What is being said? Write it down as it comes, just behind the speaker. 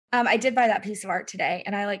I did buy that piece of art today,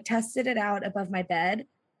 and I like tested it out above my bed,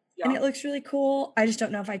 and Yeah. it looks really cool. I just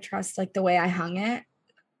don't know if I trust like the way I hung it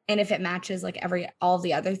and if it matches like all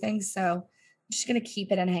the other things. So I'm just gonna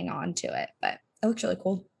keep it and hang on to it. But it looks really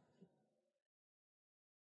cool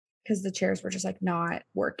because the chairs were just like not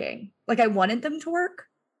working. Like I wanted them to work,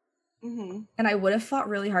 Mm-hmm. and I would have fought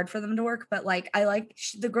really hard for them to work. But like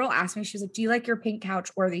the girl asked me, she was like, "Do you like your pink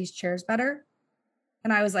couch or these chairs better?"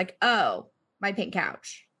 And I was like, "Oh, my pink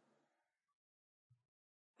couch."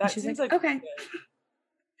 And That she's seems like, like "Okay." good.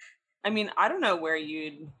 I mean, I don't know where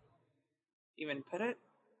you'd even put it.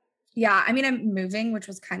 Yeah, I mean, I'm moving, which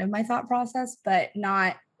was kind of my thought process, but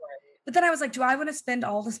not. But then I was like, do I want to spend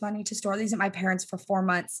all this money to store these at my parents for 4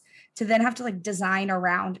 months to then have to like design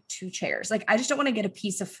around 2 chairs? Like, I just don't want to get a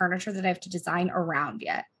piece of furniture that I have to design around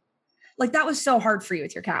yet. Like, that was so hard for you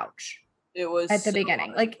with your couch It was at the so beginning.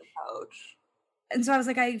 hard Like, with the couch. and so I was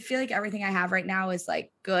like, I feel like everything I have right now is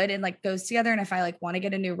like good and like goes together. And if I like want to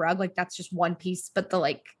get a new rug, like that's just one piece, but the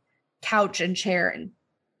like couch and chair and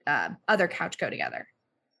other couch go together.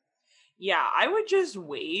 Yeah, I would just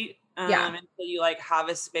wait Yeah. until you like have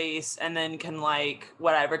a space and then can like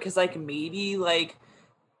whatever. Cause like maybe like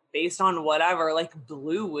based on whatever, like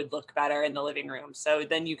blue would look better in the living room. So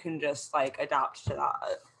then you can just like adapt to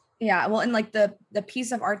that. Yeah. Well, and like the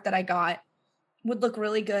piece of art that I got would look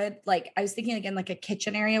really good. Like I was thinking again, like a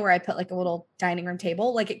kitchen area where I put like a little dining room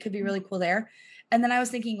table. Like it could be really cool there. And then I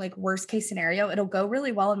was thinking like worst case scenario, it'll go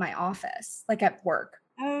really well in my office, like at work.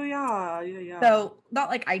 Oh yeah, yeah, yeah. So not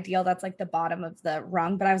like ideal, that's like the bottom of the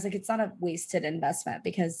rung, but I was like, it's not a wasted investment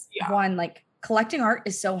because Yeah. one, like collecting art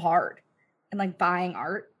is so hard and like buying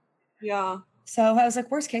art. Yeah. So I was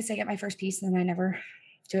like, worst case, I get my first piece and then I never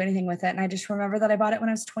do anything with it. And I just remember that I bought it when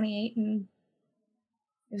I was 28 and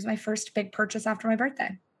it was my first big purchase after my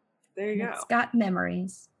birthday. There And you it's go. got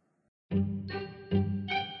memories.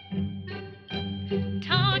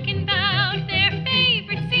 Talking about their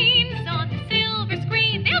favorite scenes on the silver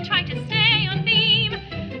screen. They'll try to stay on theme.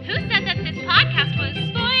 Who said that this podcast was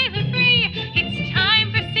spoiler free? It's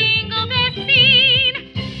time for Single Best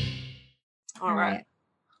Scene. All right.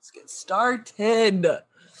 Let's get started.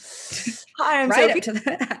 Hi, I'm Right Sophie. up to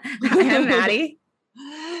the Hi, I'm Maddie.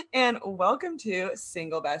 And welcome to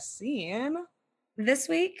Single Best Scene. This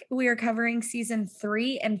week we are covering season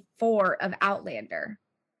 3 and 4 of Outlander.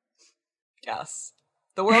 Yes.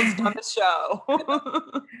 The world's dumbest show.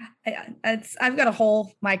 I've got a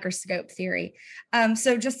whole microscope theory.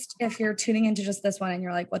 So just if you're tuning into just this one and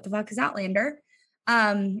you're like, what the fuck is Outlander?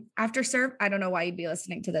 After Serve, I don't know why you'd be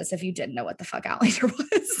listening to this if you didn't know what the fuck Outlander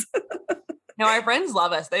was. No, our friends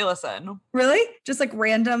love us. They listen. Really? Just like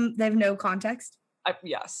random, they have no context?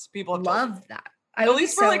 Yes, people have Love that. At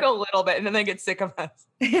least for like a little bit, and then they get sick of us.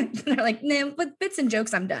 They're like, nah, with bits and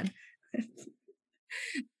jokes, I'm done.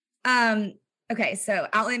 Okay, so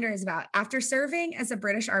Outlander is about after serving as a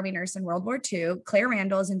British Army nurse in World War II, Claire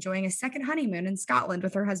Randall is enjoying a second honeymoon in Scotland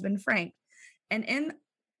with her husband Frank, an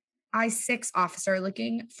MI6 officer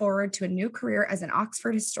looking forward to a new career as an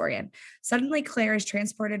Oxford historian. Suddenly, Claire is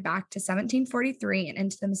transported back to 1743 and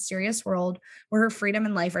into the mysterious world where her freedom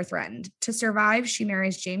and life are threatened. To survive, she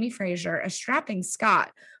marries Jamie Fraser, a strapping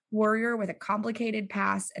Scot warrior with a complicated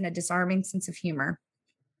past and a disarming sense of humor.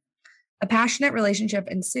 A passionate relationship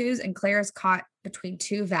ensues, and Claire is caught between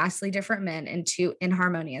two vastly different men and two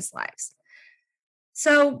inharmonious lives.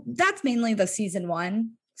 So that's mainly the season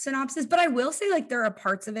 1 synopsis, but I will say like there are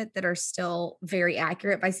parts of it that are still very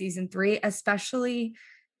accurate by season 3, especially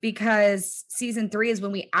because season 3 is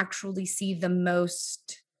when we actually see the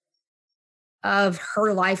most of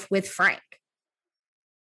her life with Frank.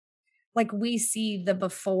 Like we see the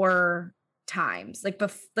before times, like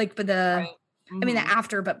the I mean, the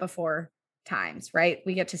after, but before times, right?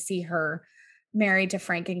 We get to see her married to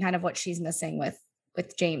Frank and kind of what she's missing with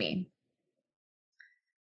Jamie.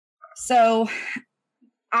 So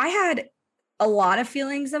I had a lot of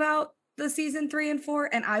feelings about the season 3 and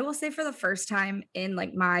 4. And I will say for the first time in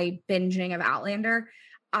like my binging of Outlander,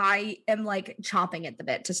 I am like chomping at the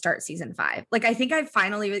bit to start season 5. Like, I think I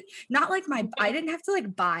finally, not like I didn't have to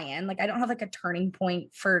like buy in. Like, I don't have like a turning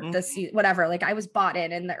point for the season, whatever. Like, I was bought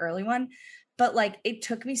in the early one, but like, it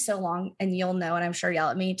took me so long, and you'll know, and I'm sure yell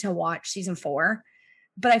at me to watch season 4.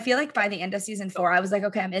 But I feel like by the end of season 4, I was like,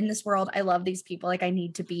 okay, I'm in this world. I love these people. Like, I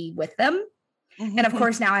need to be with them. And of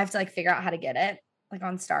course, now I have to like figure out how to get it like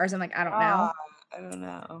on Stars. I'm like, I don't know. I don't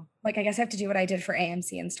know. Like, I guess I have to do what I did for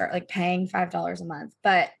AMC and start like paying $5 a month.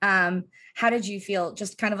 But how did you feel?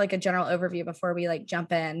 Just kind of like a general overview before we like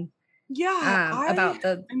jump in. Yeah, About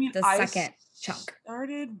the second chunk.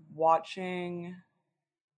 Started watching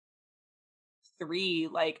 3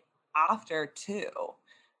 like after 2.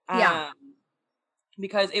 Yeah.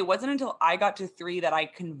 Because it wasn't until I got to 3 that I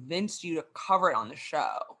convinced you to cover it on the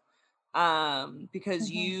show. Because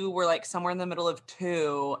you were like somewhere in the middle of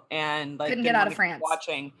 2 and like Couldn't didn't get out wanna of keep France.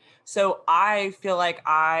 watching. So I feel like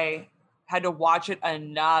I had to watch it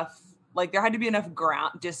enough. Like there had to be enough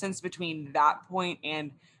ground distance between that point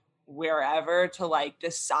and wherever to like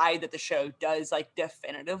decide that the show does like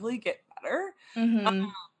definitively get better. Mm-hmm.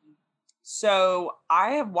 So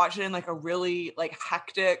I have watched it in like a really like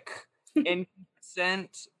hectic,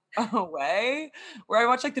 inconsistent way where I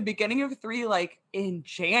watched like the beginning of 3 like in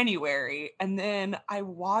January, and then I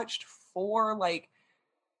watched 4 like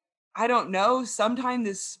I don't know, sometime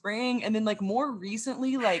this spring, and then like more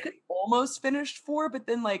recently like almost finished 4, but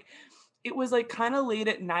then like it was like kind of late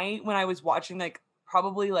at night when I was watching like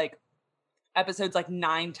probably like episodes like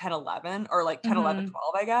 9, 10, 11, or like 10, 11,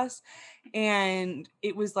 12, I guess. And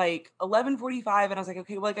it was like 11:45 and I was like,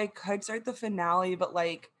 okay, well, like I could start the finale, but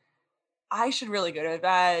like I should really go to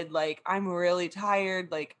bed. Like I'm really tired.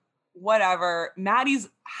 Like whatever. Maddie's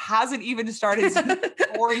hasn't even started season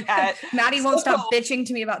 4 yet. Maddie won't stop bitching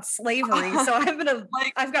to me about slavery. So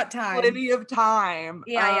I've got time. Plenty of time.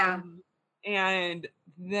 Yeah. And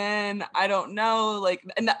then I don't know, like,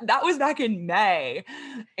 and that was back in May.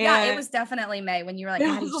 Yeah, it was definitely May when you were like,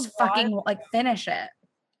 Maddie, just fucking like finish it.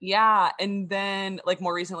 Yeah. And then like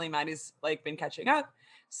more recently, Maddie's like been catching up.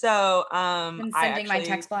 So been sending my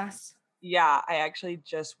text blasts. Yeah, I actually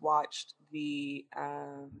just watched the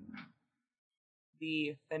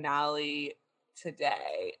finale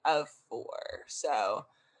today of 4. So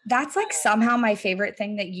that's like somehow my favorite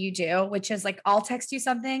thing that you do, which is like I'll text you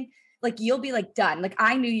something, like you'll be like done. Like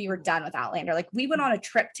I knew you were done with Outlander. Like we went on a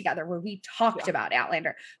trip together where we talked about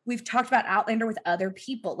Outlander. We've talked about Outlander with other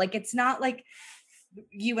people. Like it's not like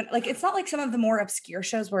it's not like some of the more obscure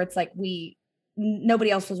shows where it's like nobody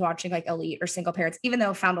else was watching like Elite or Single Parents, even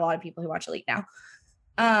though I found a lot of people who watch Elite now.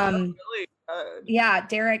 Really good. Yeah,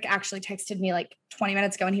 Derek actually texted me like 20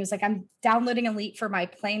 minutes ago and he was like, I'm downloading Elite for my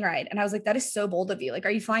plane ride. And I was like, that is so bold of you. Like,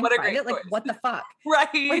 are you flying private? Like, what the fuck?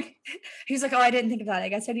 Right. Like, he's like, oh, I didn't think of that. I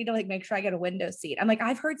guess I need to like make sure I get a window seat. I'm like,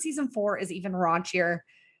 I've heard season 4 is even raunchier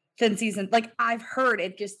than season. Like, I've heard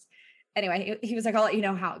it just, anyway, he was like, I'll let you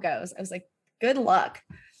know how it goes. I was like, good luck.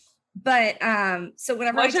 But so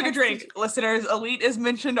whenever I took a drink, listeners, Elite is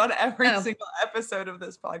mentioned on every single episode of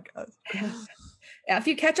this podcast. Yeah, if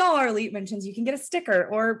you catch all our Elite mentions, you can get a sticker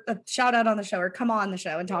or a shout out on the show or come on the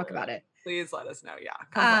show and talk about it. Please let us know. Yeah.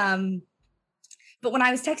 But when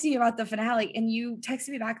I was texting you about the finale and you texted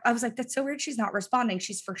me back, I was like, that's so weird. She's not responding.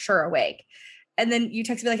 She's for sure awake. And then you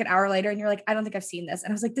texted me like an hour later and you're like, I don't think I've seen this.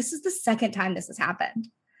 And I was like, this is the second time this has happened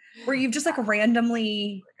where you've just like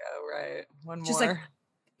randomly. Oh, right. One just more. Like,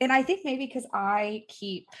 and I think maybe because I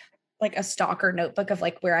keep like a stalker notebook of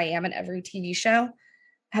like where I am in every TV show.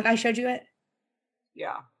 Have I showed you it?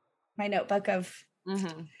 Yeah. My notebook of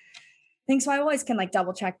things. So I always can like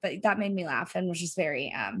double check, but that made me laugh and was just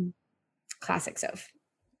very classic Soph.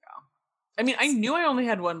 Yeah. I mean, I knew I only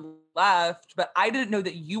had one left, but I didn't know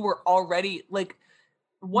that you were already like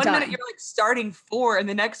one minute you're like starting 4 and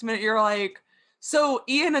the next minute you're like, so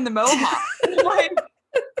Ian and the Mohawk. Like,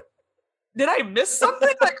 did I miss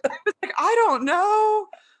something? Like I was like, I don't know.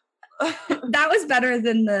 That was better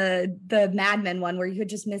than the Mad Men one where you had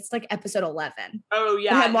just missed like episode 11. Oh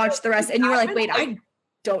yeah. I had watched the rest and you were like, wait, I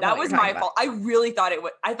don't know. That was my fault. I really thought it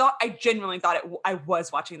would. I genuinely thought I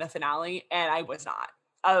was watching the finale and I was not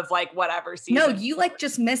of like whatever season. No, you like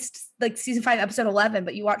just missed like season 5, episode 11,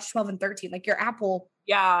 but you watched 12 and 13. Like your Apple.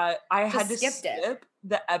 Yeah. I had to skip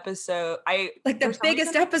the episode. Like the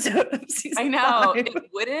biggest episode of season I know. 5.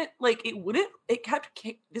 It kept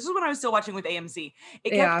this is when I was still watching with AMC.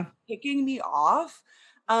 It kept kicking me off.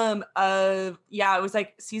 It was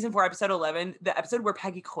like season 4, episode 11, the episode where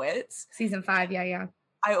Peggy quits. Season 5, yeah.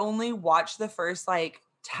 I only watched the first like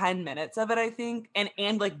 10 minutes of it, I think.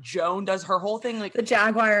 And like Joan does her whole thing. Like the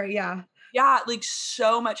Jaguar, yeah. Yeah, like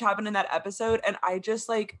so much happened in that episode. And I just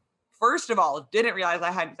like, first of all, didn't realize I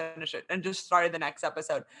hadn't finished it and just started the next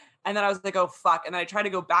episode. And then I was like, oh, fuck. And then I tried to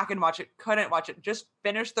go back and watch it. Couldn't watch it. Just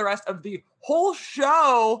finished the rest of the whole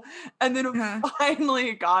show. And then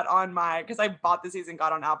finally got on because I bought the season,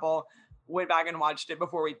 got on Apple, went back and watched it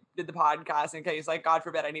before we did the podcast in case, like, God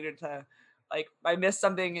forbid I needed to, like, I missed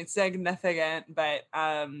something insignificant. But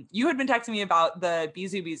you had been texting me about the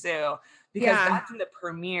Bisou Bisou because that's in the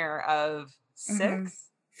premiere of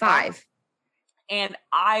 5. And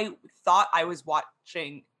I thought I was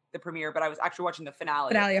watching the premiere, but I was actually watching the finale.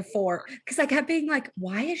 Finale of 4. Because I kept being like,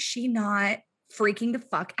 why is she not freaking the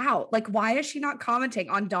fuck out? Like, why is she not commenting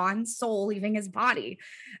on Don's soul leaving his body?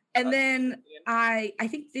 And then I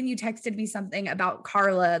think then you texted me something about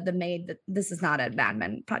Carla, the maid. This is not a Mad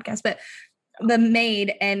Men podcast, but the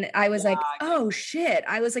maid. And I was like, oh shit.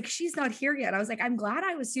 I was like, she's not here yet. I was like, I'm glad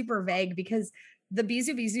I was super vague because the Bisou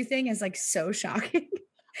Bisou thing is like so shocking.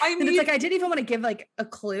 I mean, and it's like, I didn't even want to give like a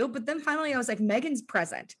clue, but then finally I was like, Megan's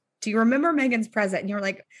present. Do you remember Megan's present? And you were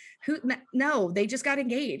like, who? No, they just got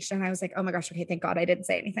engaged. And I was like, oh my gosh. Okay. Thank God I didn't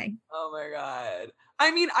say anything. Oh my God.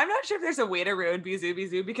 I mean, I'm not sure if there's a way to ruin Bisou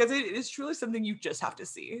Bisou because it is truly something you just have to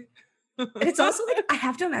see. And it's also like, I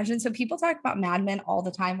have to imagine. So people talk about Mad Men all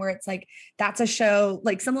the time where it's like, that's a show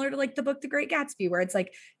like similar to like the book, The Great Gatsby, where it's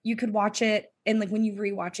like, you could watch it. And like, when you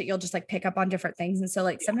rewatch it, you'll just like pick up on different things. And so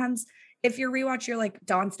like, sometimes if you're rewatch, you're like,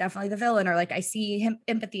 Don's definitely the villain, or like, I see him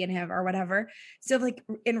empathy in him or whatever. So like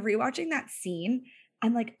in rewatching that scene,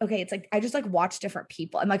 I'm like, okay, it's like, I just like watch different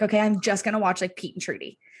people. I'm like, okay, I'm just going to watch like Pete and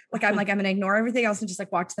Trudy. Like, I'm going to ignore everything else and just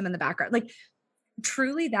like watch them in the background. Like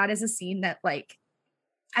truly that is a scene that like,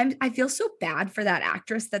 I feel so bad for that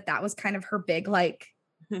actress that was kind of her big like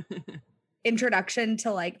introduction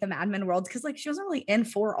to like the Mad Men world. Cause like she wasn't really in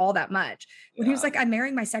for all that much. When he was like, I'm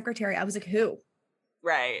marrying my secretary, I was like, who?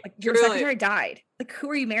 Right. Like your secretary died. Like, who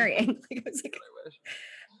are you marrying? Like, it was like,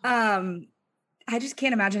 I just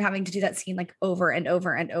can't imagine having to do that scene like over and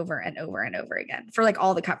over and over and over and over again for like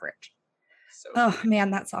all the coverage. So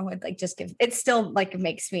man, that song would like just give, it still like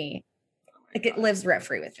makes me like it lives rent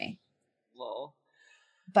free with me. Lol.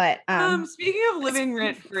 But speaking of living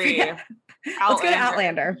rent free, let's go to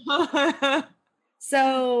Outlander.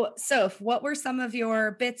 So Soph, what were some of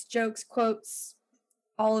your bits, jokes, quotes,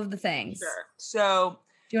 all of the things? Sure. So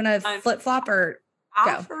do you want to flip flop or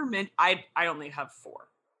go? I only have 4.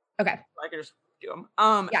 Okay. I can just do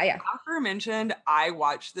them. Yeah. Aforementioned, I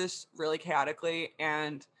watched this really chaotically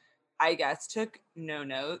and I guess took no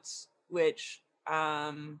notes, which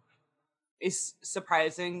is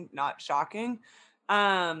surprising, not shocking.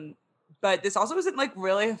 But this also isn't like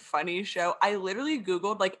really a funny show. I literally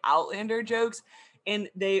Googled like Outlander jokes and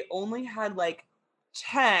they only had like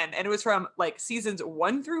 10 and it was from like seasons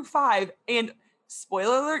 1 through 5 and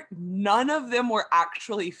spoiler alert, none of them were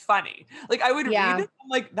actually funny. Like I would read it, I'm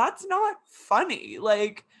like, that's not funny.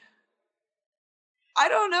 Like, I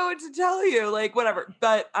don't know what to tell you, like whatever.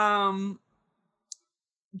 But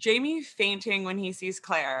Jamie fainting when he sees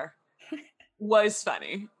Claire was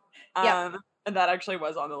funny. And that actually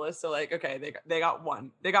was on the list. So like, okay, they got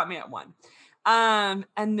 1. They got me at 1. And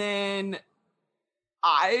then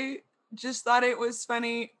I just thought it was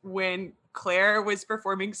funny when Claire was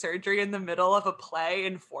performing surgery in the middle of a play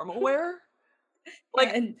in formal wear.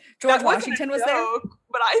 Like, and George Washington was there.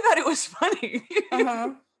 But I thought it was funny.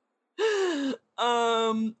 Uh-huh.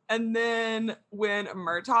 And then when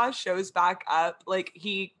Murtaugh shows back up, like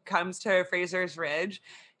he comes to Fraser's Ridge,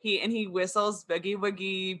 he whistles Boogie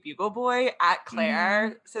Woogie Bugle Boy at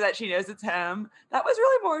Claire so that she knows it's him. That was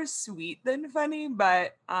really more sweet than funny,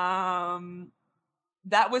 but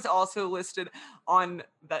that was also listed on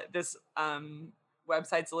this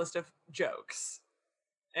website's list of jokes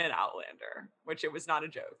in Outlander, which it was not a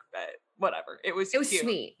joke, but whatever. It was cute.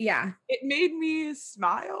 Sweet. Yeah. It made me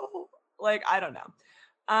smile. Like, I don't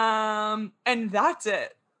know. And that's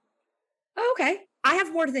it. Okay. I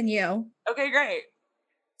have more than you. Okay, great.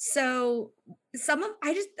 So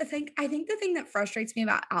I think the thing that frustrates me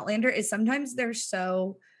about Outlander is sometimes they're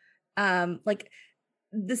so like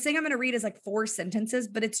this thing I'm going to read is like 4 sentences,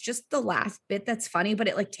 but it's just the last bit that's funny, but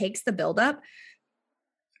it like takes the buildup.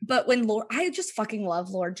 But when I just fucking love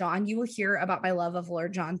Lord John. You will hear about my love of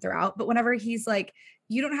Lord John throughout. But whenever he's like,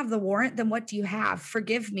 you don't have the warrant, then what do you have?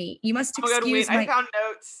 Forgive me. You must excuse I found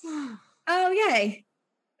notes. Oh, yay.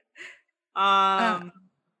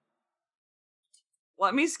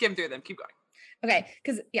 Let me skim through them. Keep going. Okay,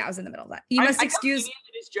 because I was in the middle of that. You must excuse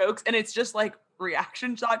his jokes, and it's just like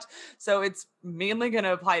reaction shots. So it's mainly going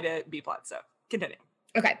to apply to B plot. So continue.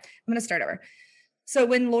 Okay, I'm going to start over. So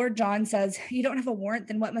when Lord John says, you don't have a warrant,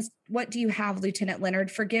 then what do you have, Lieutenant Leonard?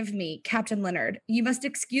 Forgive me, Captain Leonard. You must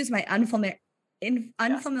excuse my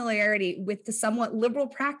unfamiliarity with the somewhat liberal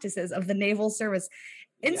practices of the naval service.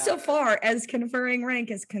 Insofar as conferring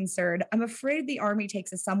rank is concerned, I'm afraid the Army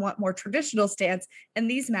takes a somewhat more traditional stance in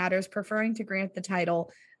these matters, preferring to grant the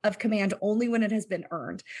title of command only when it has been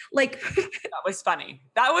earned. Like that was funny.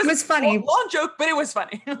 That was funny. Long joke, but it was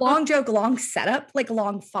funny. Long joke, long setup, like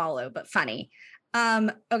long follow, but funny.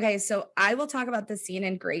 Okay, so I will talk about this scene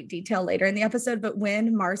in great detail later in the episode, but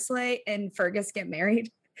when Marcelay and Fergus get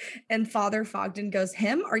married and Father Fogden goes,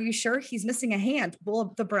 him? Are you sure? He's missing a hand.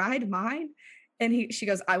 Will the bride mine? And she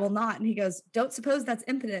goes, I will not. And he goes, don't suppose that's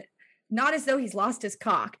impotent. Not as though he's lost his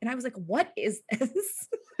cock. And I was like, what is this?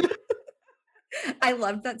 I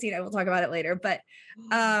loved that scene. I will talk about it later. But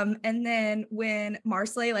and then when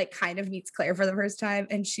Marcelay like kind of meets Claire for the first time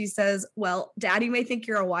and she says, well, Daddy may think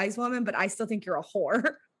you're a wise woman, but I still think you're a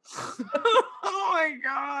whore. Oh my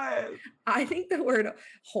God. I think the word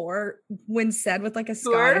whore, when said with like a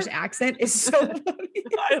Scottish accent, is so funny.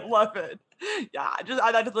 I love it. Yeah, just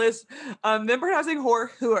add that to the list. Then pronouncing whore,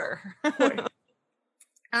 hooer.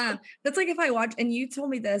 That's like if I watch, and you told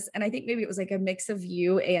me this, and I think maybe it was like a mix of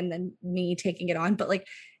you and then me taking it on, but like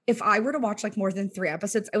if I were to watch like more than 3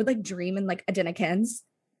 episodes, I would like dream in like a Dinnekens.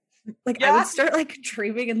 Like I would start like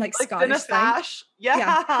dreaming in like Scottish things.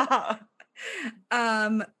 Yeah.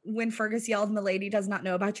 When Fergus yelled, "Milady does not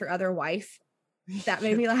know about your other wife," that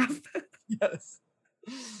made me laugh. Yes.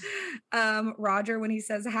 Roger, when he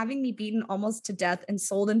says, "Having me beaten almost to death and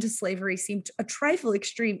sold into slavery seemed a trifle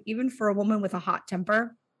extreme, even for a woman with a hot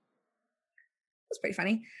temper." It was pretty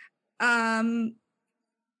funny.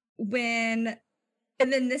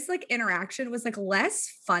 And then this like interaction was like less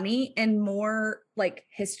funny and more like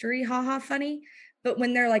history, haha, funny. But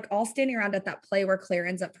when they're like all standing around at that play where Claire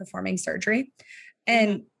ends up performing surgery,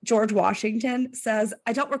 and George Washington says,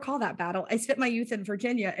 "I don't recall that battle. I spent my youth in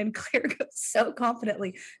Virginia." And Claire goes so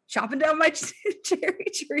confidently, "Chopping down my cherry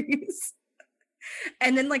trees."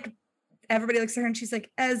 And then like everybody looks at her and she's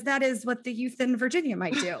like, "As that is what the youth in Virginia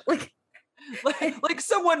might do." Like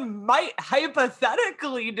someone might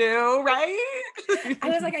hypothetically do, right? I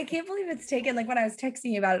was like, I can't believe it's taken, like when I was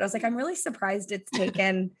texting you about it, I was like, I'm really surprised it's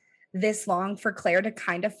taken this long for Claire to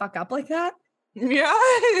kind of fuck up like that.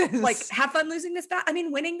 Yes. Like, have fun losing this battle. I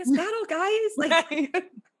mean, winning this battle, guys. Like,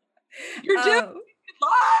 you're doing good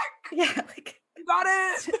luck. Yeah, like you got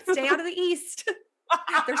it. Stay out of the east.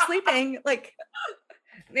 They're sleeping. Like,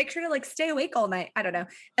 make sure to like stay awake all night. I don't know.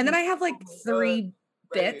 And then I have like 3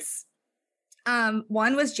 bits.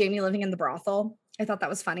 One was Jamie living in the brothel. I thought that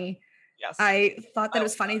was funny. Yes. I thought that it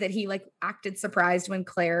was funny that he like acted surprised when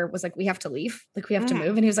Claire was like, "We have to leave. Like we have to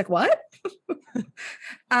move." And he was like, "What?"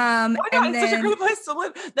 And then, it's such a great place to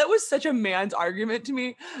live. That was such a man's argument to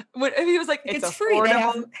me. When he was like, "It's free."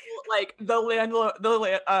 Affordable. Like the landlord,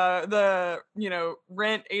 the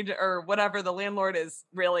rent agent or whatever. The landlord is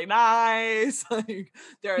really nice. Like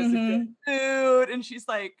there's a good food, and she's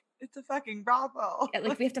like, "It's a fucking brothel." Yeah,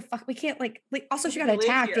 like we have to we can't like also she got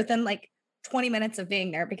attacked within like 20 minutes of being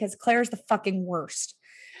there because Claire's the fucking worst.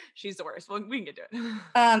 She's the worst. Well, we can get to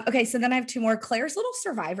it. Okay, so then I have 2 more. Claire's little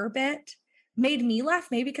Survivor bit made me laugh,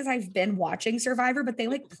 maybe because I've been watching Survivor, but they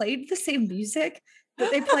like played the same music that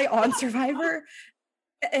they play on Survivor.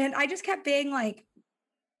 And I just kept being like,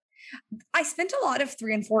 I spent a lot of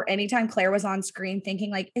 3 and 4 anytime Claire was on screen thinking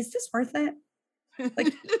like, is this worth it?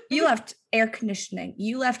 Like you left air conditioning,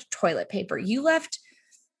 you left toilet paper, you left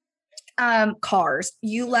cars,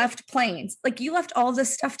 you left planes, like you left all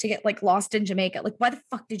this stuff to get like lost in Jamaica. Like why the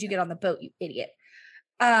fuck did you get on the boat, you idiot?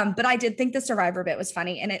 But I did think the Survivor bit was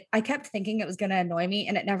funny, and I kept thinking it was going to annoy me,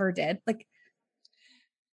 and it never did. Like,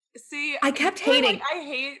 see, I kept hating. Like, I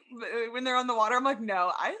hate when they're on the water. I'm like,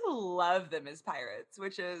 no, I love them as pirates,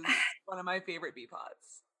 which is one of my favorite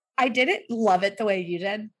B-plots. I didn't love it the way you did.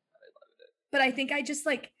 I loved it. But I think I just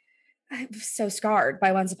like, I was so scarred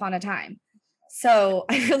by Once Upon a Time. So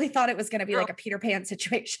I really thought it was going to be like a Peter Pan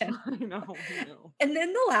situation. I know. And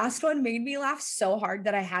then the last one made me laugh so hard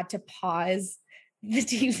that I had to pause the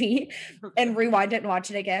TV and rewind it and watch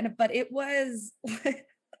it again. But it was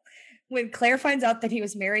when Claire finds out that he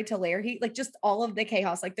was married to Larry, like just all of the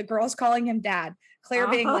chaos, like the girls calling him dad, Claire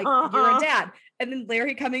being like, "You're a dad," and then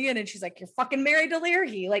Larry coming in and she's like, "You're fucking married to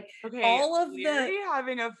Larry." Like all of Larry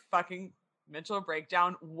having a fucking mental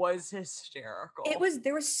breakdown was hysterical.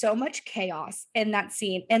 There was so much chaos in that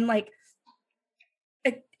scene. And like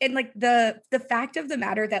the fact of the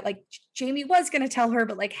matter that like Jamie was going to tell her,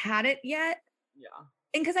 but like hadn't yet. Yeah.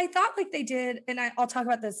 And because I thought like they did, and I'll talk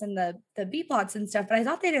about this in the B-plots and stuff, but I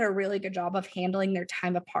thought they did a really good job of handling their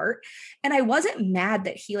time apart. And I wasn't mad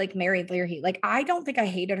that he like married Larry. Like, I don't think I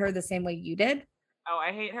hated her the same way you did. Oh,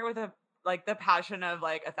 I hate her with the passion of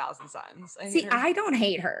like 1,000 suns. I don't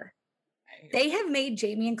hate her. They have made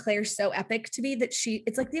Jamie and Claire so epic to me that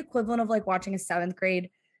it's like the equivalent of like watching a 7th grade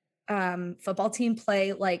football team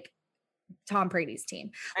play like Tom Brady's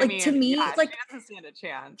team. Like to me, like she doesn't stand a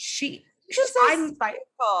chance. She's so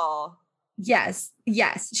spiteful. Yes,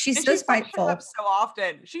 she's so spiteful. Up so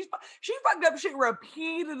often. She fucked up shit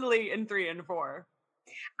repeatedly in 3 and 4.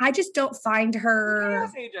 I just don't find her.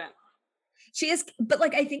 Chaos agent. She is, but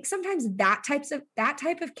like I think sometimes that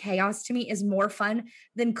type of chaos to me is more fun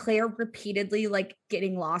than Claire repeatedly like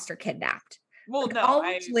getting lost or kidnapped. Well, like,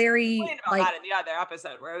 no, Larry about that in the other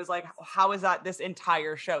episode where I was like, how is that this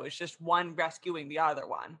entire show? It's just one rescuing the other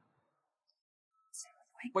one.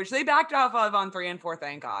 which they backed off of on 3 and 4,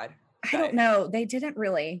 thank God. I don't know. They didn't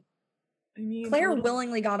really. I mean, Claire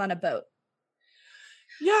willingly got on a boat.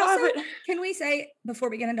 Yeah, Also, but can we say before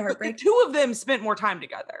we get into the heartbreak? two of them spent more time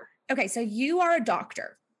together. Okay, so you are a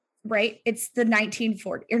doctor, right? It's the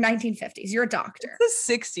 1940s or 1950s. You're a doctor. It's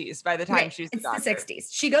the 60s by the time Right, she's it's a doctor. the 60s.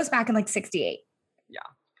 She goes back in like 68. Yeah.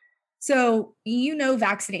 So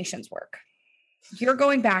vaccinations work. You're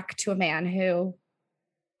going back to a man who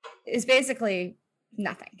is basically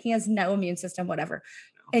nothing. He has no immune system, whatever.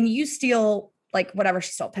 And you steal like whatever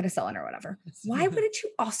she stole, penicillin or whatever. Why wouldn't you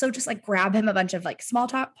also just like grab him a bunch of like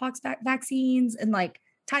smallpox vaccines and like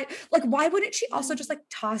why wouldn't she also just like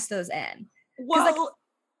toss those in? Well,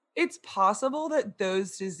 it's possible that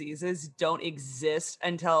those diseases don't exist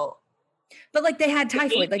until. But like they had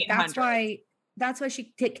typhoid. the Like that's why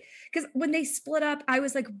she because when they split up, I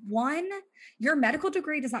was like, one, your medical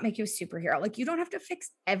degree does not make you a superhero. Like you don't have to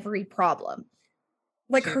fix every problem.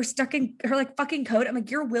 Like her stuck in her like fucking coat. I'm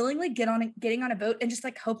like, you're willingly getting on a boat and just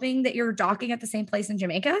like hoping that you're docking at the same place in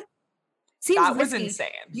Jamaica. Seems that was risky. insane.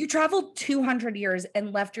 You traveled 200 years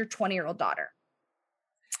and left your 20-year-old daughter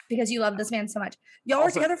because you love this man so much. Y'all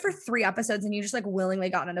were together for 3 episodes and you just like willingly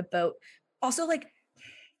got on a boat. Also, like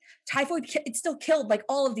typhoid, it still killed like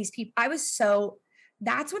all of these people.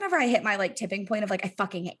 That's whenever I hit my like tipping point of like, I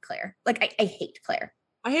fucking hate Claire. Like I hate Claire.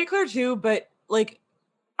 I hate Claire too, but like,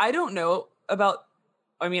 I don't know about,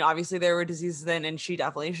 I mean, obviously there were diseases then and she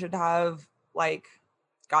definitely should have like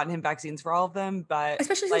gotten him vaccines for all of them, but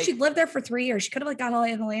especially like, since she lived there for 3 years, she could have like got all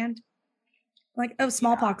in the land. Like, oh,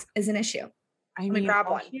 smallpox is an issue. I mean,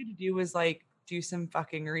 all she had to do was like do some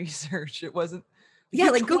fucking research. It wasn't.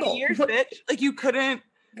 Like Google. Years, bitch. Like you couldn't.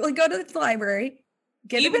 Like go to the library,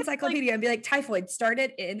 get an encyclopedia, and be like, typhoid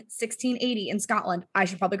started in 1680 in Scotland. I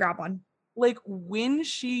should probably grab one. Like when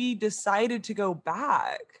she decided to go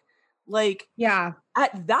back, like yeah,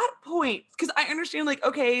 at that point, because I understand, like,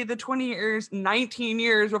 okay, the 20 years, 19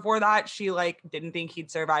 years before that, she like didn't think he'd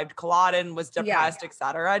survived Culloden, was depressed,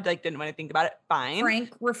 etc. Like didn't want to think about it. Fine.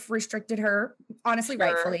 Frank restricted her, honestly,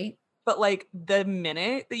 rightfully. But like the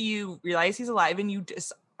minute that you realize he's alive and you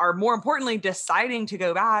are more importantly deciding to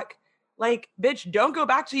go back, like, bitch, don't go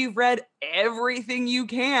back till you've read everything you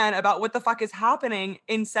can about what the fuck is happening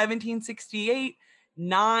in 1768,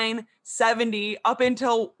 970, up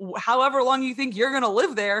until however long you think you're gonna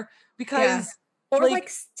live there. Because or like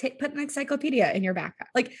put an encyclopedia in your backpack.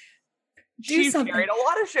 Like she carried a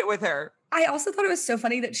lot of shit with her. I also thought it was so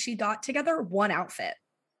funny that she got together one outfit.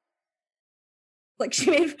 Like she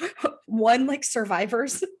made one like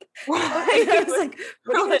survivors. Right. I was like,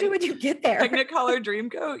 what are you gonna do when you get there? Technicolor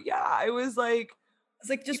Dreamcoat. Yeah, I was like, it's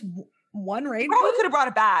like just one raincoat. Probably could have brought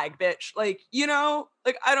a bag, bitch. Like, you know,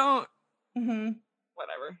 like I don't.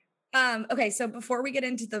 Whatever. Okay, so before we get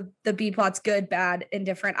into the B plots, good, bad,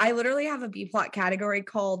 indifferent, I literally have a B plot category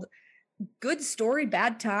called good story,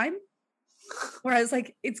 bad time. Where I was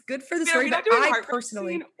like, it's good for the story, but I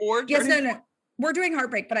personally no. We're doing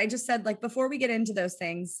heartbreak, but I just said like before we get into those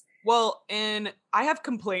things. Well, and I have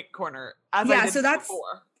complaint corner. So that's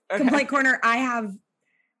complaint corner. I have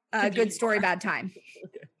a good story, bad time.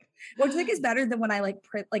 Okay. Which I think is better than when I like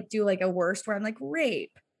do like a worst where I'm like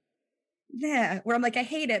rape. Yeah, where I'm like I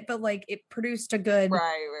hate it, but like it produced a good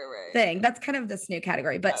thing. That's kind of this new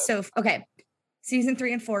category. But okay. Season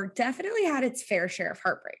 3 and 4 definitely had its fair share of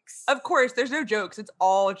heartbreaks. Of course, there's no jokes. It's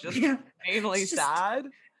all just painfully sad.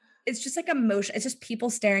 It's just like emotion. It's just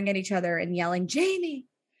people staring at each other and yelling, Jamie.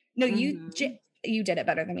 No, you did it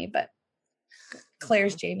better than me, but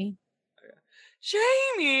Claire's Jamie.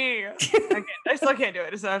 Jamie. I still can't do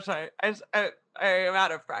it. It's actually, I am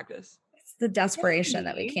out of practice. It's the desperation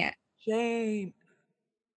that we can't. Jamie.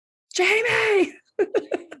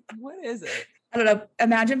 What is it? I don't know.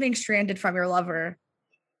 Imagine being stranded from your lover.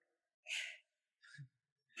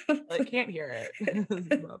 I can't hear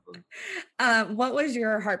it. What was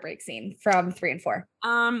your heartbreak scene from 3 and 4?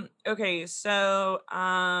 Okay, so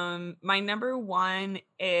my number 1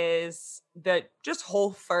 is the just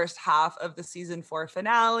whole first half of the season 4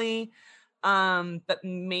 finale. But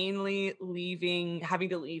mainly having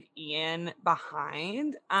to leave Ian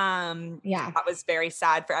behind. That was very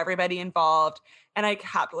sad for everybody involved. And I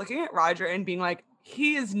kept looking at Roger and being like,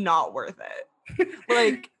 he is not worth it.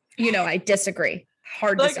 Like, I disagree.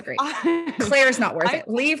 Hard disagree. Claire's not worth it.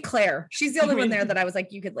 Leave Claire. She's the only one there that I was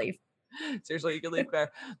like, you could leave. Seriously, you could leave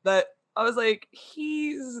Claire. But I was like,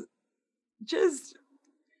 he's just.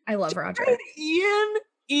 I love Roger. Ian.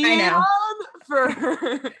 I know.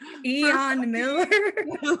 For Ian Miller.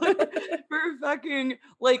 For fucking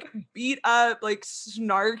like beat up, like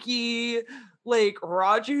snarky, like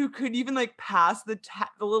Roger who couldn't even like pass the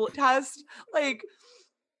little test. Like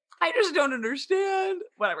I just don't understand.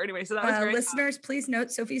 Whatever. Anyway, so that was very listeners, please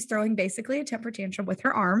note Sophie's throwing basically a temper tantrum with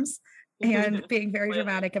her arms and being very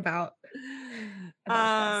dramatic about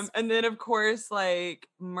this. And then of course, like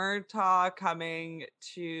Murtaugh coming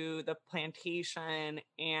to the plantation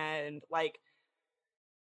and like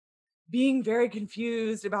being very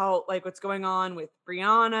confused about like what's going on with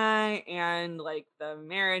Brianna and like the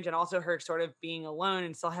marriage, and also her sort of being alone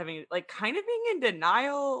and still having like kind of being in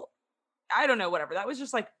denial. I don't know, whatever. That was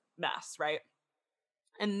just like mess, right?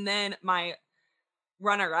 And then my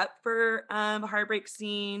runner up for heartbreak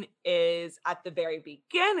scene is at the very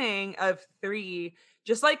beginning of 3,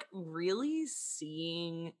 just like really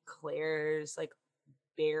seeing Claire's like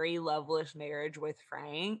very loveless marriage with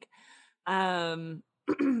Frank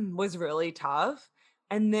was really tough.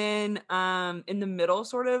 And then in the middle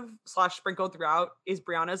sort of / sprinkled throughout is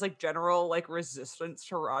Brianna's like general like resistance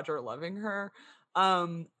to Roger loving her,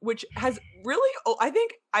 which has really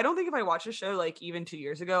I don't think if I watched the show like even 2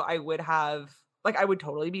 years ago I would have like I would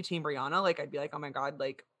totally be team Brianna. Like I'd be like, oh my god,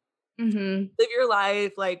 like live your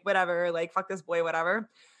life, like whatever, like fuck this boy, whatever.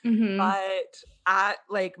 But at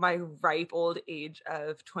like my ripe old age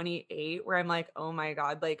of 28, where I'm like, oh my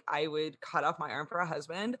god, like I would cut off my arm for a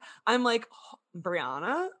husband, I'm like, oh,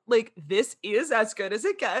 Brianna, like this is as good as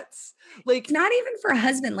it gets. Like not even for a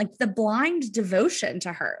husband, like the blind devotion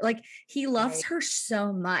to her, like he loves her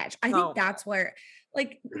so much. I think that's where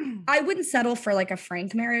like I wouldn't settle for like a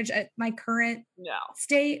Frank marriage at my current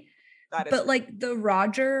state, but like the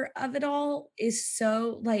Roger of it all is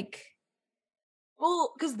so like,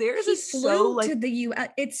 well, because theirs is so like to the U.S.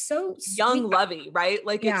 It's so young, lovey, right?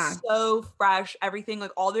 Like it's so fresh. Everything,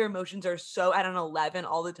 like all their emotions are so at an 11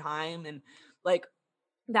 all the time, and like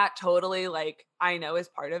that totally like I know is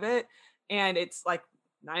part of it, and it's like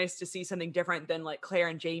nice to see something different than like Claire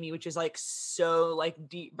and Jamie, which is like so like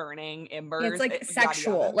deep burning embers. It's like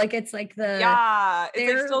sexual, like it's like the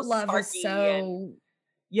it's like so love is so.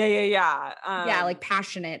 Yeah, like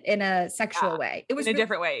passionate in a sexual way. It was in a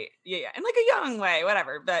different way. Yeah. In like a young way,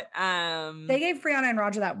 whatever. But they gave Brianna and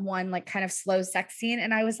Roger that one like kind of slow sex scene.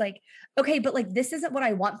 And I was like, okay, but like this isn't what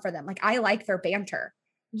I want for them. Like I like their banter.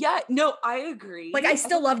 Yeah, no, I agree. Like I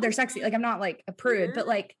still love their sex scene. Like I'm not like a prude, but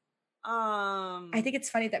like I think it's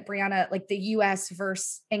funny that Brianna, like the US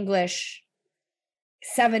versus English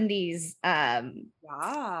 70s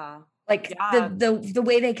like the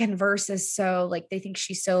way they converse is so like they think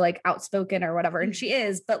she's so like outspoken or whatever, and she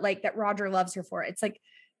is, but like that Roger loves her for it. It's like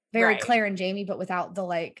very Claire and Jamie, but without the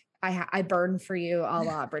like I burn for you a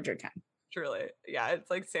la Bridgerton. Truly, yeah, it's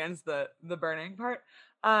like sans the burning part.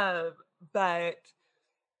 But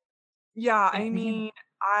yeah, I mean,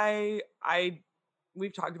 I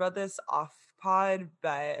we've talked about this off pod,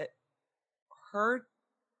 but her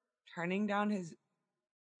turning down his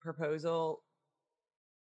proposal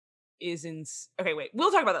is okay, wait, we'll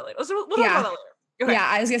talk about that later. We'll talk about that later. Okay. Yeah,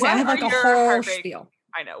 I was gonna say I have like a whole spiel.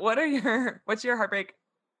 I know. What's your heartbreak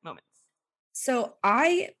moments? So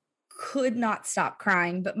I could not stop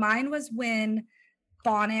crying, but mine was when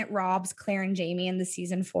Bonnet robs Claire and Jamie in the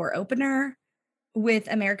season 4 opener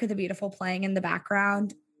with America the Beautiful playing in the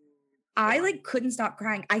background. I like couldn't stop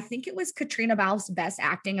crying. I think it was Katrina Balfe's best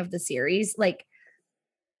acting of the series. Like,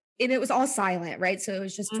 and it was all silent, right? So it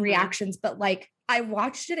was just reactions, but like I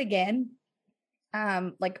watched it again,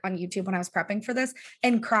 like on YouTube when I was prepping for this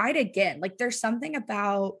and cried again. Like there's something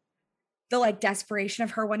about the like desperation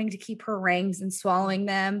of her wanting to keep her rings and swallowing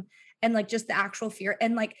them and like just the actual fear.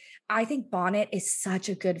 And like, I think Bonnet is such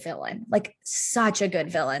a good villain, like such a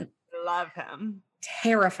good villain. Love him.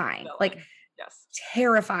 Terrifying. Villain. Like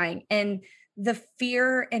terrifying. And the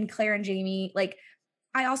fear in Claire and Jamie, like,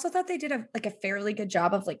 I also thought they did a fairly good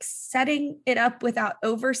job of like setting it up without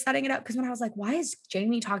over setting it up. Cause when I was like, why is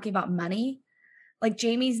Jamie talking about money? Like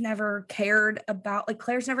Jamie's never cared about, like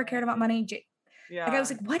Claire's never cared about money. Like I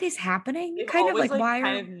was like, what is happening? They've kind of always, like why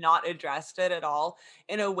kind of not addressed it at all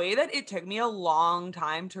in a way that it took me a long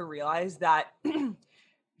time to realize that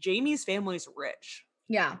Jamie's family's rich.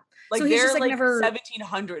 Yeah. Like so they're just, like like never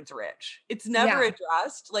 1700s rich. It's never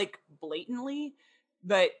addressed like blatantly,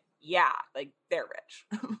 but yeah, like they're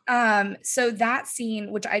rich. So that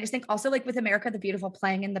scene, which I just think also like with America the Beautiful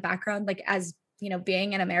playing in the background, like as you know,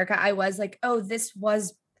 being in America, I was like, oh, this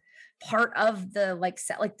was part of the like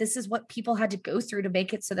set, like this is what people had to go through to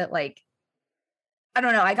make it so that like, I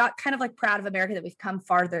don't know, I got kind of like proud of America that we've come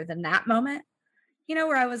farther than that moment, you know,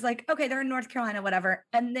 where I was like, okay, they're in North Carolina, whatever.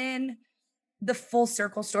 And then the full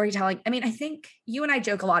circle storytelling. I mean, I think you and I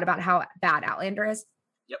joke a lot about how bad Outlander is.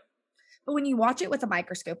 Yep. But when you watch it with a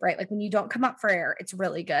microscope, right? Like when you don't come up for air, it's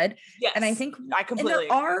really good. Yes. And I think I completely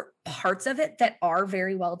there are parts of it that are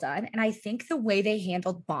very well done. And I think the way they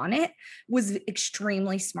handled Bonnet was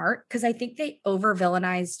extremely smart because I think they over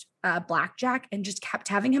villainized Blackjack and just kept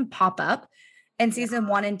having him pop up in season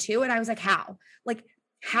 1 and 2. And I was like, how? Like,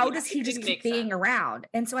 how does he just keep being around?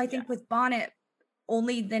 And so I think with Bonnet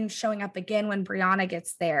only then showing up again when Brianna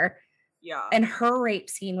gets there. Yeah. And her rape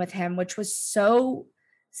scene with him, which was so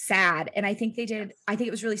sad. And I think I think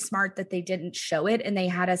it was really smart that they didn't show it and they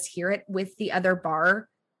had us hear it with the other bar.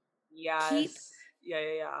 Yes.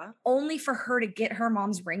 Yeah. Only for her to get her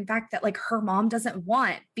mom's ring back that like her mom doesn't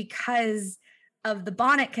want because of the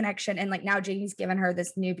Bonnet connection. And like now Jamie's given her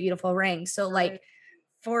this new beautiful ring. So like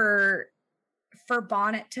for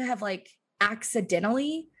Bonnet to have like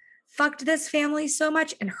accidentally fucked this family so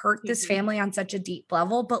much and hurt this family on such a deep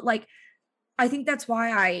level. But like, I think that's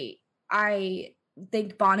why I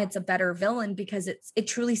think Bonnet's a better villain because it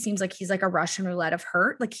truly seems like he's like a Russian roulette of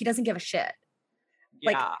hurt. Like he doesn't give a shit.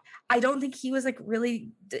 Yeah. Like I don't think he was like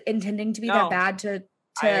really intending to be that bad to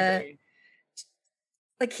I agree.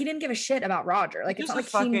 Like he didn't give a shit about Roger. Like he's it's not like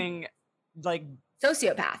fucking like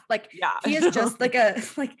sociopath. Like he is just like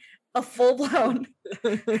a full-blown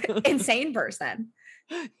insane person.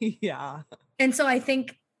 Yeah. And so I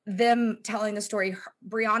think them telling the story,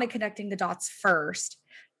 Brianna connecting the dots first,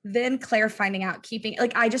 then Claire finding out, keeping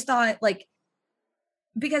like I just thought like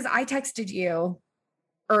because I texted you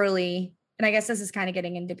early, and I guess this is kind of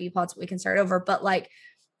getting into B plots, but we can start over. But like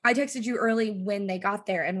I texted you early when they got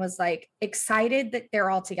there and was like excited that they're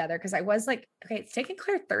all together because I was like, okay, it's taken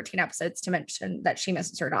Claire 13 episodes to mention that she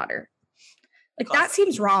misses her daughter. Like that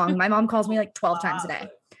seems wrong. My mom calls me like 12 times a day.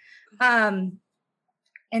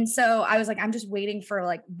 And so I was like, I'm just waiting for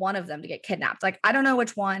like one of them to get kidnapped. Like, I don't know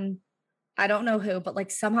which one, I don't know who, but like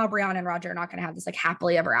somehow Brianna and Roger are not going to have this like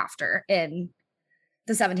happily ever after in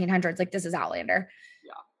the 1700s. Like this is Outlander.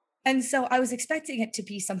 Yeah. And so I was expecting it to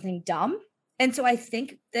be something dumb. And so I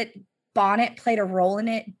think that Bonnet played a role in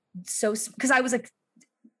it. So, because I was like,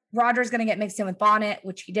 Roger's going to get mixed in with Bonnet,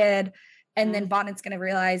 which he did. And then Bonnet's going to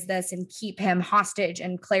realize this and keep him hostage.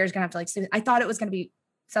 And Claire's going to have to like, I thought it was going to be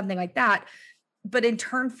something like that. But in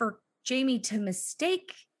turn for Jamie to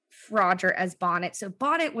mistake Roger as Bonnet. So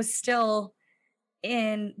Bonnet was still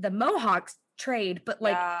in the Mohawks trade, but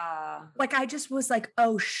like I just was like,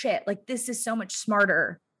 oh shit, like this is so much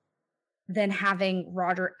smarter than having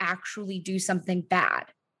Roger actually do something bad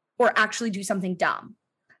or actually do something dumb.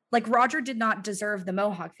 Like Roger did not deserve the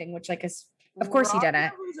Mohawk thing, which like is, of course Roger he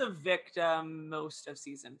didn't. Was a victim most of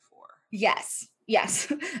season 4. Yes.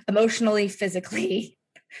 Emotionally, physically,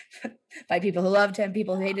 by people who loved him,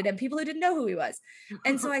 people who hated him, people who didn't know who he was.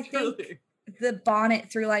 And so I think the Bonnet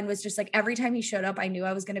through line was just like every time he showed up, I knew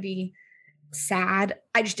I was going to be sad.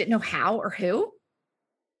 I just didn't know how or who.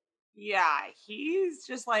 Yeah, he's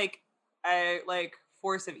just like a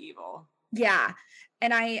force of evil. Yeah.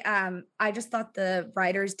 And I just thought the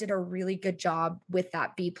writers did a really good job with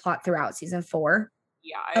that B plot throughout season 4.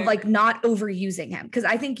 Yeah. Of like not overusing him. Cause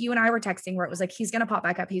I think you and I were texting where it was like, he's going to pop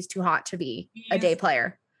back up. He's too hot to be a day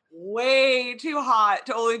player. Way too hot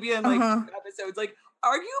to only be in like 2 episodes. Like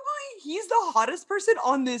arguably he's the hottest person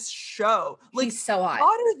on this show. Like he's so hot.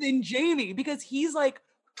 Hotter than Jamie because he's like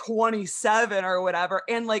 27 or whatever.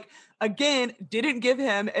 And like, again, didn't give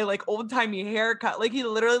him a like old timey haircut. Like he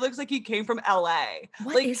literally looks like he came from LA.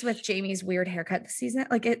 What is with Jamie's weird haircut this season?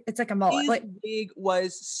 Like it's like a mullet. Like wig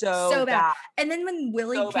was so bad. And then when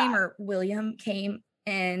William came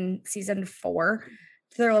in season 4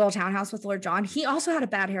 to their little townhouse with Lord John, he also had a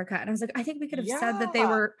bad haircut. And I was like, I think we could have said that they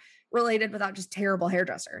were related without just terrible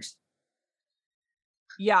hairdressers.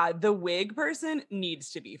 Yeah, the wig person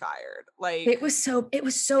needs to be fired. Like it was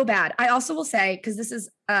so bad. I also will say, because this is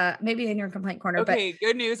maybe in your complaint corner. Okay,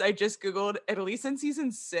 good news. I just Googled, at least in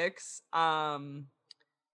season 6,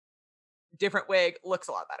 different wig looks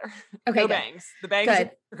a lot better. Okay. No bangs. The bangs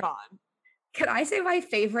are gone. Could I say my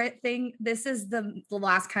favorite thing? This is the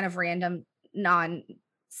last kind of random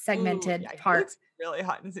non-segmented part. He looks really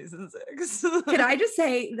hot in season 6. Could I just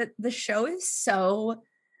say that the show is so,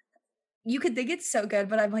 you could think it's so good,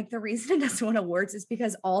 but I'm like, the reason it doesn't win awards is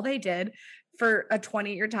because all they did for a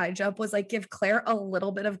 20-year time jump was like give Claire a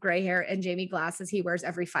little bit of gray hair and Jamie glasses he wears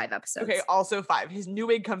every 5 episodes. Okay, also 5. His new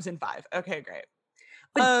wig comes in 5. Okay, great.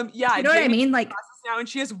 But yeah, you know what I mean? Like now, and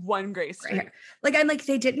she has 1 gray streak. Like I'm like,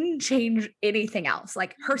 they didn't change anything else.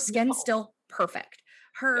 Like her skin's still perfect.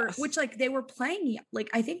 Which like they were playing, like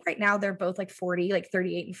I think right now they're both like 40, like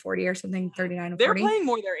 38 and 40 or something, 39 and 40. They're playing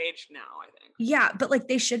more their age now, I think. Yeah, but like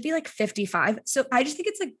they should be like 55. So I just think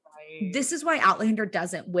it's like, this is why Outlander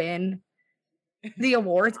doesn't win the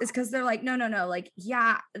awards is because they're like, no, like,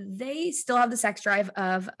 yeah, they still have the sex drive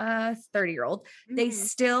of a 30-year-old. They Mhm.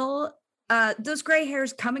 still, those gray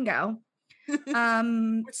hairs come and go. Which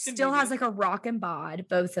Still has convenient. like a rock and bod,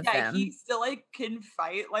 both of Yeah, he them. still like can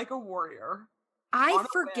fight like a warrior. I On a whim.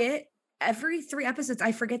 forget every 3 episodes,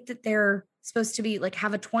 I forget that they're supposed to be like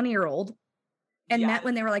have a 20-year-old and Yeah. met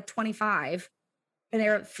when they were like 25 and they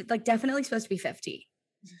were like definitely supposed to be 50.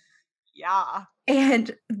 Yeah.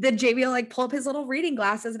 And then Jamie will like pull up his little reading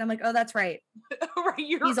glasses and I'm like, oh, that's right. Right,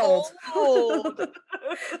 you're He's old. old.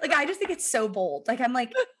 Like, I just think it's so bold. Like, I'm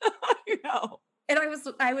like, I know. and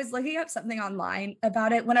I was looking up something online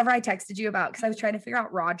about it whenever I texted you about, because I was trying to figure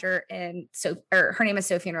out Roger and or her name is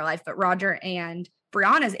Sophie in real life, but Roger and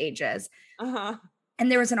Brianna's ages. Uh-huh.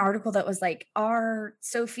 And there was an article that was like, are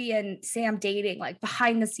Sophie and Sam dating, like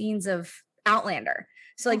behind the scenes of Outlander?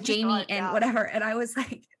 So like my Jamie God, and yeah. whatever. And I was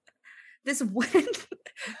like, this wouldn't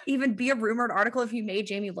even be a rumored article if you made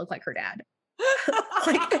Jamie look like her dad.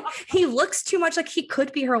 Like, he looks too much like he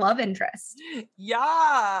could be her love interest.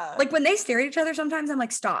 Yeah. Like when they stare at each other, sometimes I'm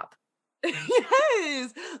like, stop.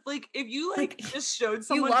 Yes. Like if you like Like, just showed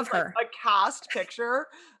someone love just, like, her. a cast picture,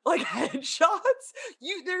 like headshots,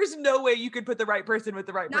 there's no way you could put the right person with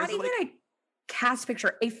the right Not person. even like, a cast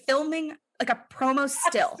picture, a filming, like a promo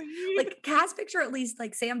still. scene. Like cast picture, at least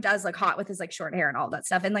like Sam does like hot with his like short hair and all that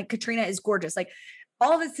stuff. And like Katrina is gorgeous. Like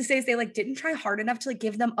all of this to say is they like didn't try hard enough to like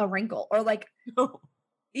give them a wrinkle or like No.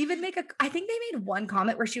 even I think they made one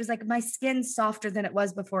comment where she was like, my skin's softer than it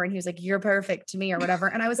was before. And he was like, you're perfect to me or whatever.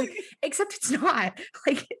 And I was like, except it's not.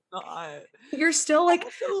 Like Not. you're still like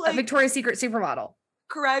Also, a like, Victoria's Secret supermodel.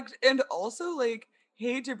 correct. And also like,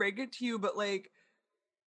 hate to break it to you, but like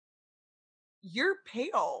you're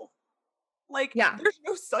pale. Like Yeah. there's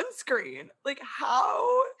no sunscreen. Like how?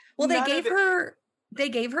 Well, None of it- they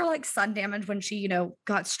gave her like sun damage when she,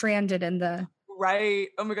 got stranded in the, Right.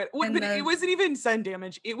 Oh my God. And But it the- wasn't even sun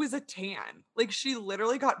damage. It was a tan. Like she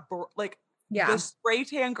literally got like yeah. the spray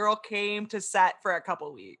tan girl came to set for a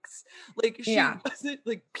couple weeks. Like she Yeah. wasn't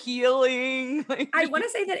like peeling. Like I want to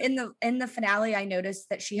say that in the finale, I noticed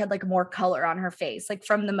that she had like more color on her face, like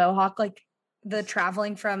from the mohawk, like the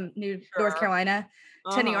traveling from North Sure. Carolina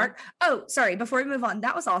to New Uh-huh. York. Oh, sorry. Before we move on,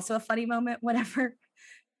 that was also a funny moment whenever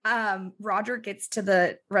Roger gets to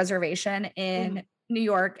the reservation in New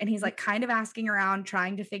York and he's like kind of asking around,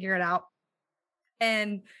 trying to figure it out.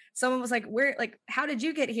 And someone was like, how did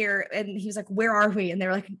you get here? And he was like, where are we? And they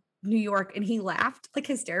were like, New York. And he laughed like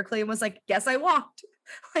hysterically and was like, guess I walked.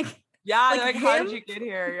 Like, Yeah, like like how did him- you get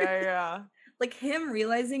here? Yeah, yeah. like him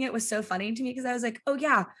realizing it was so funny to me because I was like, oh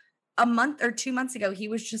yeah, a month or 2 months ago, he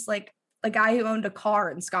was just like a guy who owned a car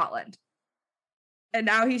in Scotland. And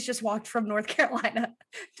now he's just walked from North Carolina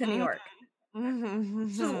to New York.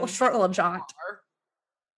 It's just a little short little jaunt.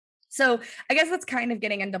 So I guess that's kind of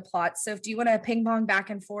getting into plot. So do you want to ping pong back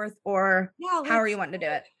and forth or Yeah, how are you wanting to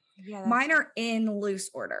do it? Yeah, Mine are in loose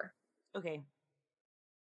order. okay.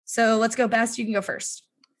 So let's go best. You can go first.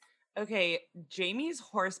 Okay, Jamie's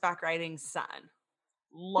horseback riding son.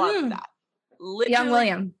 Loved Mm. that. Young Literally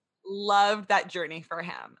William. loved that journey for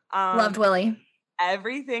him. Loved Willie.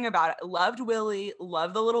 Everything about it. Loved Willie.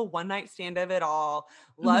 Loved the little one night stand of it all.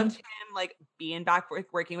 Loved him like being back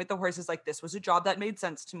working with the horses. Like this was a job that made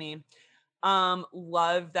sense to me.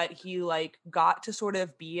 Loved that he like got to sort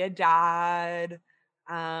of be a dad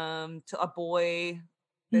to a boy.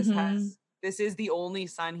 This is the only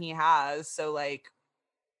son he has. So like,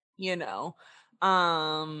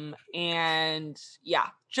 and yeah,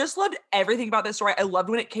 just loved everything about this story. I loved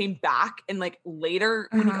when it came back and like later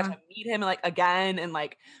when you got to meet him like again and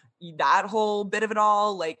like that whole bit of it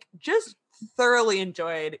all, like just thoroughly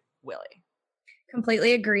enjoyed Willie.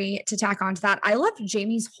 Completely agree to tack onto that. I loved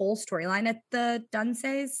Jamie's whole storyline at the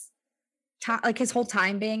Dunsays, like his whole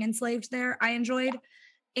time being enslaved there. I enjoyed.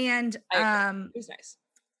 And It was nice.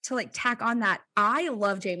 to like tack on that, I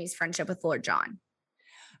love Jamie's friendship with Lord John.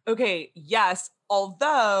 Okay, yes.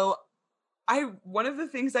 Although one of the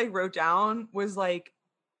things I wrote down was like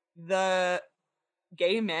the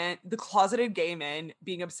closeted gay men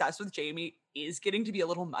being obsessed with Jamie is getting to be a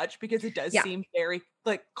little much because it does seem very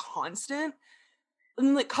like constant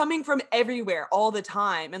and like coming from everywhere all the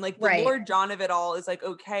time. And like the Lord John of it all is like,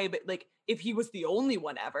 okay, but like if he was the only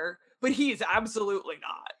one ever, but he is absolutely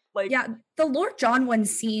not. Like, yeah, the Lord John one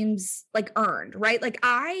seems like earned, right? Like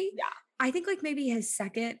I think like maybe his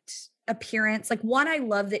second appearance, like one, I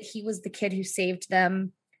love that he was the kid who saved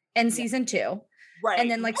them in season 2. Right.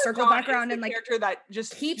 And then like Lord circle John back around is and the like character that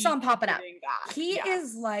just keeps on popping up. doing that. He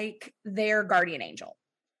is like their guardian angel.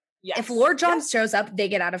 Yes. If Lord John shows up, they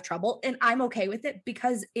get out of trouble. And I'm okay with it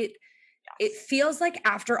because it feels like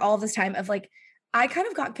after all this time of like, I kind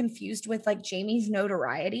of got confused with like Jamie's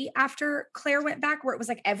notoriety after Claire went back, where it was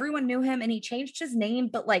like everyone knew him and he changed his name,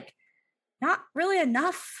 but like not really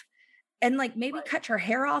enough. And like maybe cut your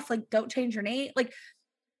hair off, like don't change your name. Like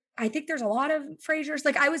I think there's a lot of Frasers.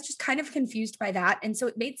 Like I was just kind of confused by that. And so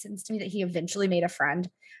it made sense to me that he eventually made a friend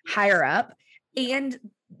higher up. And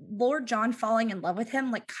Lord John falling in love with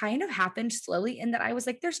him, like kind of happened slowly. And that I was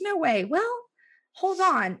like, there's no way. Well, hold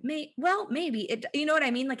on. Maybe it, you know what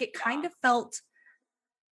I mean? Like it kind of felt,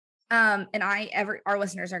 and our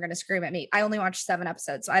listeners are going to scream at me. I only watched 7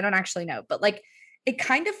 episodes, so I don't actually know, but like, it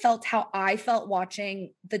kind of felt how I felt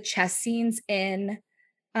watching the chess scenes in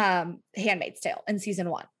Handmaid's Tale in season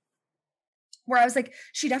 1. Where I was like,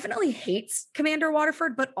 she definitely hates Commander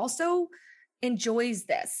Waterford, but also enjoys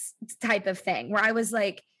this type of thing. Where I was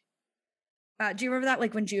like, do you remember that?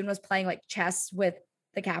 Like when June was playing like chess with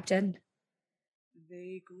the captain?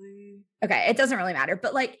 Vaguely. Okay, it doesn't really matter.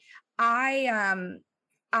 But like, I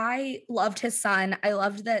loved his son. I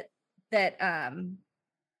loved that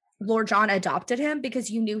Lord John adopted him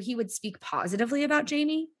because you knew he would speak positively about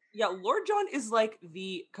Jamie. Yeah, Lord John is like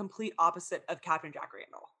the complete opposite of Captain Jack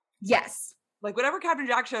Randall. Yes. Like whenever Captain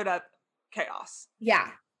Jack showed up, chaos.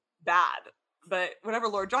 Yeah. Bad. But whenever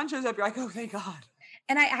Lord John shows up, you're like, oh, thank God.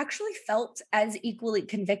 And I actually felt as equally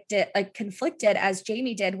conflicted as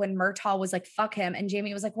Jamie did when Murtaugh was like, fuck him. And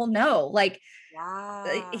Jamie was like, well, no, like,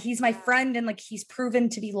 he's my friend and like, he's proven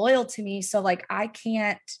to be loyal to me. So like, I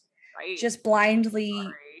can't just blindly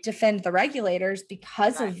defend the regulators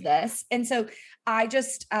because of this. And so I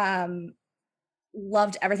just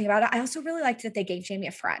loved everything about it. I also really liked that they gave Jamie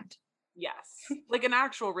a friend. Yes. Like an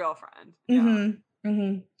actual real friend.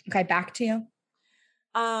 Okay, back to you.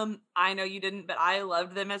 I know you didn't, but I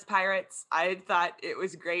loved them as pirates. I thought it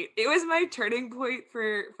was great. It was my turning point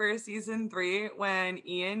for season 3 when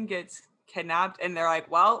Ian gets kidnapped and they're like,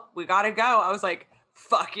 well, we gotta go. I was like,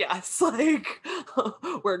 fuck yes. Like,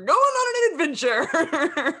 we're going on an adventure.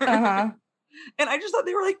 And I just thought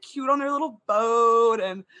they were like cute on their little boat.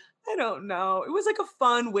 And I don't know. It was like a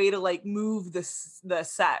fun way to like move the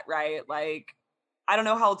set, right? Like, I don't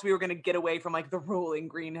know how else we were going to get away from like the rolling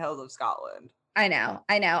green hills of Scotland. I know.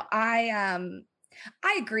 I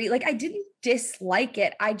agree. Like I didn't dislike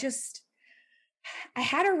it. I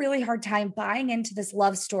had a really hard time buying into this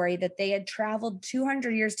love story that they had traveled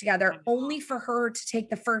 200 years together only for her to take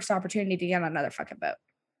the first opportunity to get on another fucking boat.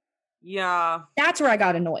 Yeah. That's where I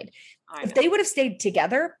got annoyed. If they would have stayed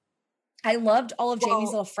together, I loved all of Jamie's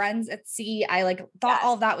little friends at sea. I like thought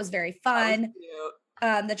all of that was very fun.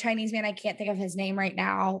 Was the Chinese man, I can't think of his name right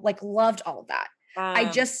now, like loved all of that.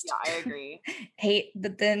 I agree. hate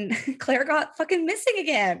that then Claire got fucking missing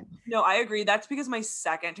again. No, I agree. That's because my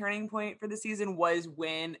second turning point for the season was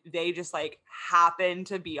when they just like happened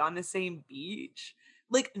to be on the same beach.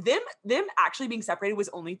 Like them actually being separated was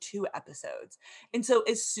only 2 episodes. And so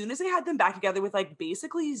as soon as they had them back together with like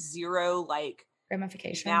basically zero like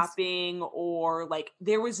ramifications, napping, or like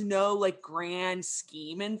there was no like grand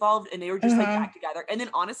scheme involved, and they were just like back together. And then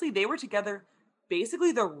honestly, they were together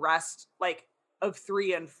basically the rest like of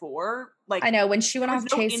 3 and 4. Like I know when she went off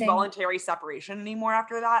chasing, involuntary separation anymore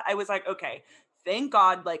after that. I was like, okay, thank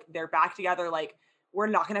God, like they're back together. Like we're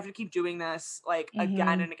not gonna have to keep doing this like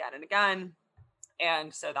again and again and again.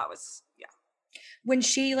 And so that was when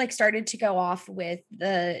she like started to go off with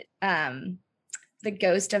the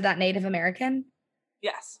ghost of that Native American.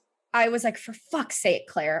 Yes. I was like, for fuck's sake,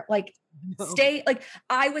 Claire, like stay, like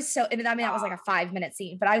I was so, and I mean, that was like a 5-minute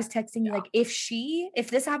scene, but I was texting you like, if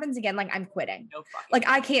this happens again, like I'm quitting. No like,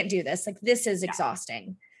 I can't do this. Like, this is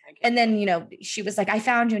exhausting. And then, you know, she was like, I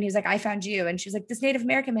found you. And he was like, I found you. And she was like, this Native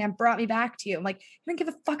American man brought me back to you. I'm like, you don't give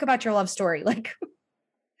a fuck about your love story. Like,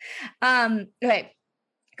 okay.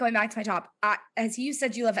 Going back to my top, as you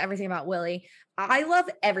said, you love everything about Willie. I love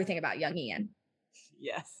everything about young Ian.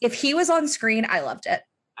 Yes. If he was on screen, I loved it.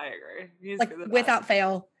 I agree. He's like without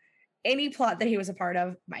fail, any plot that he was a part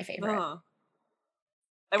of, my favorite. I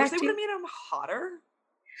wish they would have made him hotter.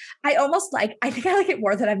 I think I like it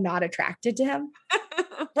more that I'm not attracted to him.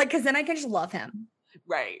 Like, cause then I can just love him.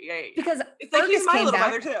 Right. Yeah. Because it's like he's my little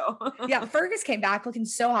brother too. Yeah. Fergus came back looking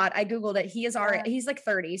so hot. I Googled it. He is already, he's like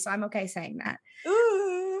 30. So I'm okay saying that.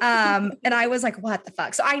 Ooh. And I was like, what the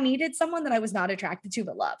fuck? So I needed someone that I was not attracted to,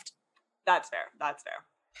 but loved. That's fair.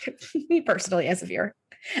 Me personally as a viewer.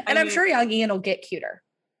 And I'm sure young Ian will get cuter.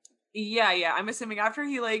 Yeah. I'm assuming after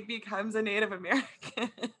he like becomes a Native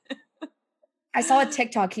American. I saw a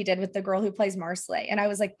TikTok he did with the girl who plays Marsley, and I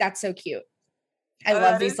was like, that's so cute. I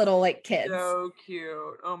love these little like kids. So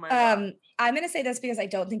cute. Oh my god. I'm gonna say this because I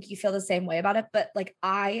don't think you feel the same way about it, but like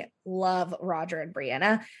I love Roger and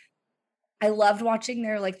Brianna. I loved watching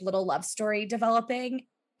their like little love story developing.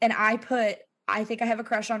 And I think I have a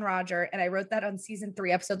crush on Roger. And I wrote that on season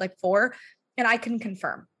 3, episode like 4. And I can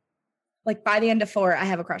confirm, like by the end of 4, I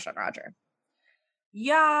have a crush on Roger.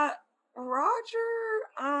 Yeah, Roger.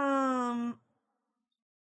 Oh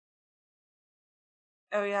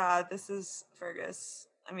yeah, this is Fergus.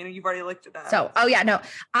 I mean, you've already looked at that. So, oh yeah, no,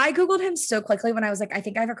 I Googled him so quickly when I was like, I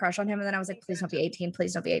think I have a crush on him. And then I was like, please don't be 18.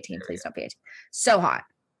 Please don't be 18. Please don't be 18. So hot.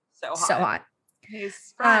 So hot. So hot.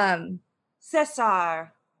 He's from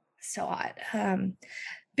Cesar. So hot.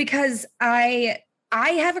 Because I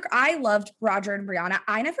loved Roger and Brianna.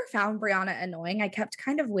 I never found Brianna annoying. I kept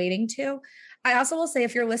kind of waiting to. I also will say,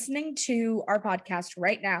 if you're listening to our podcast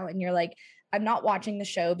right now and you're like, I'm not watching the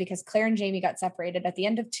show because Claire and Jamie got separated at the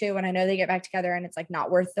end of 2, and I know they get back together and it's like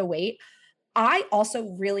not worth the wait. I also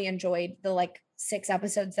really enjoyed the like 6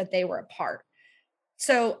 episodes that they were apart.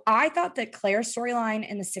 So I thought that Claire's storyline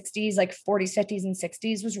in the 60s, like 40s, 50s, and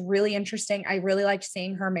 60s was really interesting. I really liked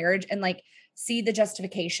seeing her marriage and like see the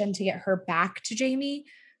justification to get her back to Jamie.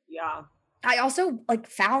 Yeah. I also like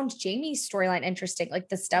found Jamie's storyline interesting, like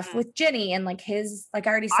the stuff with Ginny and like his, like I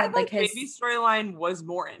already said, like his Jamie's storyline was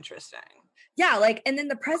more interesting. Yeah, like, and then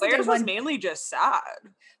the present Claire's was mainly just sad.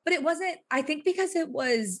 But it wasn't, I think because it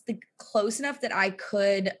was like close enough that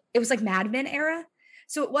it was like Mad Men era.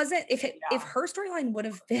 So it wasn't, if her storyline would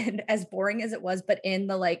have been as boring as it was, but in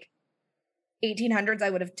the like 1800s, I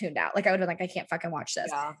would have tuned out. Like I would have been like, I can't fucking watch this.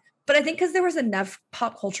 Yeah. But I think because there was enough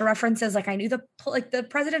pop culture references, like I knew the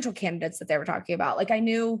presidential candidates that they were talking about. Like I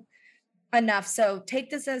knew enough. So take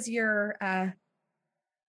this as your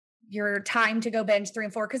time to go binge 3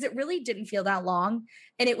 and 4, because it really didn't feel that long,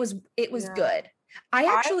 and it was good. I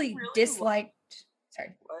actually really disliked. Sorry,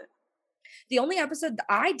 what? The only episode that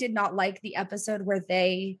I did not like, the episode where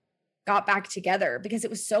they got back together, because it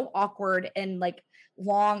was so awkward and like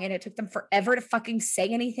long, and it took them forever to fucking say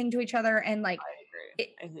anything to each other, and like I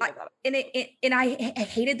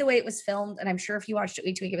hated the way it was filmed. And I'm sure if you watched it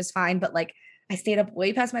week to week, it was fine, but like I stayed up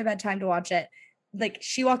way past my bedtime to watch it. Like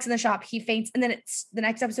she walks in the shop, he faints, and then the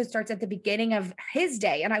next episode starts at the beginning of his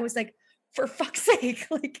day, and I was like, for fuck's sake,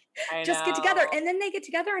 like just get together. And then they get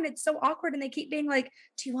together and it's so awkward, and they keep being like,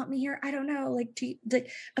 do you want me here? I don't know, like do you, like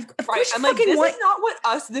of course I'm like, this is not what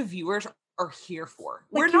us the viewers are here for.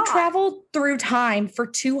 Like, we're not. You traveled through time for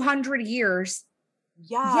 200 years.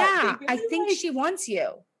 Yeah, really, I think like, she wants you.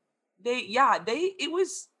 That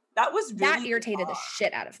irritated the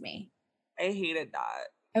shit out of me. I hated that.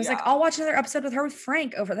 I was like, I'll watch another episode with her with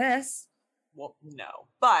Frank over this. Well, no.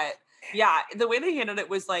 But yeah, the way they handled it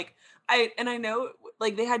was like, I know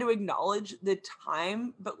like they had to acknowledge the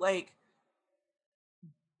time, but like,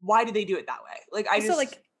 why did they do it that way? Like,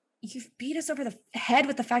 like, you've beat us over the head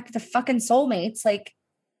with the fact that the fucking soulmates, like,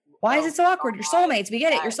 why is it so awkward? Your soulmates, we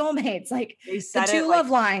get it. Your soulmates, like the 2 love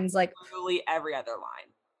lines, like literally every other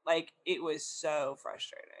line. Like it was so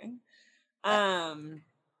frustrating.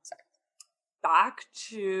 Back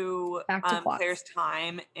to Claire's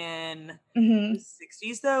time in the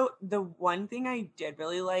 60s, though, the one thing I did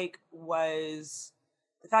really like was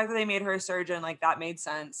the fact that they made her a surgeon. Like that made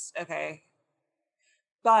sense. Okay.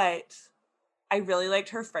 But I really liked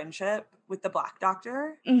her friendship with the Black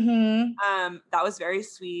doctor. That was very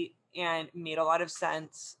sweet and made a lot of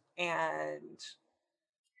sense. And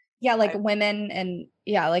women and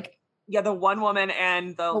the one woman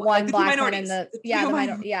and the one Black man and the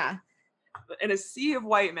in a sea of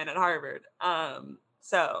white men at Harvard.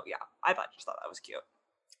 So yeah, I just thought that was cute.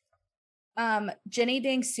 Ginny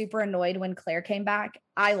being super annoyed when Claire came back.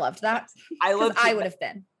 I loved that. I would have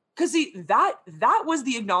been. Cause see, that was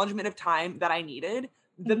the acknowledgement of time that I needed.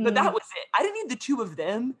 But that was it. I didn't need the 2 of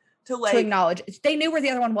them to acknowledge. They knew where the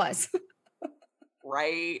other one was.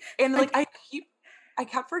 Right. And like I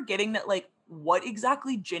kept forgetting that like what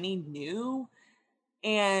exactly Ginny knew.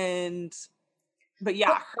 But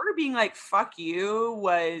yeah, her being like, fuck you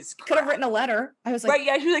was could have written a letter. I was like, right.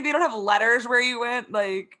 Yeah. She was like, they don't have letters where you went.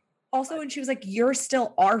 Like, also, when she was like, you're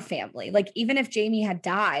still our family. Like, even if Jamie had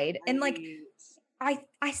died. Right. And like, I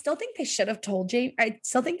still think they should have told Jamie. I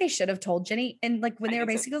still think they should have told Ginny. And like, when they were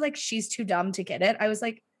basically like, she's too dumb to get it, I was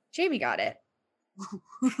like, Jamie got it.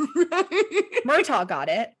 Murtaugh got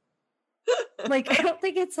it. Like, I don't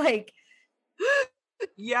think it's like.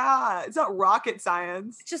 Yeah. It's not rocket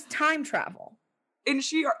science. It's just time travel. And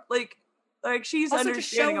she like she's also to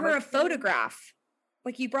show her a photograph.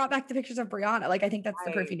 Like you brought back the pictures of Brianna. Like I think that's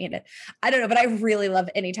the proof you needed. I don't know, but I really love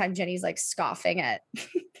anytime Jenny's like scoffing at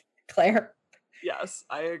Claire. Yes,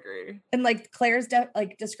 I agree. And like Claire's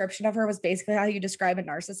description of her was basically how you describe a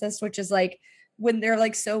narcissist, which is like when they're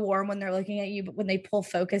like so warm when they're looking at you, but when they pull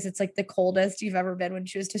focus, it's like the coldest you've ever been. When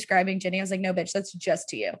she was describing Jenny, I was like, no, bitch, that's just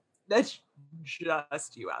to you. That's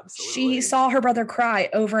just you, absolutely. She saw her brother cry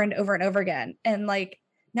over and over and over again. And like,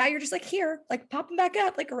 now you're just like here, like popping back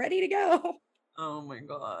up, like ready to go. Oh my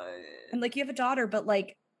God. And like, you have a daughter, but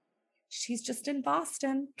like, she's just in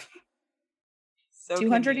Boston So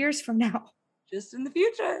 200 years from now. Just in the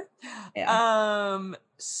future. Yeah.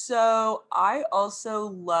 So I also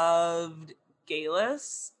loved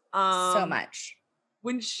Galus. So much.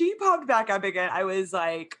 When she popped back up again, I was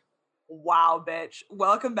like, wow, bitch,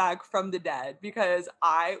 welcome back from the dead, because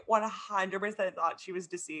I 100% thought she was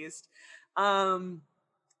deceased. And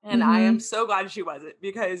I am so glad she wasn't,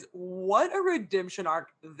 because what a redemption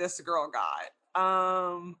arc this girl got.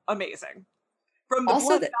 Amazing. From the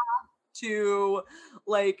Also bloodbath to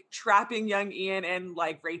like trapping young Ian and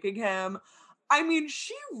like raping him. I mean,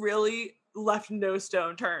 she really left no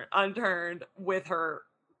stone unturned with her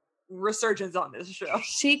resurgence on this show.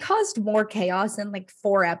 She caused more chaos in like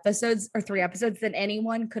 4 episodes or 3 episodes than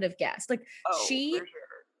anyone could have guessed. Like she for sure.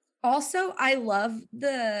 Also, I love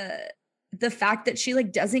the fact that she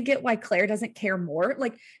like doesn't get why Claire doesn't care more.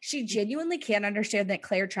 Like she genuinely can't understand that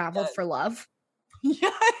Claire traveled for love.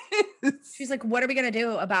 Yes. She's like, what are we gonna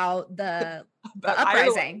do about the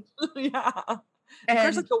uprising? Yeah. And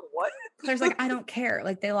Claire's like, the what? Claire's like, I don't care.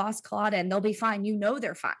 Like they lost Claudia and they'll be fine. You know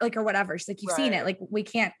they're fine. Like, or whatever. She's like, you've seen it. Like, we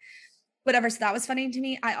can't, whatever. So that was funny to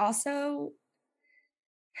me. I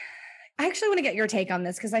actually want to get your take on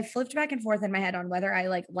this because I flipped back and forth in my head on whether I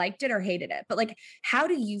like liked it or hated it. But like, how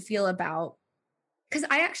do you feel about, because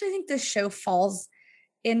I actually think this show falls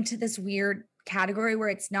into this weird category where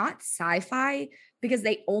it's not sci-fi because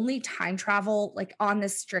they only time travel like on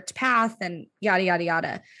this strict path and yada, yada,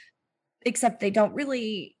 yada, except they don't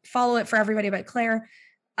really follow it for everybody but Claire.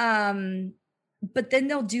 But then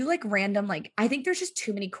they'll do like random, like, I think there's just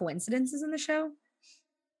too many coincidences in the show.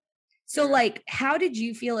 So like, how did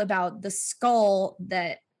you feel about the skull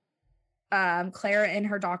that Claire and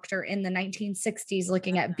her doctor in the 1960s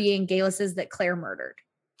looking at being Galus's that Claire murdered?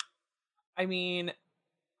 I mean,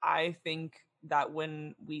 I think that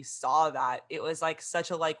when we saw that, it was like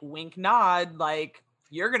such a like wink nod, like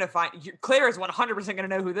you're gonna find Claire is 100% gonna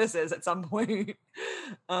know who this is at some point.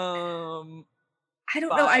 I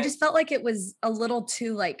don't know. I just felt like it was a little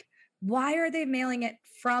too like, why are they mailing it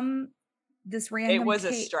from this random? It was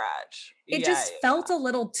a stretch. It just felt a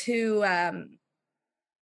little too. I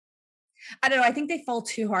don't know. I think they fall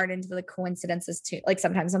too hard into the coincidences too. Like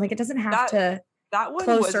sometimes I'm like, it doesn't have to. That one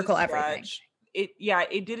close was circle everything.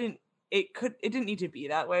 It didn't need to be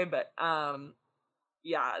that way, but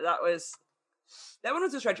yeah, that one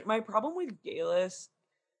was a stretch. My problem with Galus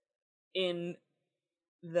in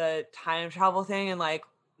the time travel thing, and like,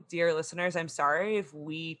 dear listeners, I'm sorry if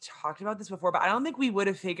we talked about this before, but I don't think we would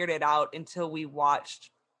have figured it out until we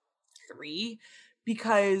watched 3,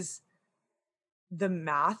 because the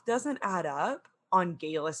math doesn't add up on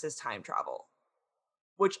Galus's time travel.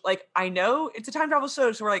 Which, like, I know it's a time travel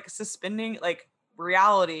show, so we're like suspending like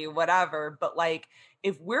reality, whatever. But like,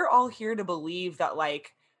 if we're all here to believe that,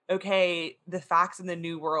 like, okay, the facts in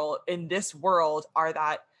this world are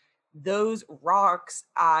that those rocks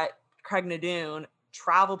at Craignadoon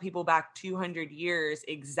travel people back 200 years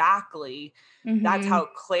exactly. That's how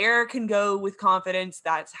Claire can go with confidence.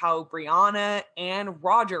 That's how Brianna and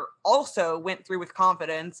Roger also went through with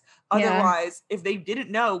confidence. Otherwise, if they didn't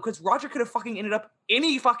know, because Roger could have fucking ended up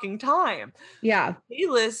any fucking time. Yeah.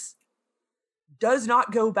 Galus does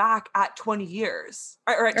not go back at 20 years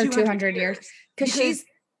or at 200 years. Because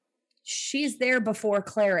she's there before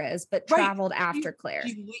Claire is, but traveled after Claire.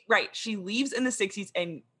 She leaves in the 60s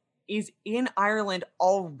and is in Ireland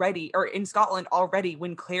already, or in Scotland already,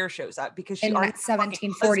 when Claire shows up, because she in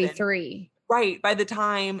 1743. Right, by the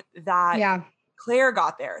time that Claire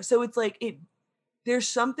got there. So it's like there's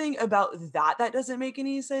something about that doesn't make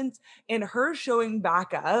any sense. And her showing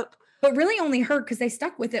back up. But really only her, because they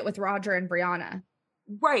stuck with it with Roger and Brianna.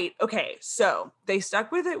 Right. Okay. So they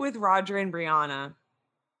stuck with it with Roger and Brianna.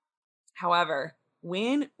 However,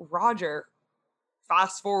 when Roger,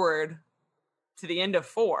 fast forward to the end of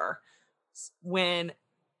 4, when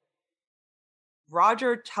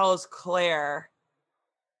Roger tells Claire,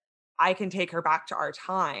 I can take her back to our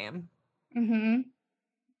time,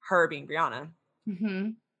 her being Brianna,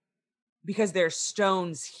 because there's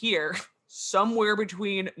stones here somewhere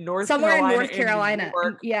between North Carolina and New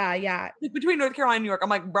York. Yeah. Between North Carolina and New York. I'm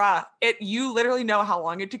like, bruh, you literally know how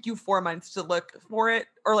long it took you 4 months to look for it,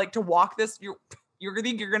 or like to walk this. You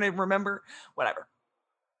think you're gonna remember, whatever.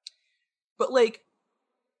 But like,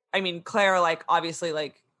 I mean, Claire, like, obviously,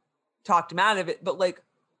 like, talked him out of it, but like,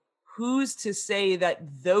 who's to say that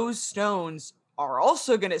those stones are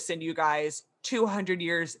also going to send you guys 200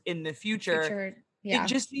 years in the future? Yeah. It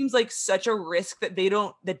just seems like such a risk that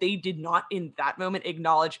they did not in that moment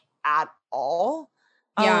acknowledge at all.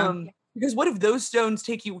 Yeah. Because what if those stones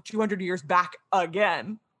take you 200 years back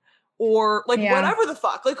again? Or like Yeah. whatever the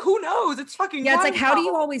fuck, like who knows? It's fucking Yeah, it's like, time how do you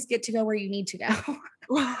travel. always get to go where you need to go?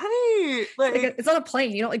 Right. Like, it's on a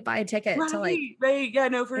plane. You don't like buy a ticket to like, right. Yeah,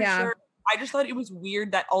 no, for Yeah. sure. I just thought it was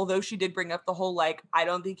weird that although she did bring up the whole, like, I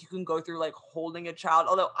don't think you can go through like holding a child,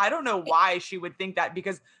 although I don't know why she would think that,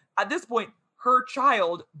 because at this point, her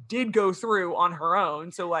child did go through on her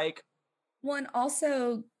own. So like, well, and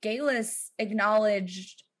also Galus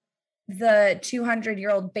acknowledged the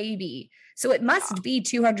 200-year-old baby. So it must be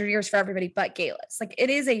 200 years for everybody but Galus. Like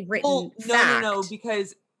it is a written fact. No,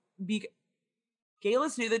 because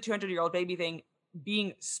Galus knew the 200-year-old baby thing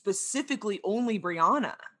being specifically only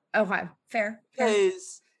Brianna. Okay, fair.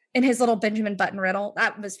 Because in his little Benjamin Button riddle,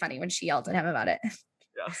 that was funny when she yelled at him about it.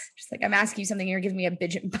 Yes. Just like, I'm asking you something, you're giving me a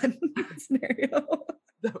Benjamin Button scenario.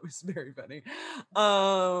 That was very funny.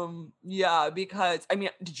 Yeah, because I mean,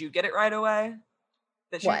 did you get it right away?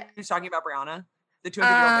 That she was talking about Brianna, the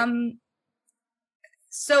 200-year-old baby?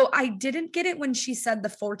 So I didn't get it when she said the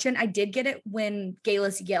fortune. I did get it when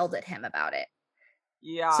Galus yelled at him about it.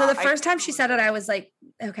 Yeah. So the first time she said it, I was like,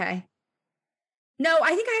 okay. No,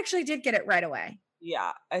 I think I actually did get it right away.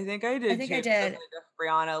 Yeah, I think I did. I think I did.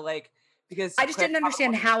 Brianna, like, because I just didn't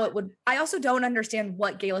understand how it would. I also don't understand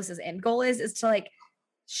what Galus's end goal is to like,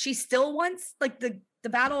 she still wants like the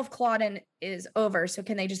Battle of Culloden is over. So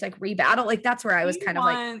can they just like rebattle? Like that's where I was kind of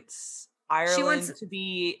like, Ireland wants to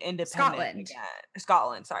be independent again.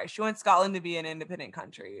 Scotland, sorry. She wants Scotland to be an independent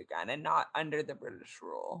country again and not under the British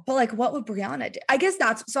rule. But like, what would Brianna do? I guess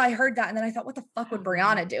that's, so I heard that and then I thought, what the fuck would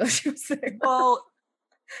Brianna do if she was there? Well,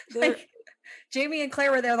 like Jamie and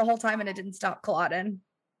Claire were there the whole time and it didn't stop Culloden.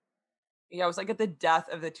 Yeah, it was like at the death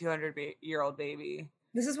of the 200-year-old baby.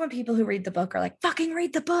 This is when people who read the book are like, fucking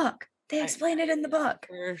read the book. They explain it in the book.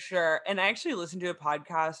 For sure. And I actually listened to a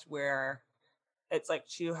podcast where it's like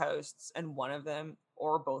two hosts and one of them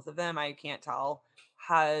or both of them, I can't tell,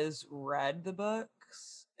 has read the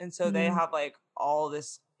books. And so they have like all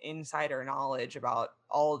this insider knowledge about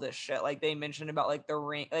all this shit. Like they mentioned about like the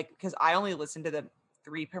ring, like, because I only listened to the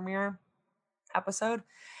 3 premiere episode.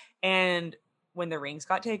 And when the rings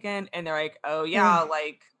got taken and they're like, oh yeah,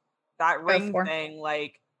 like that ring thing,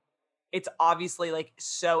 like it's obviously like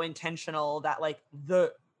so intentional that like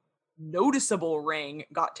the noticeable ring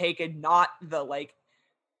got taken, not the like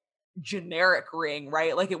generic ring,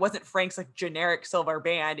 right? Like it wasn't Frank's like generic silver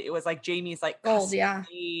band. It was like Jamie's like gold,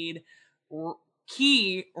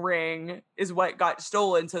 key ring is what got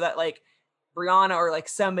stolen so that like Brianna or like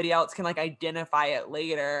somebody else can like identify it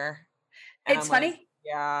later. And it's funny. Like,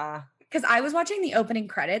 yeah. Because I was watching the opening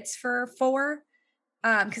credits for 4.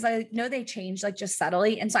 Because I know they changed like just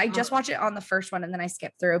subtly. And so I just watched it on the first one and then I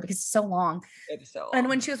skipped through because it's so long. It's so long. And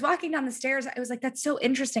when she was walking down the stairs, I was like, that's so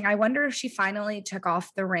interesting. I wonder if she finally took off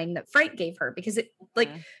the ring that Frank gave her because it like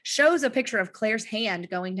shows a picture of Claire's hand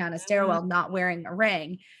going down a stairwell, not wearing a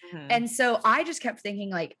ring. And so I just kept thinking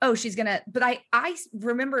like, oh, she's gonna, but I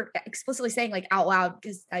remember explicitly saying like out loud,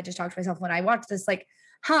 because I just talked to myself when I watched this, like,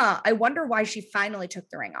 I wonder why she finally took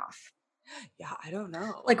the ring off. Yeah, I don't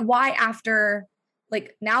know. Like why after,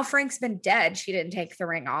 like now Frank's been dead, she didn't take the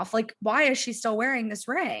ring off. Like, why is she still wearing this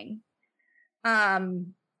ring?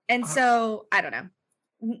 And so I don't know.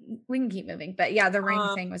 We can keep moving, but yeah, the ring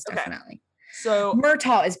thing was definitely. So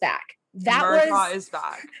Murtaugh is back. Murtaugh is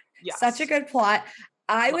back. Yes. Such a good plot.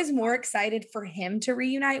 I was more excited for him to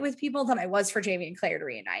reunite with people than I was for Jamie and Claire to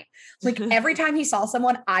reunite. Like every time he saw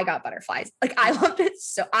someone, I got butterflies. Like I loved it.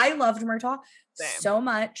 So I loved Murtaugh so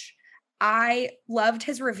much. I loved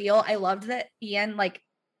his reveal. I loved that Ian like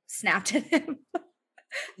snapped at him.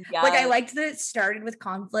 Like I liked that it started with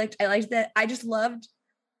conflict. I just loved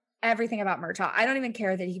everything about Murtaugh. I don't even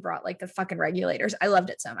care that he brought like the fucking regulators. I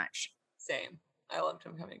loved it so much. Same. I loved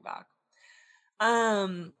him coming back.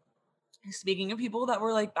 Speaking of people that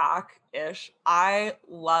were like back-ish, I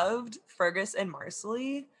loved Fergus and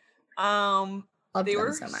Marcelly. They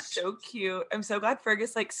were so cute. I'm so glad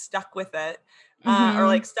Fergus like stuck with it. Or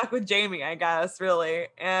like stuck with Jamie, I guess, really.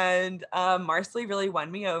 And Marcelly really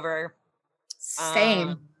won me over.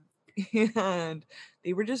 Same. And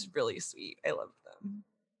they were just really sweet. I loved them.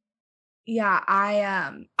 Yeah,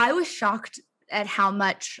 I was shocked at how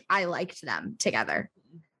much I liked them together.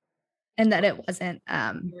 And that it wasn't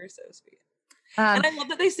they were so sweet. And I love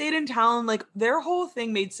that they stayed in town. Like their whole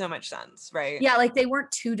thing made so much sense, right? Yeah, like they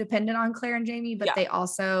weren't too dependent on Claire and Jamie, but they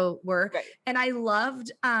also were. Right. And I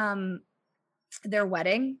loved their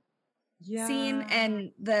wedding. scene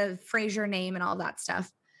and the Frasier name and all that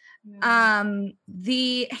stuff. Yeah.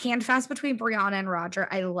 The handfast between Brianna and Roger,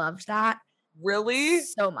 I loved that Really?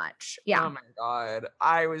 so much. Yeah. Oh my God.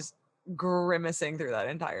 I was grimacing through that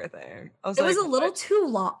entire thing. I was It like, was a little what? too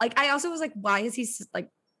long. Like, I also was like, why is he like,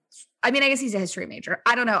 I mean, I guess he's a history major.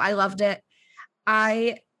 I don't know. I loved it.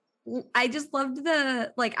 I just loved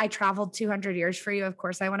the, like, I traveled 200 years for you. Of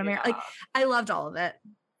course I want to marry. Like, I loved all of it.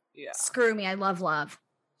 Yeah. Screw me. I love love.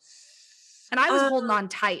 And I was holding on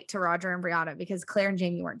tight to Roger and Brianna because Claire and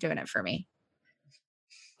Jamie weren't doing it for me.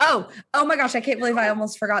 Oh my gosh. I can't believe I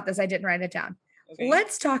almost forgot this. I didn't write it down. Okay.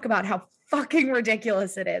 Let's talk about how fucking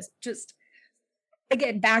ridiculous it is. Just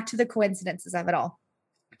again, back to the coincidences of it all.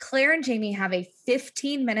 Claire and Jamie have a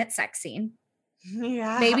 15-minute sex scene,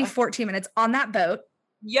 Yeah. maybe 14 minutes on that boat.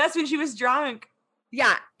 Yes, when she was drunk.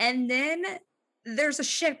 Yeah. And then there's a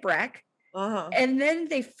shipwreck. Uh-huh. And then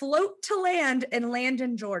they float to land and land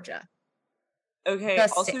in Georgia. Okay.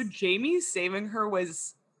 The Also, sixth. Jamie saving her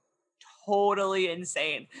was totally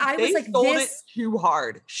insane. I They was like, sold this. it too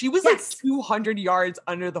hard. She was Yes. like 200 yards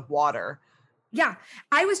under the water. Yeah.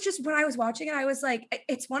 I was just, when I was watching it, I was like,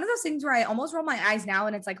 it's one of those things where I almost roll my eyes now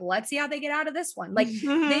and it's like, let's see how they get out of this one. Like,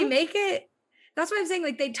 they make it. That's what I'm saying.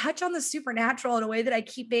 Like, they touch on the supernatural in a way that I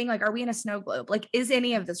keep being like, are we in a snow globe? Like, is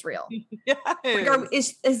any of this real? Yes. Like,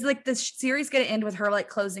 is like this series going to end with her like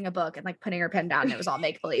closing a book and like putting her pen down and it was all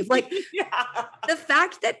make believe? Like, Yeah. the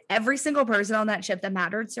fact that every single person on that ship that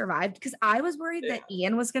mattered survived, because I was worried that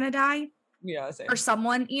Ian was going to die Yeah, same. or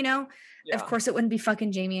someone, you know. Yeah. Of course, it wouldn't be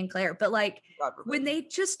fucking Jamie and Claire, but like God forbid. when they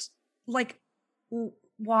just like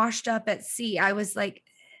washed up at sea, I was like,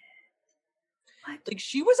 what? Like,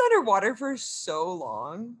 she was underwater for so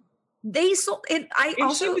long. They sold it. I And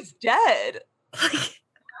also she was dead. like,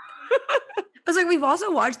 I was like, we've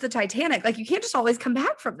also watched the Titanic. Like, you can't just always come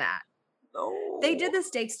back from that. No. They did the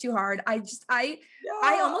stakes too hard. I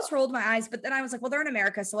Yeah. almost rolled my eyes, but then I was like, well, they're in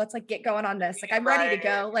America, so let's like get going on this. Like, I'm ready to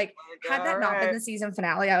go. Like, had that not been the season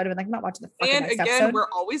finale, I would have been like, I'm not watching the fucking And next again, episode. we're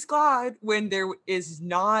always glad when there is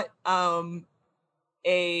not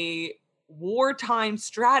a wartime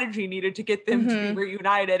strategy needed to get them to be Mhm.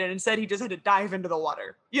 reunited, and instead he just had to dive into the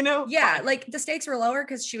water, you know? Yeah, Fine. like the stakes were lower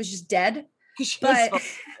because she was just dead. 'Cause she was But fine.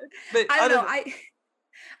 But I don't other know. than-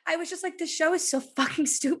 I was just like, this show is so fucking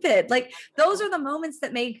stupid. Like, those are the moments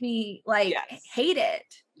that make me like Yes. hate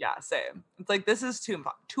it. yeah, same. It's like, this is too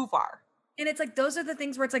far. And it's like those are the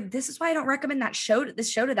things where it's like, this is why I don't recommend this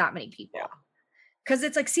show to that many people. Yeah. Because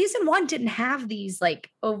it's like season 1 didn't have these like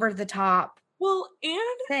over the top Well, and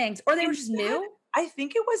things, or they were just instead, new. I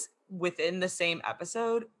think it was within the same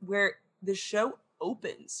episode where the show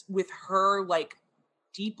opens with her like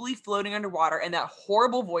deeply floating underwater and that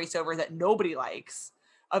horrible voiceover that nobody likes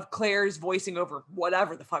of Claire's voicing over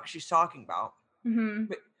whatever the fuck she's talking about.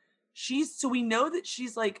 Mhm. So we know that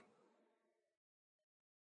she's like,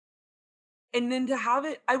 and then to have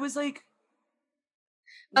it, I was like,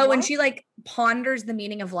 Oh, when what? she like ponders the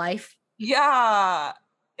meaning of life. Yeah.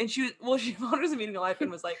 And she ponders the meaning of life and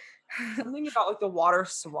was like, something about like the water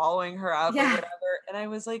swallowing her up or Yeah. whatever. And I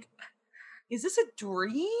was like, is this a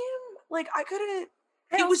dream? Like, I couldn't.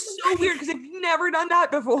 I It was also- so weird because I've never done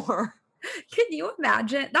that before. Can you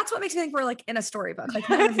imagine? That's what makes me think we're like in a storybook. Like,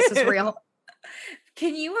 none of this is real.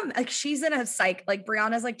 Can you like she's in a psych, like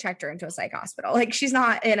Brianna's like checked her into a psych hospital. Like, she's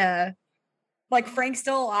not in a, like, Frank's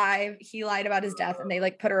still alive. He lied about his death and they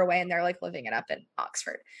like put her away and they're like living it up in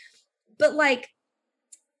Oxford. But like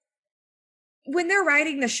when they're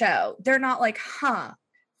writing the show, they're not like,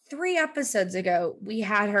 3 episodes ago we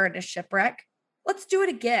had her in a shipwreck. Let's do it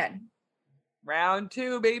again. Round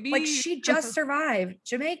 2, baby. Like, she just survived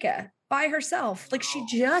Jamaica by herself. Like, she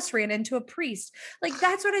just ran into a priest. Like,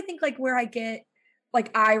 that's what I think, like, where I get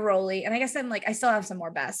like eye rolly. And I guess I'm like, I still have some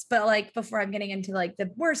more best, but like before I'm getting into like the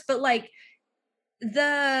worst, but like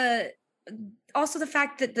also the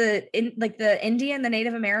fact that the Indian, the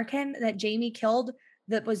Native American that Jamie killed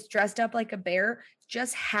that was dressed up like a bear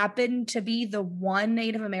just happened to be the one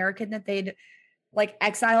Native American that they'd like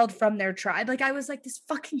exiled from their tribe. Like, I was like, this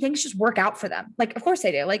fucking things just work out for them. Like, of course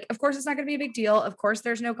they do. Like, of course it's not going to be a big deal. Of course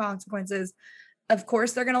there's no consequences. Of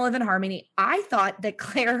course they're going to live in harmony. I thought that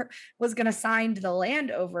Claire was going to sign the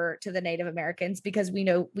land over to the Native Americans because we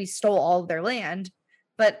know we stole all of their land.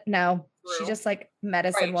 But no, she True. just like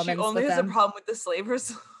medicine Right, woman. she only has a problem with the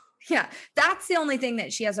slavers. Yeah, that's the only thing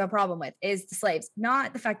that she has no problem with is the slaves,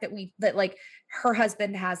 not the fact that like her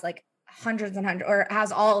husband has like hundreds and hundreds or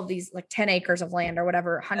has all of these like 10 acres of land or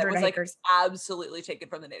whatever, That 100 was like acres. absolutely taken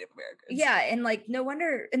from the Native Americans. Yeah, and like no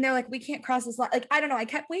wonder, and they're like, we can't cross this line. Like, I don't know. I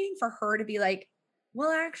kept waiting for her to be like,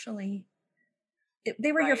 well, actually,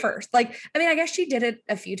 they were here Right. first. Like, I mean, I guess she did it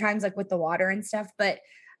a few times, like with the water and stuff, but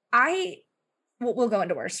we'll go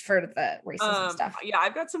into worse for the racism stuff. Yeah,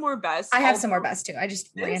 I've got some more best. I have some more although best too. I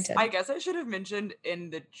just this, ranted. I guess I should have mentioned in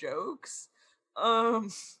the jokes. When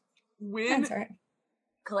That's all right.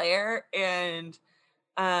 Claire and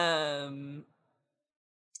when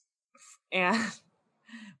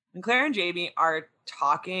Claire and Jamie are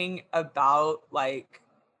talking about like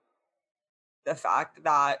the fact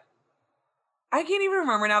that I can't even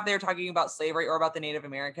remember now if they were talking about slavery or about the Native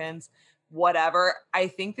Americans, whatever. I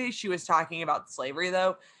think that she was talking about slavery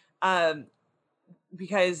though,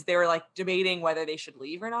 because they were like debating whether they should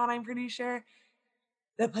leave or not. I'm pretty sure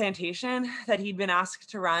the plantation that he'd been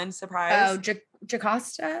asked to run. Surprise! Oh,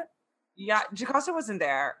 Jocasta, Yeah, Jocasta wasn't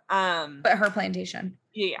there. but her plantation.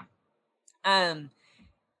 Yeah. And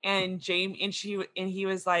Jamie and he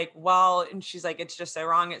was like, well, and she's like, it's just so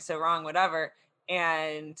wrong, it's so wrong, whatever.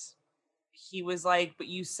 And he was like, but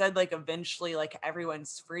you said like eventually like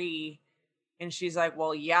everyone's free. And she's like,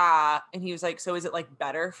 well, yeah. And he was like, so is it like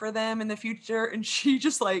better for them in the future? And she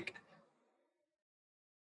just like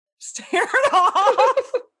stared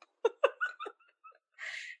off.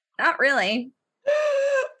 Not really.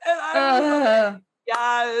 And I was like, Ugh.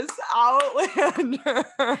 yes, Outlander.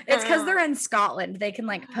 It's because they're in Scotland. They can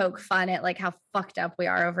like poke fun at like how fucked up we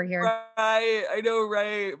are over here. right. I know,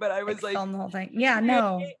 right? But I was like, film the whole thing. Yeah,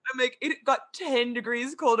 no. I'm like, it got 10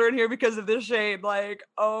 degrees colder in here because of the shade. Like,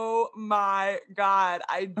 oh my God.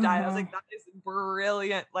 I died. I was like, that is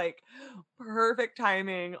brilliant. Like, perfect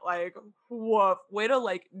timing. Like, woof. Way to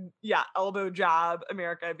like, yeah, elbow jab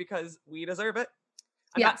America because we deserve it.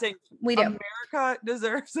 I'm Yeah, not saying we do. America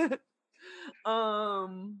deserves it.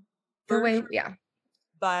 The For way, sure. yeah.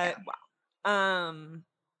 But wow.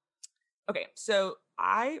 Okay, so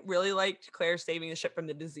I really liked Claire saving the ship from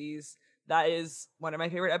the disease. That is one of my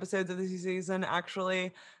favorite episodes of this season,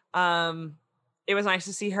 actually. It was nice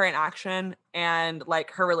to see her in action and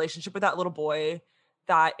like her relationship with that little boy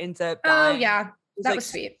that ends up dying. Oh yeah, that like, was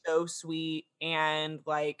sweet. So sweet. And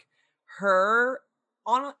like her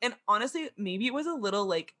and honestly, maybe it was a little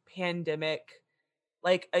like pandemic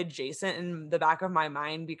like adjacent in the back of my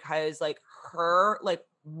mind because like her like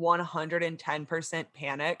 110%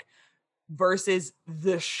 panic versus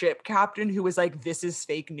the ship captain who was like, this is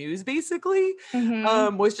fake news basically,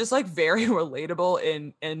 Mhm. was just like very relatable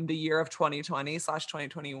in the year of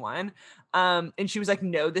 2020/2021. And she was like,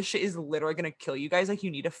 no, this shit is literally gonna kill you guys, like you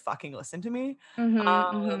need to fucking listen to me. Mhm,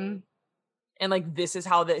 mhm. And like this is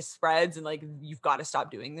how this spreads and like you've got to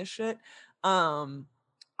stop doing this shit.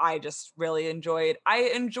 I just really enjoyed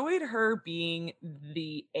her being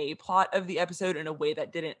the A plot of the episode in a way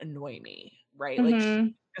that didn't annoy me, right? Like she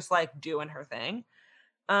Mhm. just like doing her thing.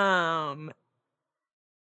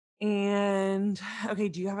 And okay,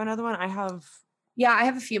 do you have another one? Yeah, I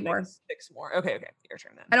have a few more. 6 more. Okay, your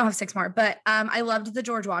turn then. I don't have 6 more, but I loved the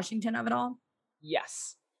George Washington of it all.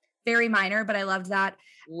 Yes. Very minor, but I loved that.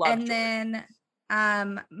 Love And George. then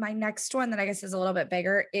my next one that I guess is a little bit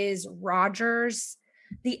bigger is Roger's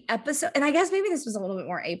the episode, and I guess maybe this was a little bit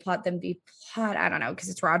more A plot than B plot. I don't know, because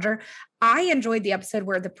it's Roger. I enjoyed the episode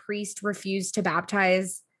where the priest refused to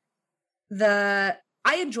baptize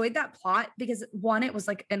I enjoyed that plot because one, it was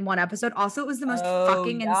like in one episode. Also, it was the most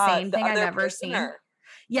fucking insane the thing I've other ever seen. prisoner.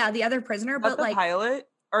 Yeah, the other prisoner, Was that but the like pilot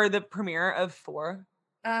or the premiere of 4?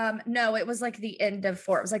 no, it was like the end of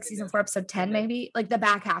 4. It was like season 4, episode 10, Okay. maybe like the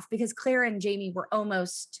back half, because Claire and Jamie were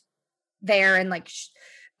almost there. And like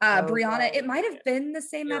Brianna, right, it might have right. been the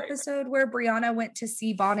same You're right. episode where Brianna went to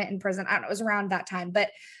see Bonnet in prison. I don't know, it was around that time. But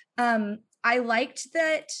I liked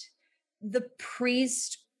that the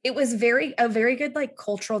priest, it was a very good like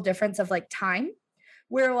cultural difference of like time,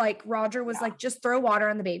 where like Roger was like, just throw water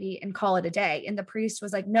on the baby and call it a day. And the priest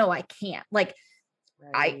was like, no, I can't. Like,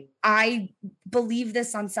 Right. I believe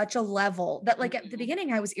this on such a level that like at the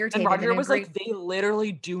beginning I was irritated. And Roger and was agreed. like, they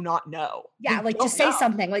literally do not know. Yeah, They like don't just say know.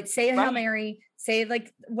 something, like say a Hail Right. Mary, say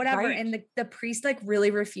like whatever. Right. And the priest like really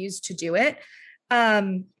refused to do it.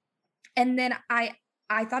 And then I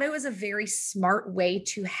thought it was a very smart way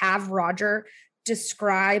to have Roger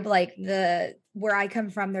describe like where I come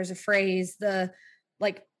from, there's a phrase, the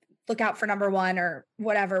like look out for number 1 or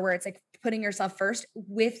whatever, where it's like putting yourself first,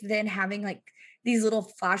 with then having like these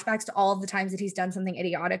little flashbacks to all of the times that he's done something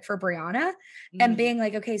idiotic for Brianna and being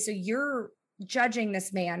like, okay, so you're judging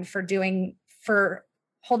this man for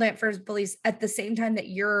holding it for his beliefs at the same time that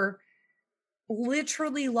you're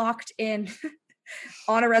literally locked in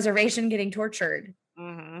on a reservation getting tortured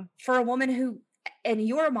for a woman who in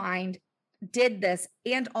your mind did this.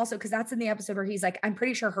 And also because that's in the episode where he's like, I'm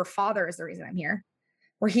pretty sure her father is the reason I'm here,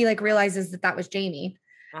 where he like realizes that was Jamie.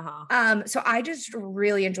 So I just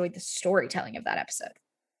really enjoyed the storytelling of that episode.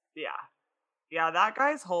 Yeah, that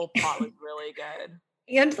guy's whole plot was really good.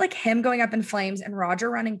 And like him going up in flames and Roger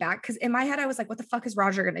running back. Cause in my head, I was like, what the fuck is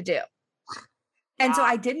Roger gonna do? And so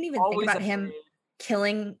I didn't even think about him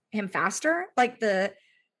killing him faster, like the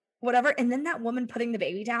whatever. And then that woman putting the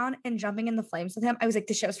baby down and jumping in the flames with him, I was like,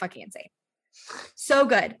 this show's fucking insane. So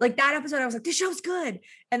good. Like that episode, I was like, this show's good.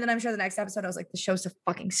 And then I'm sure the next episode, I was like, this show's so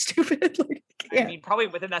fucking stupid. Like, I mean, probably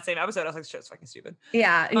within that same episode, I was like, this show's fucking stupid.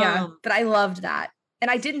 Yeah. But I loved that.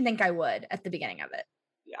 And I didn't think I would at the beginning of it.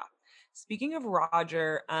 Yeah. Speaking of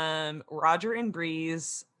Roger, Roger and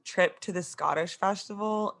Bree's trip to the Scottish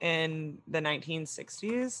festival in the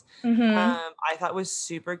 1960s, I thought was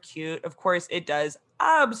super cute. Of course, it does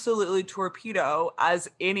absolutely torpedo, as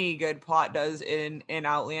any good plot does in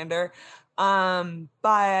Outlander.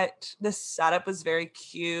 But the setup was very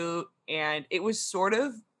cute, and it was sort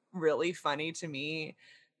of really funny to me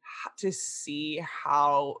to see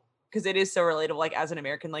how, because it is so relatable, like as an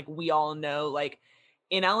American, like we all know, like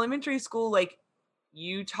in elementary school, like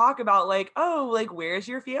you talk about like, oh, like where's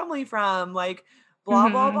your family from, like blah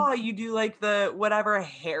blah blah, you do like the whatever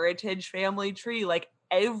heritage family tree, like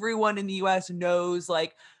everyone in the US knows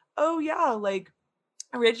like, oh yeah, like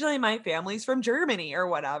originally my family's from Germany or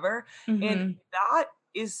whatever. And that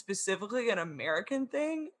is specifically an American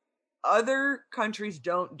thing. Other countries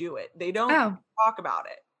don't do it. They don't talk about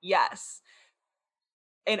it. Yes.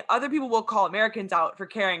 And other people will call Americans out for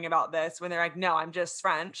caring about this when they're like, no, I'm just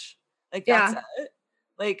French. Like, that's it.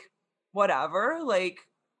 Like, whatever. Like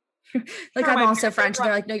I'm also French. And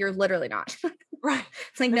they're like, no, you're literally not. Right.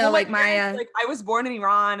 It's like, no, like my, like I was born in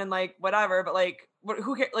Iran and like, whatever, but like,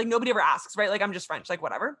 who cares? Like nobody ever asks, right? Like I'm just French, like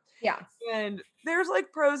whatever. Yeah. And there's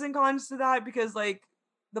like pros and cons to that, because like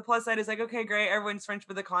the plus side is like, okay, great, everyone's French,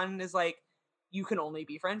 but the con is like, you can only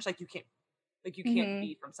be French. Like you can't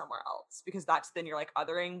be from somewhere else, because that's, then you're like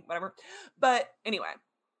othering, whatever. But anyway,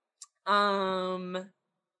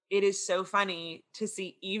 it is so funny to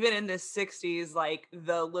see, even in the 60s, like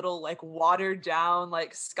the little like watered down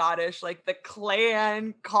like Scottish, like the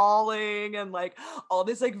clan calling and like all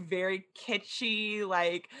this like very kitschy,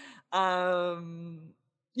 like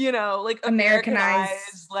you know, like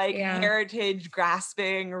Americanized like heritage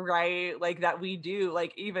grasping, right? Like that we do,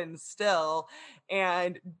 like even still.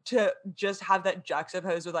 And to just have that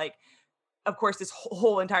juxtaposed with like, of course, this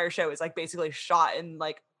whole entire show is like basically shot in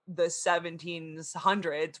like the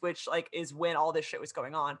 1700s, which like is when all this shit was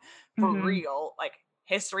going on for real, like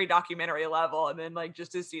history documentary level. And then like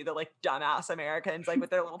just to see the like dumbass Americans like with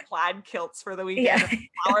their little plaid kilts for the weekend,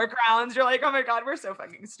 flower crowns, you're like, oh my god, we're so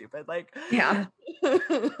fucking stupid. Like I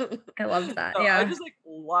loved that. So I just like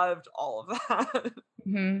loved all of that.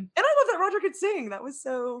 And I love that Roger could sing. That was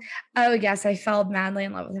so. Oh yes, I fell madly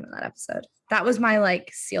in love with him in that episode. That was my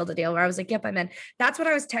like seal the deal, where I was like, yep, I'm in. That's what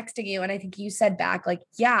I was texting you, and I think you said back like,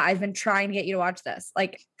 yeah, I've been trying to get you to watch this.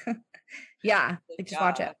 Like like just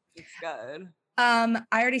watch it. It's good. I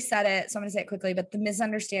already said it, so I'm gonna say it quickly, but the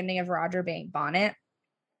misunderstanding of Roger being Bonnet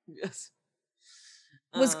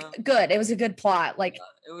was good. It was a good plot. Like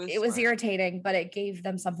it was irritating, but it gave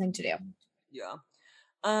them something to do.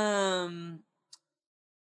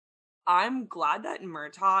 I'm glad that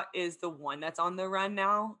Murtaugh is the one that's on the run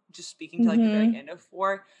now, just speaking to like the very end of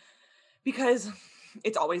 4, because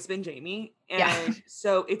it's always been Jamie. And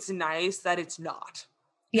so it's nice that it's not.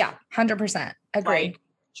 Yeah, 100%. Agree. Like,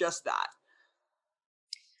 just that.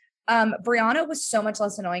 Brianna was so much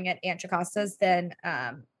less annoying at Aunt Jocasta's than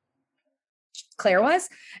Claire was.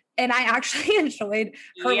 And I actually enjoyed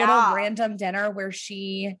her little random dinner where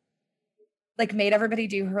she like made everybody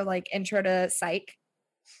do her like intro to Psych.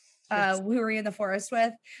 Who were you in the forest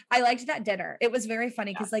with? I liked that dinner. It was very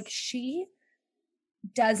funny because like she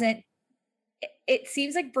doesn't, it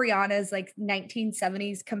seems like Brianna's like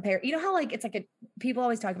 1970s compare, you know how like it's like people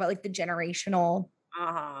always talk about like the generational,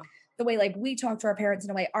 the way like we talk to our parents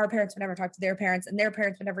in a way our parents would never talk to their parents, and their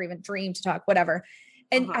parents would never even dream to talk, whatever.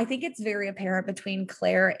 And I think it's very apparent between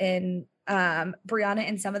Claire and Brianna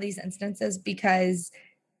in some of these instances, because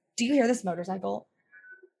do you hear this motorcycle?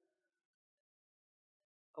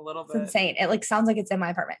 A little bit. It's insane. It like sounds like it's in my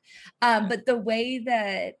apartment. But the way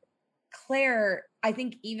that Claire, I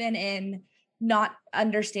think even in not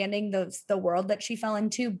understanding the world that she fell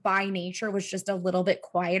into by nature, was just a little bit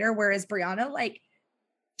quieter. Whereas Brianna like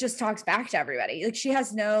just talks back to everybody. Like she's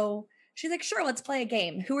like, sure, let's play a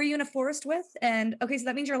game. Who are you in a forest with? And okay, so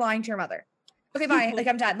that means you're lying to your mother. Okay, bye. Like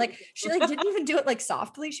I'm done. Like she like didn't even do it like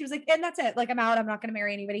softly. She was like, and that's it. Like I'm out. I'm not going to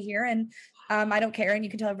marry anybody here. And I don't care. And you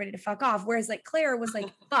can tell everybody to fuck off. Whereas like Claire was like,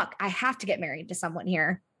 fuck, I have to get married to someone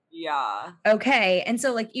here. Yeah. Okay. And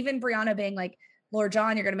so like even Brianna being like, Lord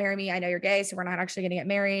John, you're going to marry me. I know you're gay, so we're not actually going to get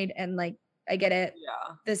married. And like, I get it.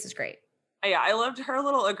 Yeah. This is great. Yeah, I loved her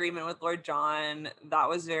little agreement with Lord John. That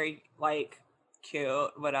was very like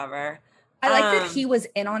cute, whatever. I like that he was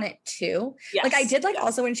in on it too. Yes, like I did like yes.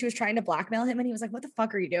 also when she was trying to blackmail him and he was like, what the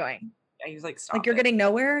fuck are you doing? Yeah, he was like, stop Like you're it. getting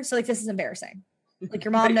nowhere. So like, this is embarrassing. Like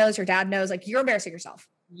your mom knows, your dad knows, like you're embarrassing yourself.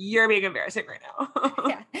 You're being embarrassing right now.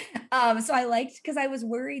 Yeah. So I liked, because I was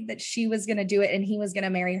worried that she was going to do it and he was going to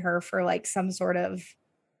marry her for like some sort of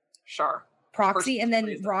Sure. proxy. And then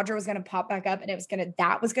reason. Roger was going to pop back up and that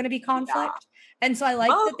was going to be conflict. And so I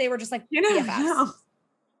liked that they were just like BFFs. Yeah.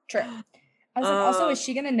 True. I was like, also, is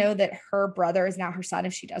she going to know that her brother is now her son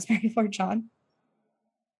if she does marry Lord John?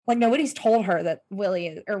 Like nobody's told her that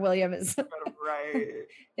William is Right.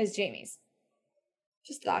 is Jamie's.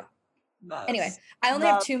 Just thought. That's, Anyway, I only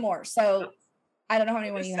have two more, so I don't know how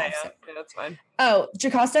many more you have. So. Yeah, that's fine. Oh,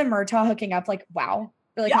 Jocasta and Murtaugh hooking up, like wow,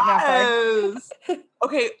 really caught me off guard. Yes.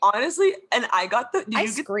 Okay, honestly, and I got the. Did I you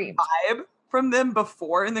get screamed. the vibe from them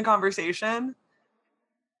before in the conversation?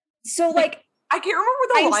 So like. I can't remember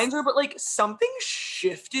what the lines were, but like something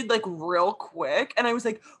shifted like real quick. And I was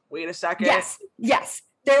like, wait a second. Yes.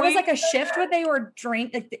 There was like a shift when they were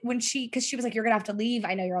like when because she was like, you're going to have to leave.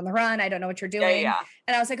 I know you're on the run. I don't know what you're doing. Yeah.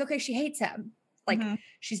 And I was like, okay, she hates him. Like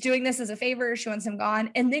she's doing this as a favor. She wants him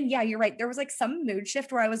gone. And then, yeah, you're right. There was like some mood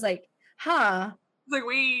shift where I was like, huh. Like,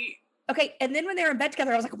 wait. Okay. And then when they were in bed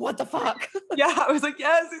together, I was like, what the fuck? Yeah. I was like,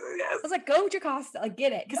 yes. I was like, go Jocasta, like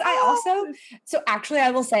get it. Cause so actually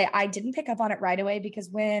I will say I didn't pick up on it right away because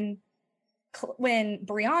when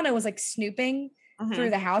Brianna was like snooping through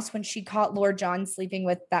the house, when she caught Lord John sleeping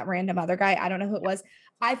with that random other guy, I don't know who it was.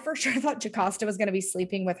 I for sure thought Jocasta was going to be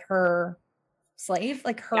sleeping with her slave,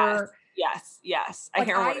 like her. Yes. Like, I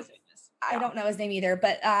can't remember what his name is. I don't know his name either,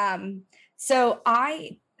 but so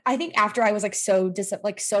I think after I was like so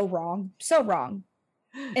wrong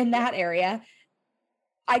in that area,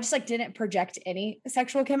 I just like didn't project any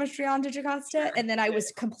sexual chemistry onto Jocasta. And then I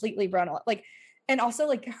was completely blown away. Like, and also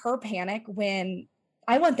like her panic when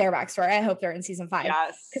I want their backstory. I hope they're in season 5.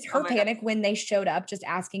 Yes. Because her panic when they showed up just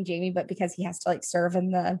asking Jamie, but because he has to like serve in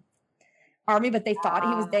the army, but they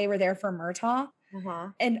thought they were there for Murtaugh.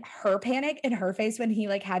 And her panic in her face when he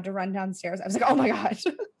like had to run downstairs. I was like, oh my gosh.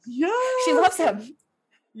 Yeah. She loves him.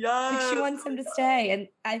 Yeah. Like she wants him to stay.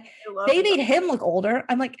 And they made him look older.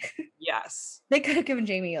 I'm like, yes. They could have given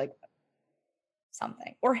Jamie like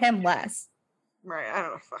something or him less. Right.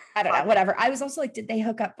 I don't know. Whatever. I was also like, did they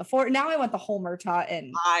hook up before? Now I want the whole Murtaugh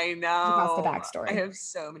and I know the backstory. I have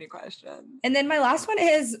so many questions. And then my last one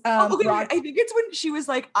is I think it's when she was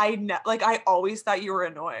like, I always thought you were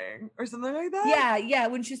annoying or something like that. Yeah.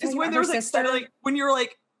 When she's talking when about there her was sister. like when you're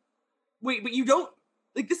like, wait, but you don't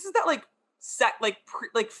like this is that like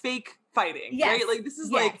like fake fighting, right? Like this is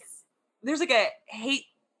like there's like a hate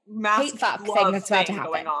fuck thing that's about to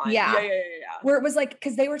happen going on. Yeah. Where it was like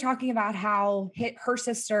because they were talking about how her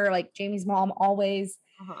sister, like Jamie's mom, always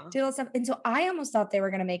did all that stuff, and so I almost thought they were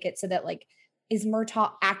gonna make it so that like, is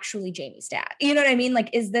Murtaugh actually Jamie's dad? You know what I mean? Like,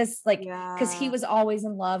 is this like because he was always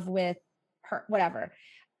in love with her, whatever.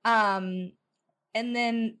 And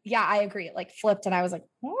then I agree. It like flipped, and I was like,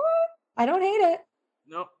 what? I don't hate it.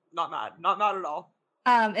 Nope, not mad, not at all.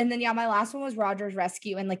 And then my last one was Roger's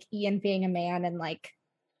rescue and like Ian being a man and like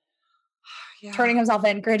turning himself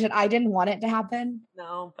in. Granted, I didn't want it to happen.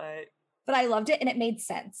 No, but I loved it and it made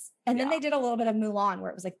sense. And then they did a little bit of Mulan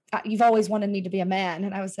where it was like, you've always wanted me to be a man.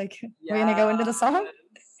 And I was like, we're gonna go into the song.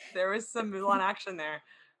 There was some Mulan action there.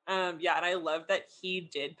 And I love that he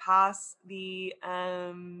did pass the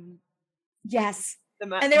yes.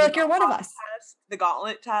 And they were like, you're one of us. The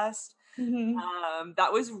gauntlet test. That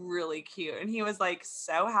was really cute, and he was like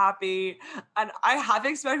so happy, and I half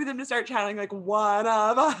expected them to start chanting like one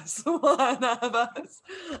of us.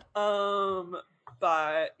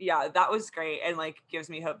 But yeah, that was great, and like gives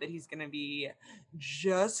me hope that he's gonna be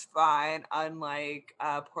just fine, unlike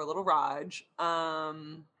poor little Raj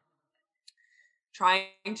trying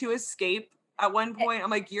to escape at one point.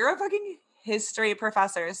 I'm like, you're a fucking history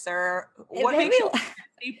professor, sir. What makes you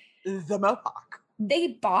escape the Mohawk?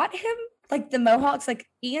 They bought him, like the Mohawks, like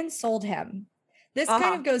Ian sold him. This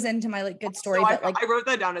kind of goes into my like good story, so but like I wrote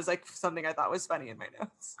that down as like something I thought was funny in my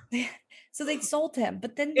notes. So they sold him,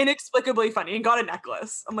 but then inexplicably funny, and got a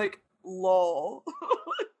necklace. I'm like, lol.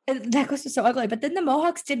 And the necklace was so ugly, but then the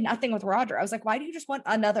Mohawks did nothing with Roger. I was like, why do you just want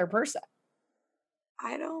another person?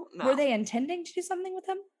 I don't know. Were they intending to do something with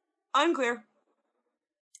him? Unclear.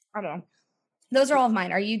 I don't know. Those are all of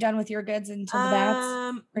mine. Are you done with your goods until the bads?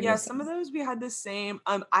 Or do you Yeah, have some of something? those we had the same.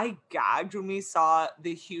 I gagged when we saw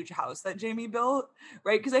the huge house that Jamie built,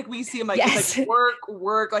 right? Because like we see him like it's Yes. like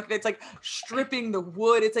work, like it's like stripping the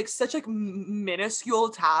wood. It's like such like minuscule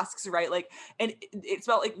tasks, right? Like, and it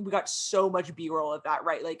felt like we got so much B-roll of that,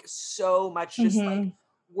 right? Like so much just like Mhm.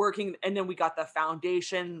 working, and then we got the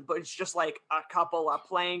foundation, but it's just like a couple of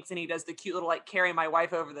planks, and he does the cute little like carry my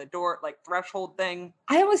wife over the door like threshold thing.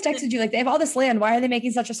 I almost texted you like they have all this land. Why are they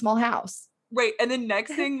making such a small house? Right. And then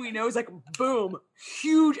next thing we know is like, boom,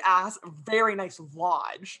 huge ass, very nice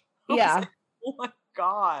lodge. I was Yeah. like, oh my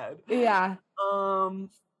God. Yeah.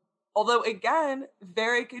 Although again,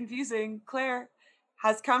 very confusing. Claire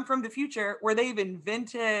has come from the future where they've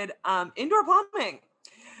invented indoor plumbing.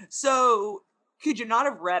 So could you not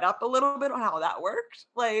have read up a little bit on how that worked?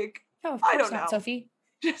 Like, Oh, of I course don't not, know. Sophie.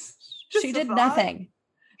 Just She a did thought. nothing.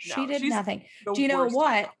 No, She did she's nothing. the Do you know worst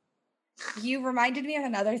what? type. You reminded me of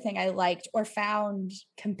another thing I liked or found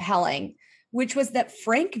compelling, which was that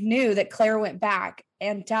Frank knew that Claire went back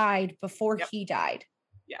and died before Yep. he died.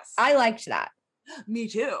 Yes. I liked that. Me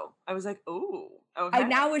too. I was like, oh, okay. I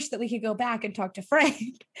now wish that we could go back and talk to Frank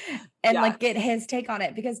and like get his take on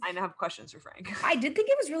it, because I now have questions for Frank. I did think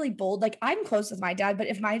it was really bold. Like, I'm close with my dad, but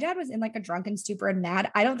if my dad was in like a drunken stupor and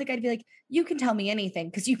mad, I don't think I'd be like, you can tell me anything,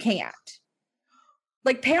 because you can't.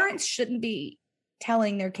 Like, parents shouldn't be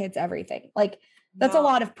telling their kids everything. Like, that's a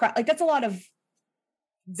lot of that's a lot of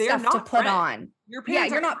They're stuff not to put friends. on. Your Yeah,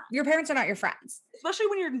 parents you're are not, your parents are not your friends. especially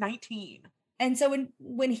when you're 19. And so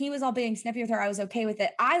when he was all being snippy with her, I was okay with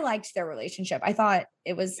it. I liked their relationship. I thought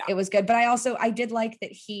it was good. But I did like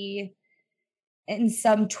that he, in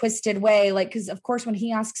some twisted way, like, because of course when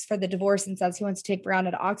he asks for the divorce and says he wants to take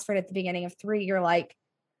Brianna to Oxford at the beginning of 3, you're like,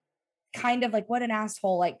 kind of like, what an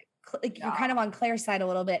asshole. Like you're kind of on Claire's side a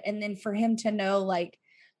little bit. And then for him to know, like,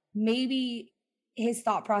 maybe his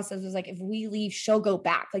thought process was like, if we leave, she'll go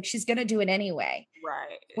back. Like, she's going to do it anyway.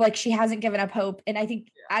 Right. Like, she hasn't given up hope. And I think,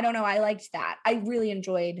 I don't know, I liked that. I really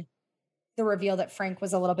enjoyed the reveal that Frank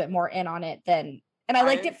was a little bit more in on it than, and I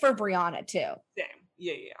liked it for Brianna too. Same.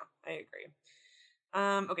 Yeah. I agree.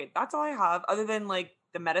 Okay, that's all I have. Other than like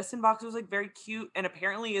the medicine box was like very cute and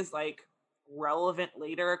apparently is like relevant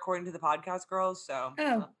later according to the podcast girls. So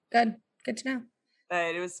good to know.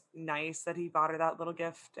 But it was nice that he bought her that little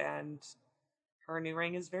gift, and her new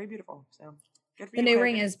ring is very beautiful. So good for the you. The new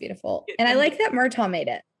ring is beautiful, and I like that Murtaugh made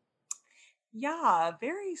it. Yeah,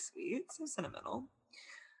 very sweet. So sentimental.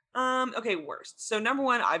 Okay, worst. So number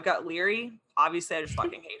 1, I've got Leary. Obviously, I just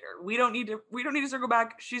fucking hate her. We don't need to circle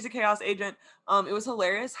back. She's a chaos agent. It was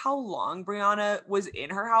hilarious how long Brianna was in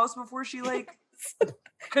her house before she like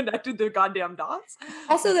connected the goddamn dots.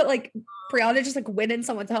 Also, that like Brianna just like went in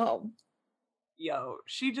someone's home. Yo,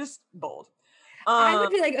 she just bold. I would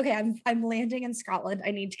be like, okay, I'm landing in Scotland. I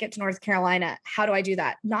need to get to North Carolina. How do I do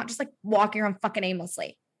that? Not just like walking around fucking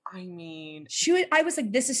aimlessly. I mean, I was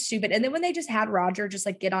like, this is stupid. And then when they just had Roger just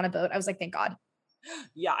like get on a boat, I was like, thank God.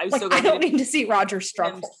 Yeah, I was like, so glad I don't need to see Roger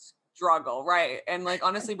struggle. Right? And like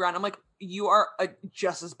honestly, Brianna, I'm like, you are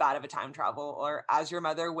just as bad of a time traveler as your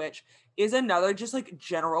mother, which is another just like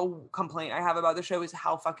general complaint I have about the show is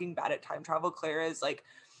how fucking bad at time travel Claire is. Like,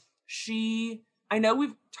 I know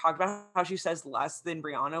we've talked about how she says less than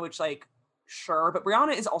Brianna, which like sure, but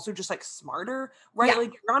Brianna is also just like smarter, right? Yeah.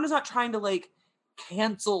 Like Brianna's not trying to like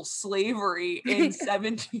cancel slavery in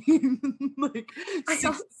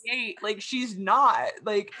 1768. Like she's not.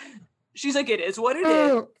 Like she's like, it is what it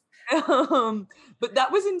is. But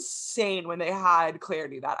that was insane when they had Claire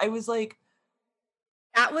do that. I was like,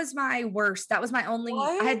 that was my worst. That was my only.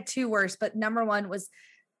 What? I had 2 worst, but number 1 was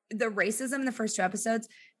the racism in the first 2 episodes,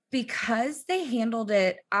 because they handled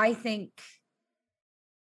it, I think,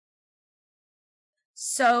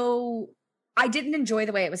 so I didn't enjoy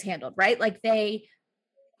the way it was handled, right? Like they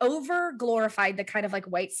over glorified the kind of like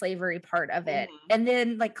white slavery part of it. Mm-hmm. And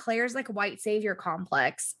then like Claire's like white savior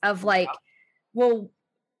complex of like, well,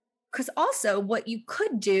 because also what you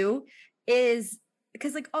could do is,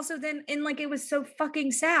 because like also then in like, it was so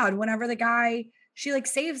fucking sad whenever the guy, she like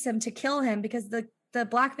saves him to kill him because the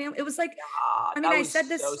black man, it was like, I mean, I said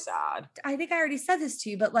this, so sad. I think I already said this to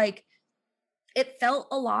you, but like, it felt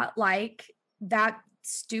a lot like that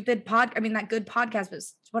stupid that good podcast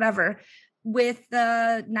was whatever with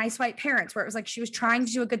the Nice White Parents, where it was like, she was trying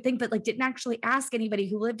to do a good thing, but like didn't actually ask anybody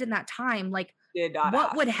who lived in that time, like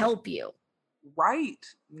what would help you? Right.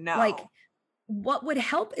 No. Like what would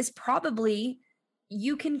help is probably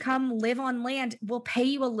you can come live on land. We'll pay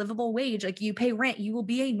you a livable wage. Like you pay rent, you will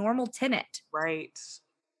be a normal tenant. Right.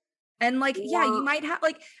 And like, yeah, you might have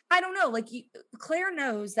like, I don't know, like Claire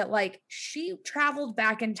knows that like she traveled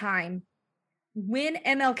back in time when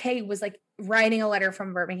MLK was like writing a letter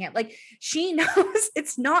from Birmingham. Like she knows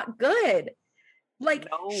it's not good. Like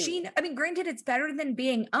I mean, granted, it's better than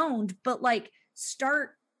being owned, but like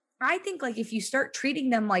I think like if you start treating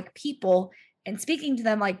them like people and speaking to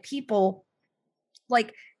them like people,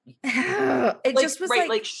 like it just was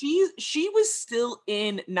like she was still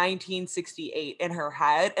in 1968 in her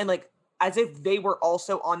head, and like as if they were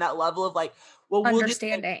also on that level of like, well,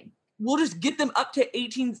 understanding. We'll just get them up to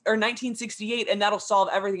 1968 and that'll solve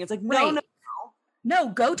everything. It's like, no,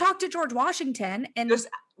 go talk to George Washington and just,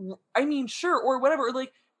 I mean, sure, or whatever,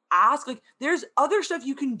 like ask, like there's other stuff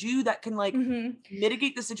you can do that can like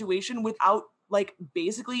mitigate the situation without like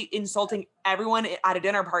basically insulting everyone at a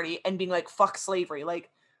dinner party and being like, fuck slavery. Like,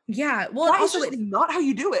 yeah, well, also it's not how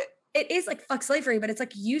you do it. It is like fuck slavery, but it's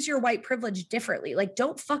like use your white privilege differently. Like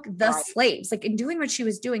don't fuck the slaves. Like in doing what she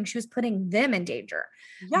was doing, she was putting them in danger.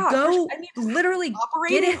 Yeah, go literally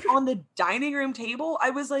operating on the dining room table.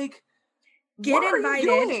 I was like, get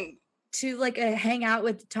invited to like a hangout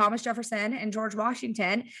with Thomas Jefferson and George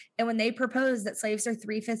Washington, and when they propose that slaves are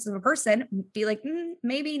 3/5 of a person, be like,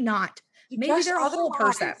 maybe not. Maybe they're a whole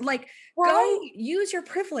person. Like, go use your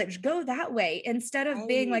privilege. Go that way instead of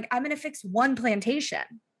being like, I'm going to fix one plantation.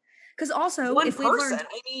 Because also, if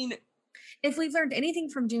we've learned anything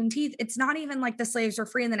from Juneteenth, it's not even like the slaves were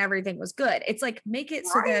free and then everything was good. It's like make it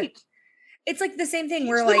so that it's like the same thing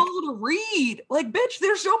where like to read. Like, bitch,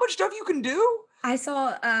 there's so much stuff you can do. I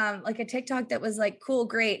saw like a TikTok that was like, cool,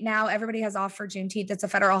 great. Now everybody has off for Juneteenth. It's a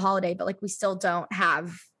federal holiday, but like we still don't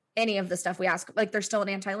have any of the stuff we ask. Like there's still an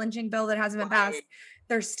anti-lynching bill that hasn't been passed.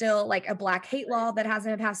 There's still like a black hate law that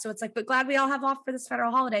hasn't been passed. So it's like, but glad we all have off for this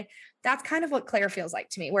federal holiday. That's kind of what Claire feels like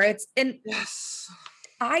to me, where it's in,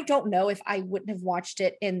 I don't know if I wouldn't have watched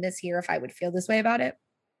it in this year, if I would feel this way about it.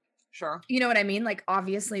 Sure. You know what I mean? Like,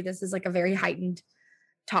 obviously this is like a very heightened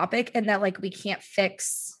topic and that like we can't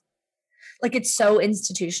fix, like it's so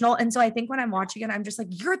institutional. And so I think when I'm watching it, I'm just like,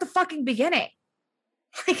 you're at the fucking beginning.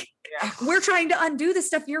 Like we're trying to undo this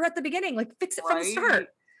stuff. You're at the beginning, like fix it from the start.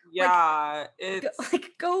 Yeah, it's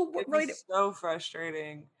so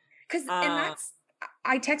frustrating. Because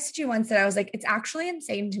I texted you once that I was like, it's actually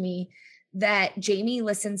insane to me that Jamie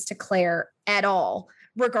listens to Claire at all,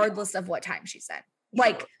 regardless of what time she's in.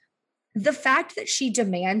 Like the fact that she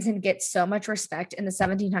demands and gets so much respect in the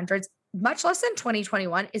 1700s, much less than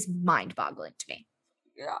 2021, is mind-boggling to me.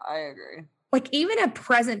 Yeah, I agree. Like even a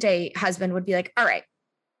present day husband would be like, all right,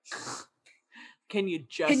 can you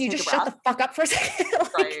just shut the fuck up for a second?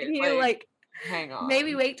 Can you like hang on?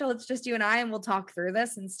 Maybe wait till it's just you and I and we'll talk through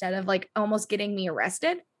this instead of like almost getting me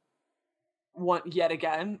arrested. Yet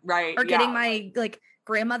again, right? Or getting my like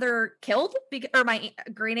grandmother killed or my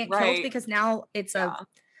great aunt killed because now it's a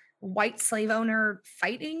white slave owner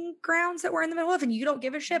fighting grounds that we're in the middle of and you don't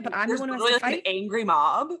give a shit, but I'm the one who has to fight. An angry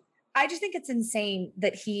mob. I just think it's insane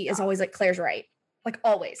that he is always like, Claire's right. Like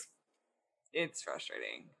always. It's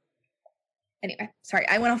frustrating. Anyway, sorry,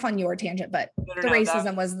 I went off on your tangent, but the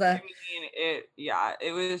racism was the. I mean,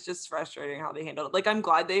 it was just frustrating how they handled it. Like, I'm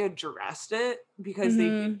glad they addressed it because they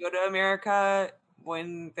did go to America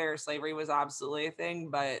when their slavery was absolutely a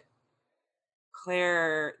thing. But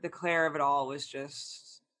the Claire of it all was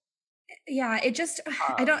just. Yeah, it just.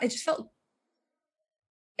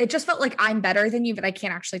 It just felt like I'm better than you, but I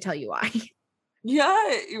can't actually tell you why.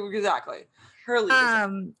 Yeah, exactly.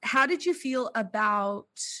 How did you feel about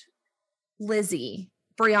Lizzie,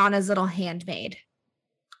 Brianna's little handmaid?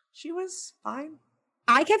 She was fine.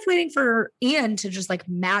 I kept waiting for Ian to just like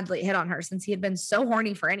madly hit on her since he had been so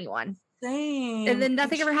horny for anyone. Same. And then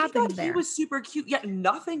nothing ever happened there. He was super cute, yet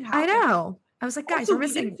nothing happened. I know. I was like, guys, also, we're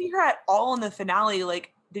missing. We didn't see her at all in the finale.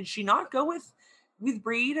 Like, did she not go with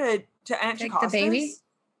Bree to Aunt Jocasta? The baby?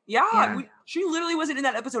 Yeah. She literally wasn't in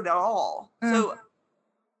that episode at all. So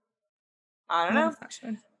I don't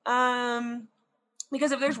know.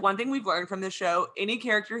 Because if there's one thing we've learned from this show, any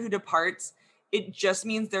character who departs, it just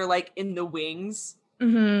means they're like in the wings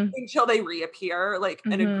until they reappear, like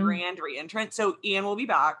in a grand re-entrant. So Ian will be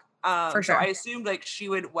back. For sure. So I assumed like she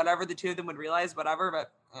would, whatever the two of them would realize, whatever,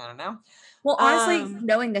 but I don't know. Well, honestly,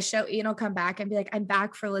 knowing the show, Ian will come back and be like, I'm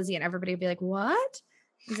back for Lizzie. And everybody will be like, what?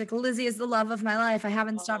 He's like, Lizzie is the love of my life. I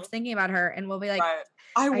haven't stopped thinking about her. And we'll be like,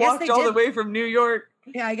 I walked all the way from New York.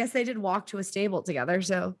 Yeah, I guess they did walk to a stable together.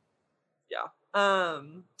 So yeah.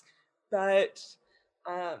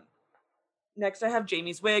 Next I have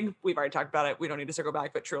Jamie's wig. We've already talked about it. We don't need to circle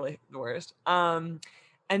back, but truly the worst. And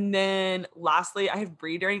then lastly, I have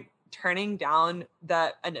Bree turning down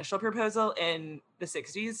the initial proposal in the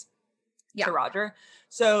 60s to Roger.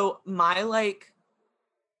 So my like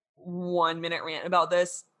 1 minute rant about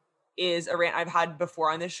this is a rant I've had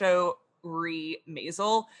before on this show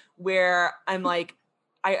Maisel, where I'm like,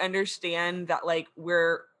 I understand that like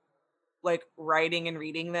we're like writing and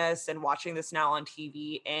reading this and watching this now on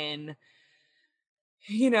TV in,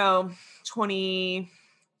 20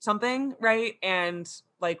 something, right? And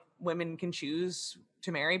like women can choose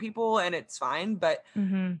to marry people and it's fine. But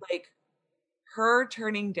Mm-hmm. like her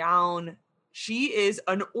turning down, she is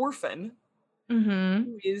an orphan Mm-hmm.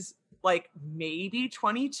 who is like maybe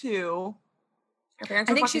 22. Her parents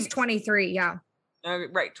I were think fucking she's 23. Yeah.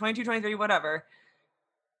 right, 22, 23, whatever.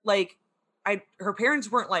 Like her parents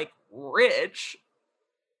weren't like rich.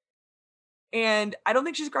 And I don't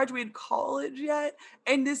think she's graduated college yet.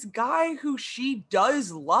 And this guy who she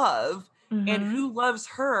does love and Mm-hmm. who loves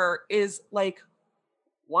her is like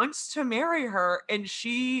wants to marry her and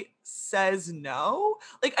she says no.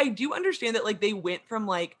 Like I do understand that like they went from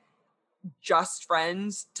like just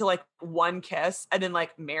friends to like one kiss and then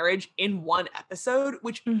like marriage in one episode,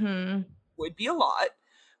 which Mm-hmm. would be a lot.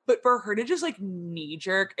 But for her to just like knee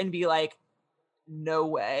jerk and be like, no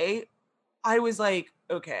way, I was like,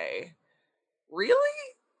 okay, really?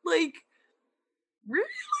 Like, really?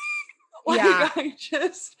 Yeah. Like,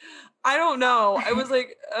 I don't know. I was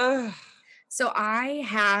like, ugh. So I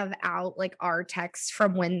have out like our text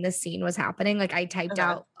from when the scene was happening. Like I typed Okay.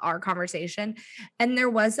 out our conversation, and there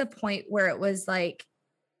was a point where it was like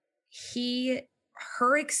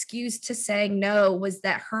her excuse to saying no was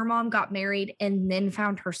that her mom got married and then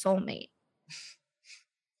found her soulmate.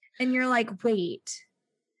 And you're like, wait,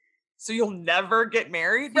 So you'll never get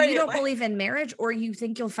married? so you don't Like, believe in marriage, or you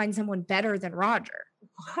think you'll find someone better than Roger?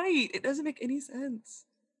 right. It doesn't make any sense.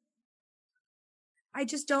 I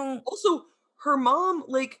just don't. Also, her mom,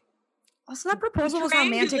 like, Also, that proposal was the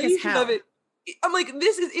romantic as triangulation hell. of it. I'm like,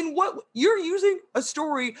 this is in what you're using a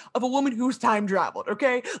story of a woman who's time traveled,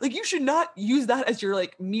 okay? Like, you should not use that as your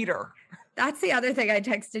like meter. That's the other thing I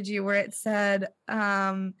texted you where it said,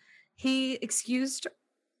 he excused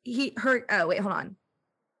her. Oh, wait, hold on.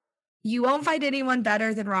 You won't find anyone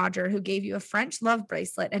better than Roger, who gave you a French love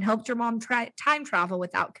bracelet and helped your mom time travel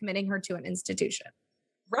without committing her to an institution.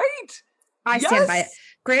 Right? I stand by it. Yes.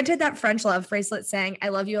 Granted, that French love bracelet saying, I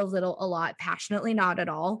love you a little, a lot, passionately, not at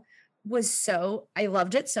all, I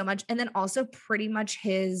loved it so much. And then also pretty much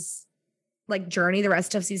his like journey the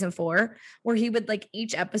rest of season 4, where he would like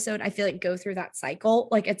each episode, I feel like go through that cycle.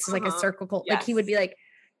 Like it's like a circle. Like he would be like,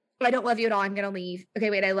 I don't love you at all. I'm going to leave. Okay,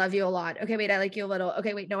 wait, I love you a lot. Okay, wait, I like you a little.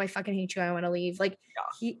 Okay, wait, no, I fucking hate you. I want to leave. Like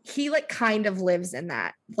he like kind of lives in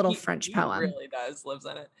that little French poem. He really does, lives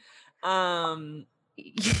in it.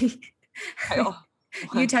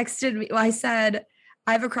 You texted me. Well, I said,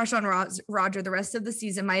 I have a crush on Roger. The rest of the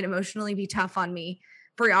season might emotionally be tough on me.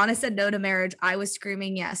 Brianna said no to marriage. I was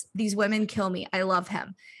screaming yes. These women kill me. I love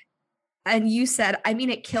him. And you said, I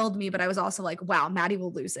mean, it killed me, but I was also like, wow, Maddie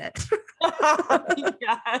will lose it.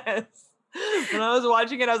 Yes. When I was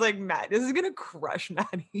watching it, I was like, Matt, this is gonna crush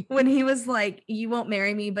Maddie. When he was like, you won't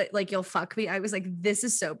marry me, but like you'll fuck me, I was like, this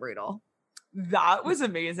is so brutal. That was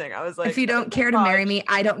amazing. I was like, if you don't care to marry me,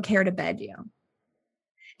 I don't care to bed you.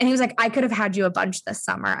 And he was like, I could have had you a bunch this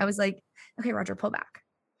summer. I was like, okay, Roger, pull back.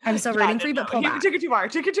 I'm still rooting for you, but pull back. He took it too far.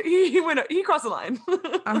 He crossed the line.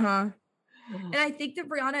 And I think that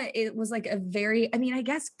Brianna, it was like a very, I mean, I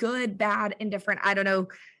guess good, bad, indifferent. I don't know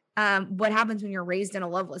what happens when you're raised in a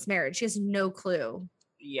loveless marriage. She has no clue.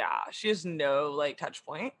 Yeah, she has no like touch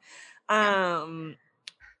point. That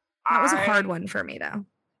was a hard one for me though.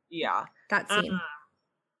 Yeah. That scene.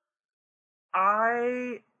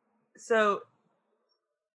 I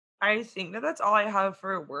think that that's all I have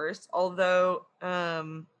for worst, although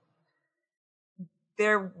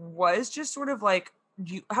there was just sort of like,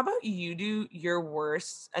 how about you do your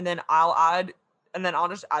worst and then I'll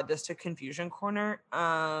just add this to Confusion Corner.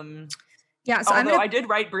 Yeah, so I did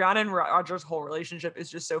write Brianna and Roger's whole relationship is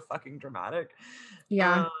just so fucking dramatic.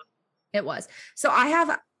 Yeah, it was. So I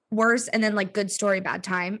have worst and then like good story, bad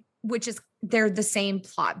time, which is they're the same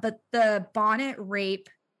plot, but the bonnet rape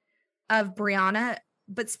of Brianna,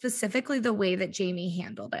 but specifically the way that Jamie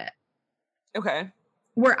handled it. Okay.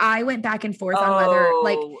 Where I went back and forth on whether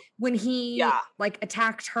like when he like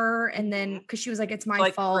attacked her and then because she was like, it's my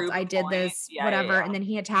like, fault, I did this, whatever. And then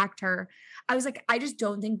he attacked her. I was like, I just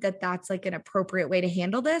don't think that that's like an appropriate way to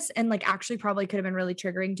handle this. And like actually probably could have been really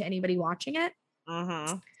triggering to anybody watching it.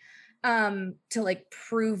 To like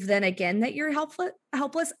prove then again that you're helpless.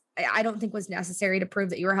 I don't think was necessary to prove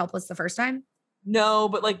that you were helpless the first time. No,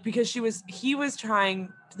 but like because he was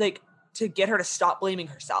trying like to get her to stop blaming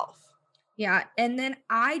herself. Yeah. And then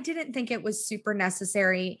I didn't think it was super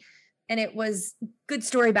necessary. And it was good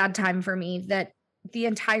story, bad time for me that the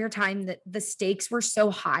entire time that the stakes were so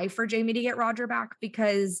high for Jamie to get Roger back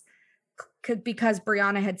because because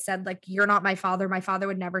Brianna had said, like, you're not my father. My father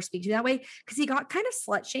would never speak to you that way. Because he got kind of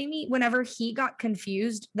slut shamey whenever he got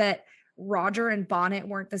confused that Roger and Bonnet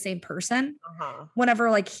weren't the same person.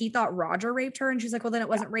 Whenever like he thought Roger raped her, and she's like, well, then it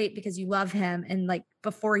wasn't rape because you love him. And like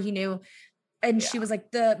before he knew, and she was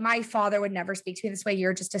like, my father would never speak to me this way.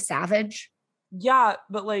 You're just a savage. Yeah,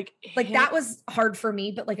 but like that was hard for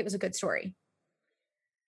me, but like it was a good story.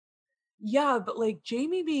 Yeah, but like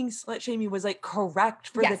Jamie being slut shamey was like correct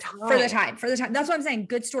for the time. For the time. That's what I'm saying.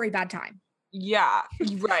 Good story, bad time. Yeah,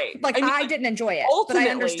 right. Like I didn't enjoy it, but I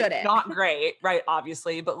understood it. Not great, right?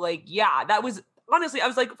 Obviously, but like, yeah, that was honestly, I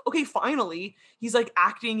was like, okay, finally, he's like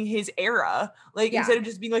acting his era, like instead of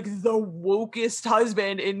just being like the wokest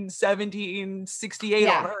husband in 1768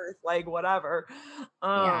 on Earth, like whatever.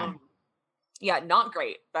 Yeah, not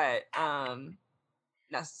great, but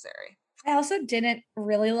necessary. I also didn't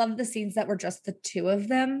really love the scenes that were just the two of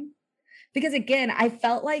them. Because again, I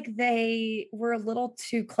felt like they were a little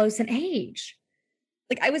too close in age.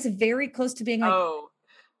 Like I was very close to being like,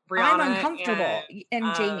 Brianna I'm uncomfortable.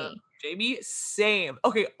 And Jamie. Jamie, same.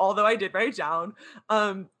 Okay, although I did write down,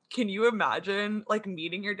 can you imagine like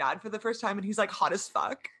meeting your dad for the first time and he's like hot as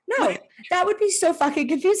fuck? No, that would be so fucking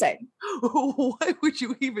confusing. What would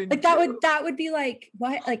you even like do? that would be like,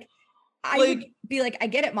 what? Like I would be like, I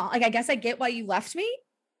get it, Mom. Like I guess I get why you left me.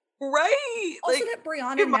 Right. Also, like, that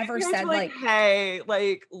Brianna never said like, hey,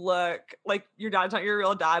 like, look, like your dad's not your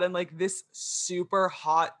real dad, and like this super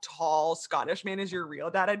hot, tall Scottish man is your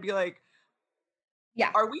real dad. I'd be like,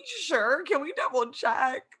 yeah, are we sure? Can we double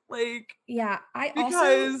check? Like, yeah, I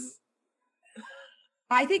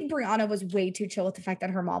think Brianna was way too chill with the fact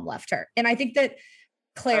that her mom left her. And I think that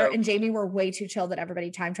Claire and Jamie were way too chill that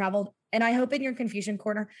everybody time traveled. And I hope in your confusion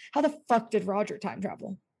corner, how the fuck did Roger time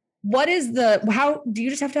travel? What is how do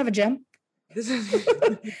you just have to have a gym?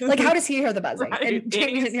 Like, how does he hear the buzzing? Right. And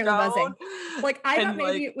Jamie didn't hear the buzzing. Like, I thought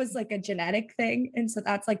maybe it was like a genetic thing. And so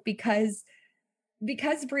that's like, because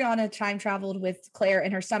Brianna time traveled with Claire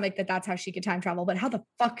in her stomach, that's how she could time travel. But how the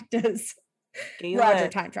fuck does Roger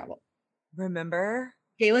time travel? Remember?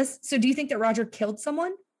 Galus? So do you think that Roger killed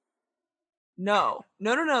someone? No.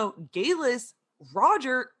 Galus,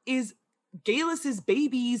 Roger is Galus's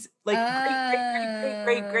baby's like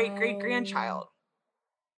great grandchild.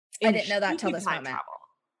 I didn't know that till this moment.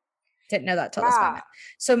 Didn't know that till this moment.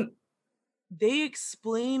 So they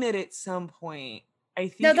explain it at some point. I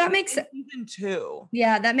think no, that makes sense. Season 2.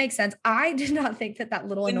 Yeah, that makes sense. I did not think that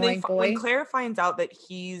little annoying boy. When Claire finds out that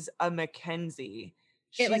he's a Mackenzie,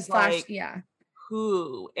 she's like flashed,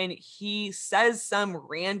 who? And he says some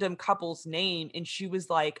random couple's name, and she was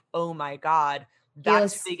like, "Oh my god,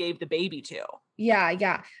 that's who they gave the baby to."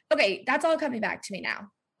 Yeah. Okay, that's all coming back to me now.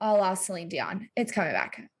 A la Celine Dion, it's coming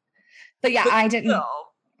back. But yeah, I didn't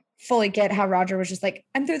fully get how Roger was just like,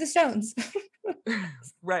 "I'm through the stones."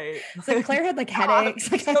 Right. It's like Claire had like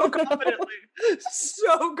headaches. Like, so confidently.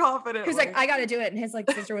 He was like, I got to do it. And his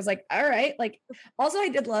like sister was like, all right. Like, also I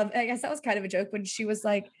did love, I guess that was kind of a joke when she was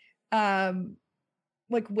like,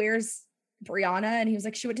 where's Brianna? And he was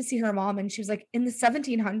like, she went to see her mom. And she was like, in the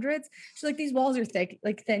 1700s. She's like, these walls are thick,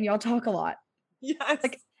 like thin. Y'all talk a lot. Yes.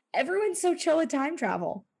 Like everyone's so chill with time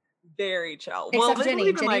travel. Very chill. Except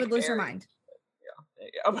Jenny. Jenny would lose her mind.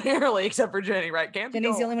 Apparently, except for Jenny, right?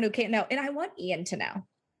 Jenny's the only one who can't know. And I want Ian to know.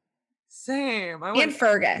 Same. And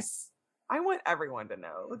Fergus. I want everyone to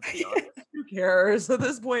know. Let's be honest. Who cares? At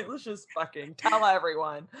this point, let's just fucking tell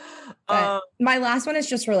everyone. My last one is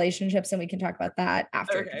just relationships, and we can talk about that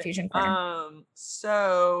after Confusion Corner.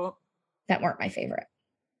 So that weren't my favorite.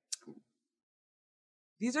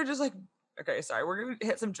 These are just like, okay, sorry. We're gonna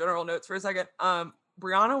hit some general notes for a second.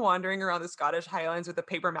 Brianna wandering around the Scottish Highlands with a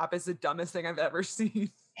paper map is the dumbest thing I've ever seen.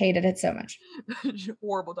 Hated it so much.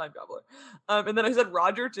 Horrible time traveler. And then I said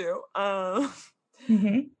Roger too. I'm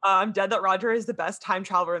dead that Roger is the best time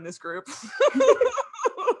traveler in this group.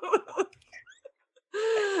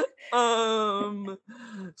 Yeah,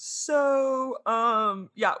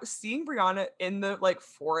 seeing Brianna in the like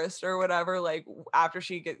forest or whatever, like after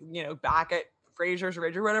she gets, back at Fraser's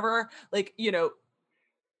Ridge or whatever, like,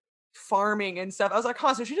 farming and stuff. I was like,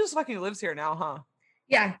 huh, so she just fucking lives here now, huh?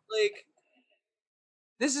 Yeah. Like,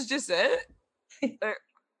 this is just it?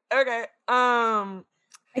 Okay. I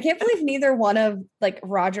can't believe neither one of like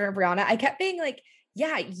Roger and Brianna. I kept being like,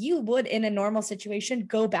 yeah, you would in a normal situation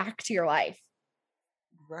go back to your life.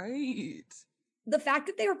 Right. The fact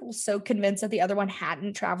that they were both so convinced that the other one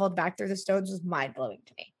hadn't traveled back through the stones was mind-blowing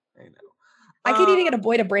to me. I know. I can't even get a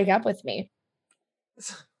boy to break up with me.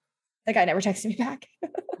 That guy never texted me back.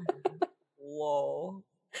 Lol.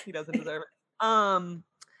 He doesn't deserve it.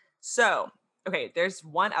 So, okay, there's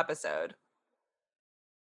one episode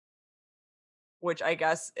which I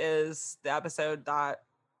guess is the episode that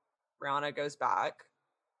Brianna goes back.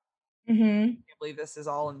 Mm-hmm. I can't believe this is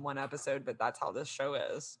all in one episode, but that's how this show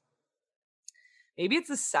is. Maybe it's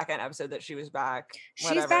the second episode that she was back.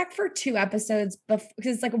 She's back for 2 episodes because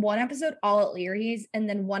it's like one episode all at Leary's and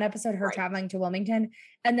then one episode her Right. traveling to Wilmington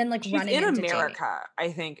and then like She's running in into America, Jamie.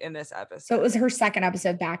 I think, in this episode. So it was her second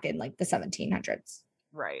episode back in like the 1700s.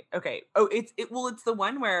 Right. Okay. Oh, it's the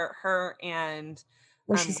one where her and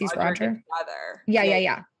Where she sees get Roger. together.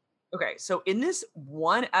 Yeah. Okay, so in this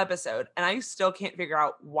one episode, and I still can't figure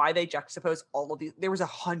out why they juxtapose all of these. There was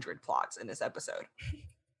 100 plots in this episode.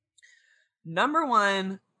 Number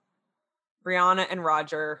 1, Brianna and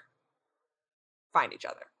Roger find each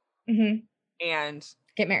other Mm-hmm. and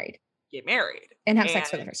Get married get married and have sex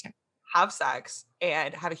for the and first time. have sex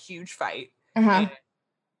and have a huge fight Uh-huh. and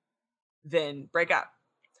then break up.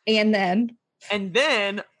 And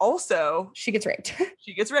then also she gets raped.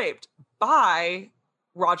 she gets raped by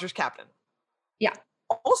Roger's captain. Yeah.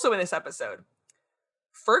 Also in this episode,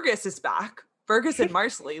 Fergus is back. Fergus and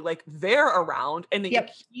Marcelly, like they're around and Yep.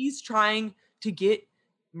 he's trying to get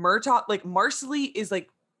Murtaugh, like Marcelly is like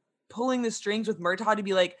pulling the strings with Murtaugh to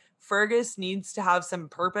be like, Fergus needs to have some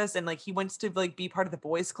purpose and like he wants to like be part of the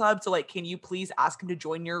boys club. So like, can you please ask him to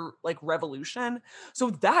join your like revolution?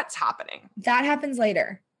 So that's happening. That happens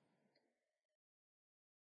later.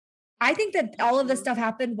 I think that all of this stuff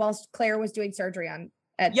happened whilst Claire was doing surgery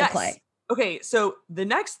at the play. Okay, so the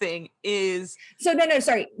next thing is So no,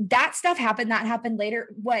 sorry. That stuff happened. That happened later.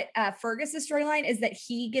 What Fergus's storyline is that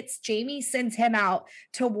Jamie sends him out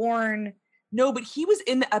to warn. no, but he was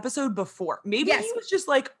in the episode before. Maybe Yes. he was just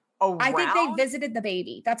like around. I think they visited the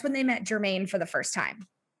baby. That's when they met Jermaine for the first time.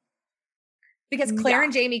 Because Claire Yeah.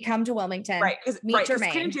 and Jamie come to Wilmington, right because meet Claire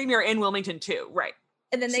Jermaine, and Jamie are in Wilmington too, right?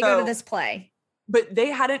 and then they go So- to this play. But they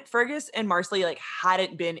hadn't Fergus and Marcelly like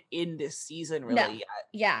hadn't been in this season really No. yet,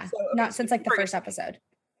 Yeah, So, okay, not so since like the Fergus- first episode.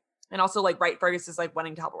 and also like right, Fergus is like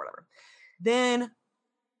wanting to help or whatever. Then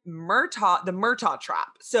the Murtaugh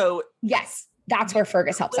trap. So Yes, that's where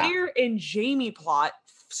Fergus helps out. Claire and Jamie plot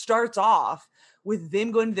starts off with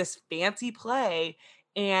them going to this fancy play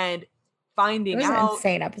and It finding was an out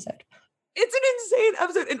insane episode. it's an insane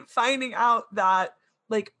episode and finding out that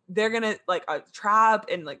like they're gonna like a trap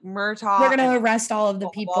and like Murtaugh They're gonna and arrest all of the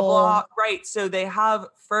blah, people. blah, blah. Right, so they have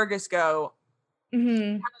Fergus go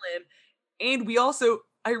Mhm. tell him, and we also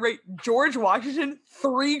I write George Washington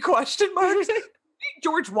 3 question marks.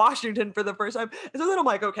 George Washington for the first time, and so then I'm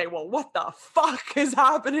like, okay, well, what the fuck is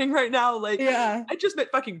happening right now? Like, Yeah. I just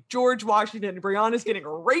met fucking George Washington and Brianna's getting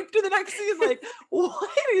raped in the next scene. Like, what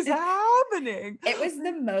is happening? It was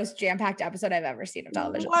the most jam-packed episode I've ever seen of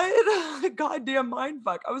television. What a goddamn mind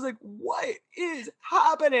fuck. I was like, what is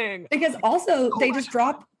happening? Because also Oh they my just God.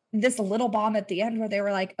 dropped this little bomb at the end where they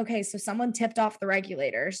were like, okay, so someone tipped off the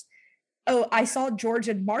regulators. Oh, I saw George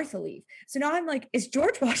and Martha leave. So now I'm like, is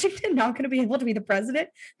George Washington not going to be able to be the president?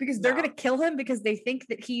 Because they're No. going to kill him because they think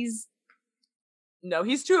that he's No,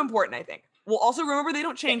 he's too important, I think. Well, also remember, they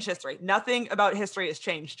don't change history. Nothing about history has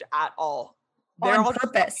changed at all. They're on all just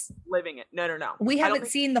purpose. living it. No. We I don't haven't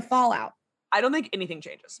think- seen the fallout. I don't think anything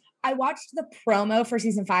changes. I watched the promo for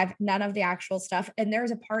season 5, none of the actual stuff. And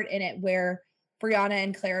there's a part in it where Brianna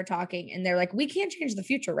and Claire are talking and they're like, we can't change the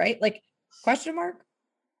future, right? Like, question mark?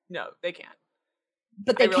 No, they can't.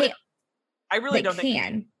 But they can't. I really They don't think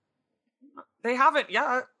can. they haven't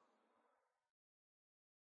yet.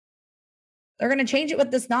 They're going to change it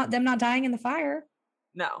with this them not dying in the fire.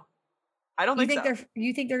 No, I don't You think think so.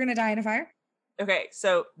 you think they're going to die in a fire? Okay,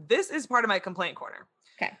 so this is part of my complaint corner.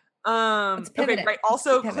 Okay. Okay, pivot it. right. Let's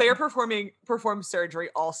Also, pivot. Claire performed surgery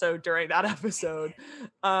also during that episode.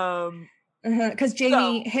 Because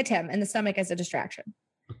Jamie hit him in the stomach as a distraction.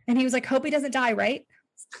 And he was like, hope he doesn't die, right?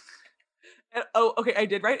 And, oh, okay. I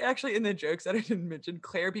did write actually in the jokes that I didn't mention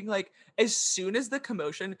Claire being like, as soon as the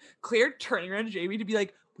commotion, Claire turning around to Jamie to be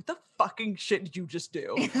like, what the fucking shit did you just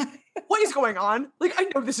do? What is going on? Like, I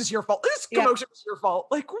know this is your fault. This Yep. commotion is your fault.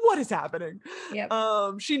 Like, what is happening? Yep.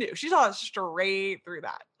 She knew. She saw straight through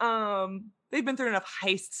that. They've been through enough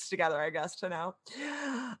heists together, I guess, to know.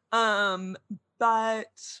 But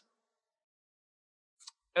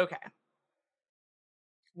okay.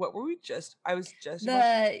 What were we just? I was just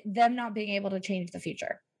Them not being able to change the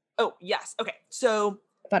future. Oh, yes. Okay. So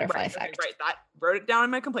Butterfly right, effect. right. That wrote it down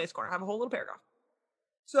in my complaints corner. I have a whole little paragraph.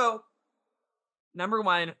 So, number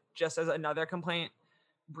 1, just as another complaint,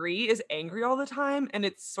 Bree is angry all the time, and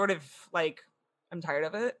it's sort of like I'm tired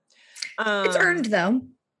of it. It's earned though.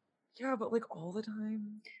 Yeah, but like all the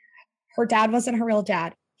time. Her dad wasn't her real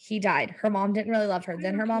dad. He died. Her mom didn't really love her. I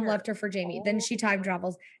Then don't her mom care. left her for Jamie. Then she Oh time my-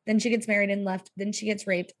 travels. Then she gets married and left. Then she gets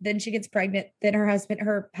raped. Then she gets pregnant. Then her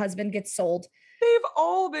husband gets sold. They've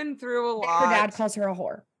all been through a Then lot. her dad calls her a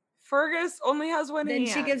whore. Fergus only has one Then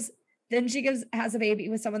hand. has a baby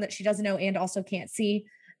with someone that she doesn't know and also can't see.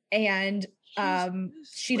 And Jesus,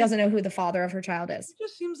 she like, doesn't know who the father of her child is. He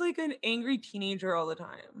just seems like an angry teenager all the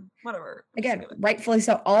time. Whatever. I'm sick Again, of it. rightfully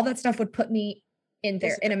so. All that stuff would put me in there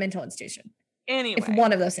Yes, in a mental institution Anyway, if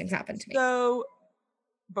one of those things happened to me. so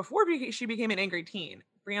before she became an angry teen,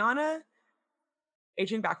 Brianna,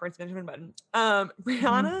 aging backwards, Benjamin Button,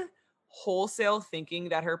 Brianna wholesale thinking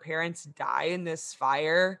that her parents die in this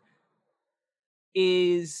fire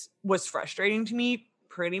was frustrating to me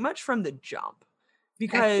pretty much from the jump,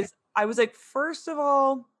 because I was like, first of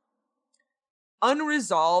all,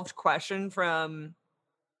 unresolved question from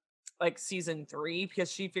like season 3,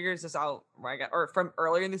 because she figures this out or from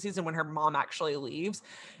earlier in the season when her mom actually leaves,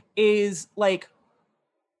 is like,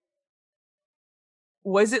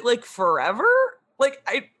 was it like forever? Like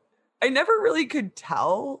I never really could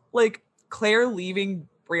tell. Like Claire leaving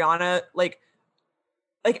Brianna, like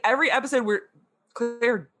every episode where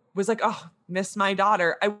Claire was like, oh, miss my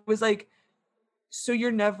daughter, I was like, so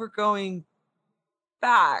you're never going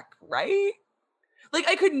back, right? Like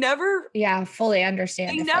I could never Fully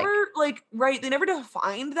understand. they never they never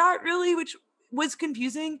defined that really, which was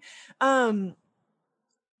confusing. But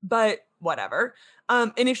whatever.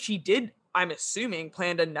 And if she did, I'm assuming,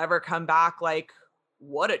 plan to never come back, like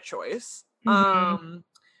what a choice. But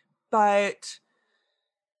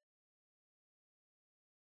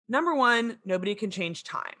number 1, nobody can change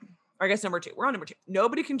time. Or I guess number 2. We're on number 2.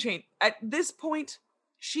 Nobody can change at this point.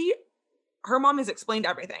 Her mom has explained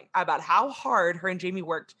everything about how hard her and Jamie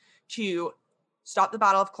worked to stop the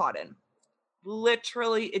Battle of Culloden.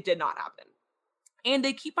 Literally, it did not happen. And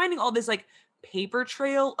they keep finding all this like paper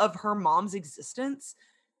trail of her mom's existence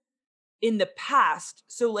in the past.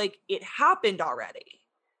 So like it happened already.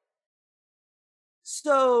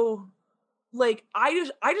 So like I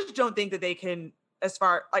just don't think that they can,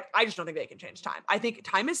 I just don't think they can change time. I think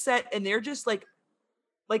time is set, and they're just like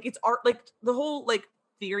it's art, like the whole like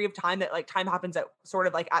theory of time that like time happens at sort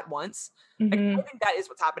of like at once. Like, I think that is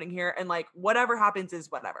what's happening here, and like whatever happens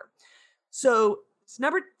is whatever. So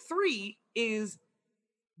number 3 is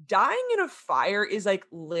dying in a fire is like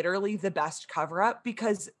literally the best cover up,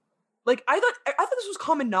 because like I thought this was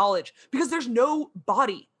common knowledge, because there's no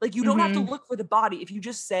body. Like you don't have to look for the body. If you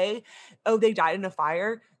just say, oh, they died in a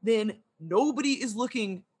fire, then nobody is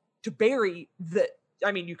looking to bury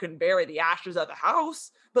you can bury the ashes of the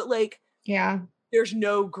house, but like there's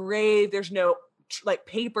no grave, there's no like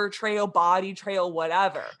paper trail, body trail,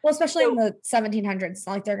 whatever. Well, especially in the 1700s, it's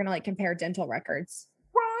not like they're gonna like compare dental records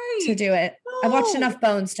Right. to do it. No. I've watched enough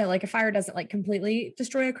Bones to like, a fire doesn't like completely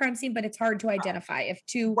destroy a crime scene, but it's hard to identify if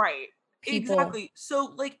two people. Exactly.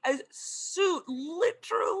 So like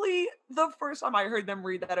literally the first time I heard them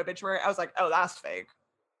read that obituary, I was like, oh, that's fake.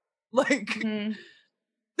 Like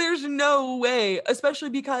there's no way, especially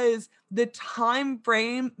because the time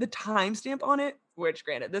frame, the timestamp on it, which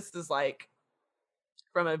granted, this is like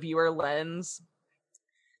from a viewer lens,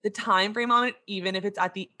 the time frame on it, even if it's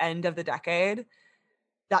at the end of the decade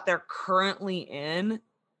that they're currently in,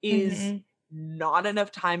 is not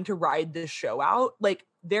enough time to ride this show out. Like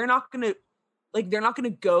they're not gonna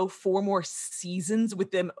go 4 more seasons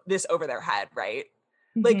with this over their head, right?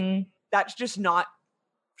 Like that's just not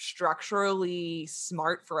structurally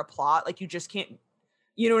smart for a plot. Like you just can't,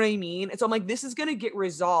 you know what I mean? And so I'm like, this is gonna get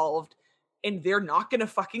resolved and they're not gonna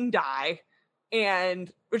fucking die.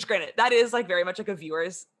 And which granted, that is like very much like a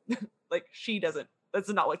viewer's like that's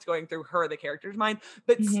not what's going through the character's mind,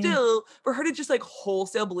 but still for her to just like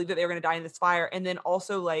wholesale believe that they were going to die in this fire, and then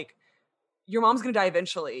also like your mom's going to die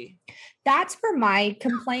eventually. That's where my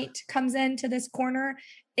complaint comes into this corner,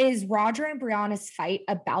 is Roger and Brianna's fight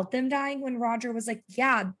about them dying, when Roger was like,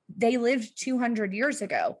 yeah, they lived 200 years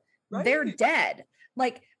ago. Right. They're dead.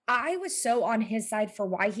 Like I was so on his side for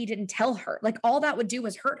why he didn't tell her. Like all that would do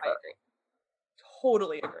was hurt her. I agree.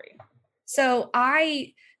 Totally agree. So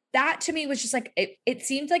that to me was just like, it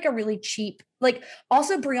seemed like a really cheap, like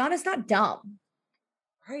also Brianna's not dumb.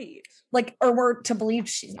 Right. Like, or we're to believe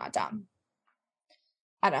she's not dumb.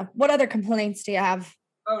 I don't know. What other complaints do you have?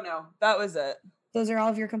 Oh no, that was it. Those are all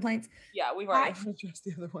of your complaints? Yeah, we've already addressed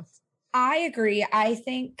the other ones. I agree. I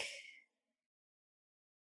think,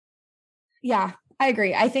 I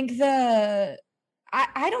agree. I think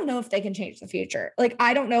I don't know if they can change the future. Like,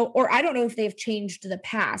 I don't know if they've changed the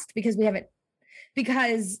past, because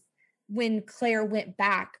when Claire went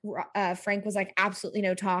back, Frank was like, absolutely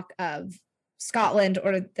no talk of Scotland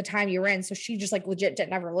or the time you were in. So she just like legit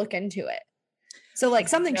didn't ever look into it. So like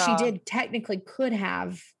something she did technically could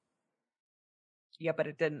have. Yeah, but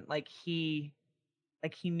it didn't. Like he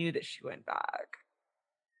knew that she went back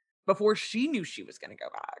before she knew she was going to go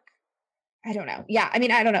back. I don't know. Yeah. I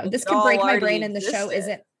mean, I don't know. This could break my brain and the show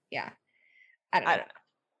isn't. Yeah. I don't know.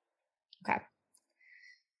 Okay.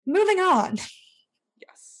 Moving on.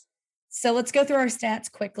 Yes. So let's go through our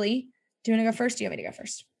stats quickly. Do you want to go first? Do you want me to go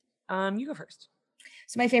first? You go first.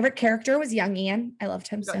 So my favorite character was young Ian. I loved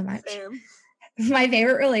him so much. Same. My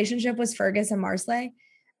favorite relationship was Fergus and Marsley.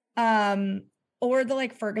 Or the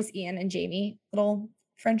like Fergus, Ian, and Jamie little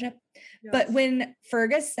friendship. Yes. But when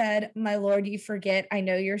Fergus said, "My lord, you forget, I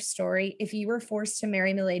know your story. If you were forced to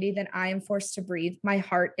marry milady, then I am forced to breathe. My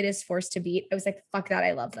heart, it is forced to beat." I was like, fuck that.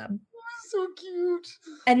 I love them. So cute.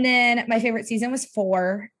 And then my favorite season was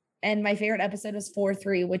 4. And my favorite episode was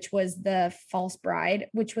 4-3, which was the false bride,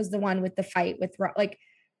 which was the one with the fight with like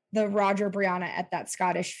the Roger Brianna at that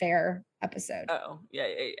Scottish fair episode. Oh, yeah.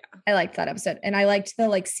 I liked that episode. And I liked the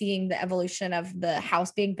like seeing the evolution of the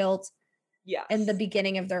house being built. Yeah. And the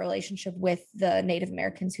beginning of their relationship with the Native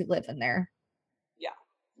Americans who live in their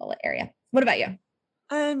little area. What about you?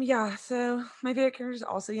 Yeah, so my favorite character is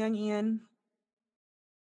also young Ian.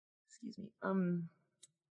 Excuse me.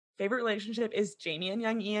 Favorite relationship is Jamie and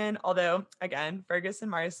young Ian, although again, Fergus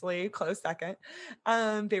and Marsley, close second.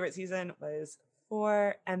 Favorite season was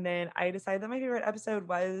 4, and then I decided that my favorite episode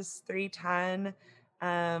was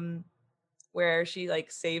 310, where she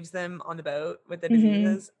like saves them on the boat with the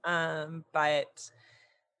diseases. I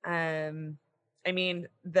mean,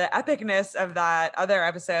 the epicness of that other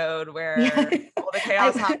episode where all the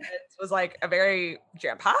chaos happens was like a very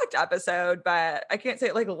jam-packed episode, but I can't say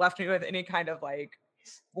it like left me with any kind of like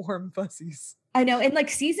warm fuzzies. I know. And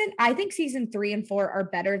like I think season 3 and 4 are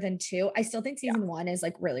better than 2. I still think season 1 is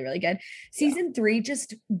like really, really good. Season 3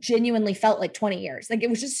 just genuinely felt like 20 years. Like it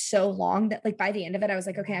was just so long that like by the end of it, I was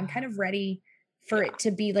like, okay, I'm kind of ready for it to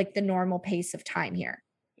be like the normal pace of time here.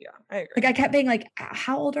 Yeah, I agree. Like I kept being like,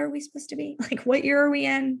 how old are we supposed to be? Like what year are we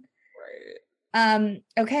in? Right.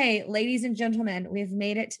 Okay, ladies and gentlemen, we've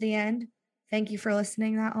made it to the end. Thank you for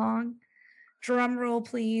listening that long. Drum roll,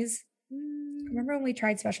 please. Remember when we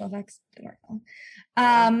tried special effects? Didn't work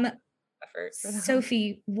well.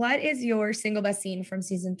 Sophie, what is your single best scene from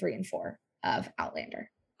season 3 and 4 of Outlander?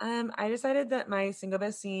 I decided that my single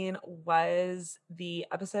best scene was the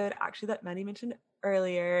episode actually that Maddie mentioned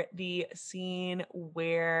earlier, the scene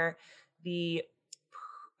where the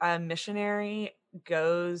missionary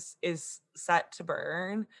is set to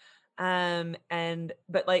burn.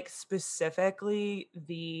 But like specifically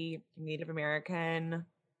the Native American,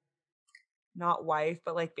 not wife,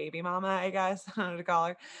 but like baby mama, I guess, I don't know what to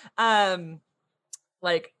call her,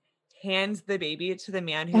 like hands the baby to the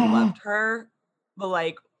man who left her, but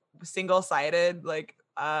like single-sided, like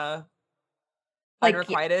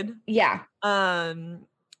unrequited. Yeah. Hands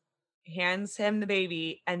him the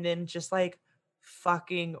baby and then just like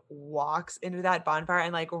fucking walks into that bonfire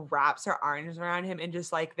and like wraps her arms around him and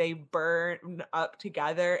just like they burn up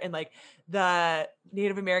together, and like the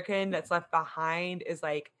Native American that's left behind is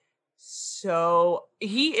like, so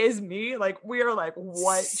he is me, like we are like,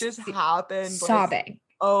 what just happened? Sobbing. Like,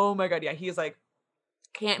 oh my god, yeah, he's like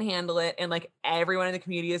can't handle it, and like everyone in the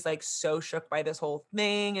community is like so shook by this whole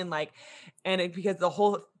thing, and like because the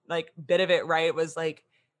whole like bit of it, right, was like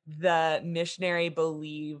the missionary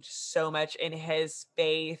believed so much in his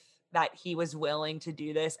faith that he was willing to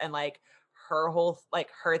do this, and like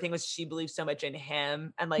her thing was she believed so much in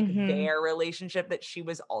him and like their relationship that she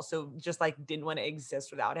was also just like didn't want to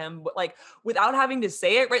exist without him, but like without having to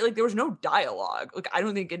say it, right? Like there was no dialogue, like I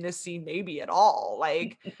don't think in this scene maybe at all.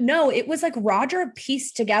 Like no, it was like Roger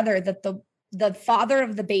pieced together that the father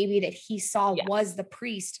of the baby that he saw was the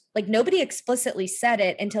priest. Like nobody explicitly said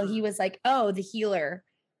it until he was like, oh, the healer,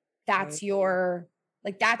 that's your,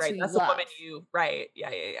 like that's right, who that's you the love. woman you, right,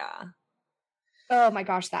 yeah. Oh my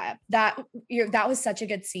gosh, that was such a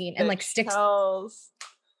good scene, and like sticks,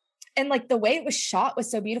 and like the way it was shot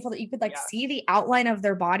was so beautiful that you could like see the outline of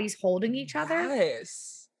their bodies holding each other.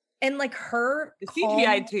 Yes, and like the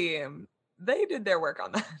CGI team, they did their work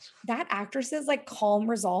on that. That actress's like calm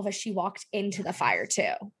resolve as she walked into the fire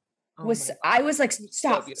too I was like,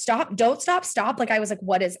 stop, don't stop. Like I was like,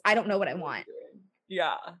 I don't know what I want.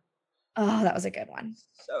 Yeah. Oh, that was a good one.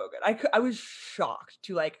 So good. I was shocked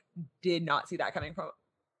to like did not see that coming from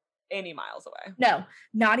any miles away. No,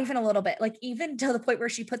 not even a little bit. Like even to the point where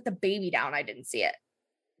she put the baby down, I didn't see it.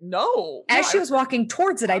 No. As she was walking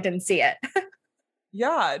towards it, I didn't see it.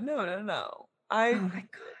 Yeah, no. Oh my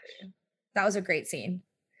gosh. That was a great scene.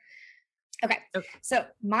 Okay. So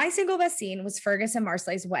my single best scene was Fergus and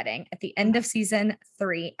Marcel's wedding at the end of season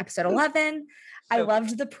 3, episode 11. I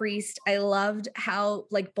loved the priest. I loved how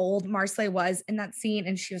like bold Marcel was in that scene.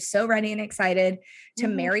 And she was so ready and excited to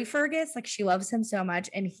marry Fergus. Like she loves him so much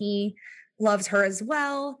and he loves her as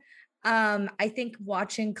well. I think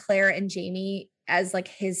watching Claire and Jamie as like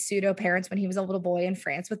his pseudo parents when he was a little boy in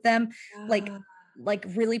France with them, like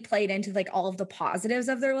really played into like all of the positives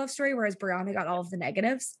of their love story, whereas Brianna got all of the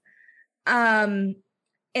negatives. And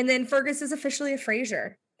then Fergus is officially a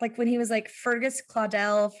Frasier. Like when he was like Fergus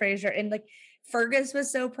Claudel Frasier, and like Fergus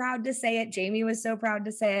was so proud to say it. Jamie was so proud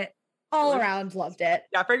to say it. All around loved it.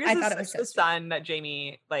 Yeah, Fergus I is thought it was the so son that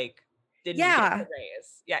Jamie like didn't get to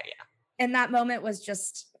raise. Yeah. And that moment was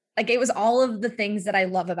just like it was all of the things that I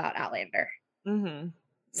love about Outlander.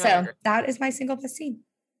 So that is my single best scene.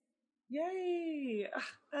 Yay.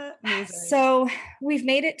 So we've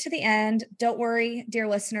made it to the end. Don't worry, dear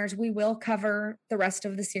listeners, we will cover the rest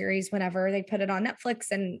of the series whenever they put it on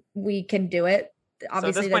Netflix and we can do it.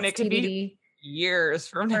 Obviously, so that's TBD years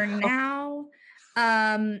from now.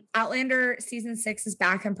 Outlander season 6 is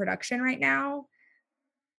back in production right now.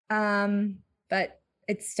 But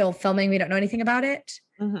it's still filming. We don't know anything about it.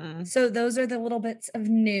 So those are the little bits of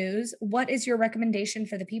news. What is your recommendation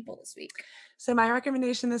for the people this week? So my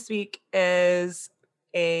recommendation this week is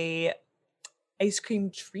a ice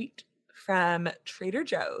cream treat from Trader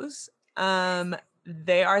Joe's.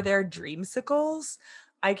 They are their dreamsicles.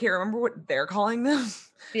 I can't remember what they're calling them.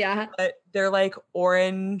 Yeah. But they're like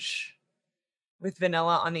orange with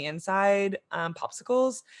vanilla on the inside,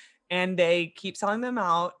 popsicles. And they keep selling them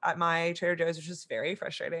out at my Trader Joe's, which is very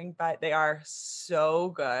frustrating, but they are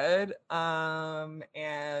so good. And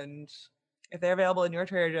if they're available in your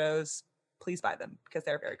Trader Joe's, please buy them because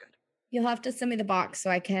they're very good. You'll have to send me the box so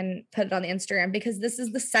I can put it on the Instagram because this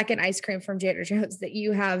is the second ice cream from Trader Joe's that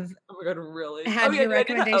you have. Oh my God, really? Had your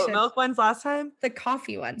recommendation. The oat milk ones last time? The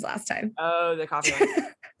coffee ones last time. Oh, the coffee ones.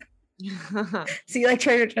 So you like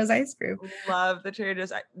Trader Joe's ice cream? Love the Trader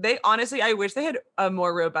Joe's. They honestly, I wish they had a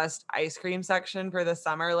more robust ice cream section for the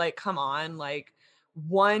summer. Like, come on, like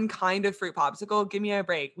one kind of fruit popsicle. Give me a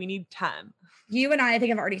break. We need 10. You and I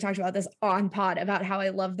think I've already talked about this on pod about how I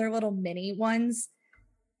love their little mini ones.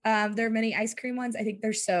 Their mini ice cream ones. I think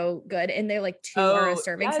they're so good. And they're like 2 are a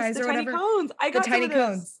serving size or whatever. Cones. I got the tiny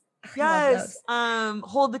cones. Yes.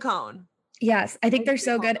 Hold the cone. Yes. I think they're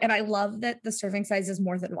so good. And I love that the serving size is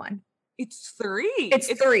more than 1. It's 3.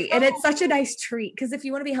 It's 3. And it's such a nice treat because if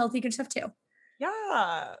you want to be healthy, you can just have 2. Yeah.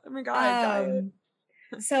 Oh my God.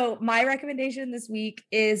 So my recommendation this week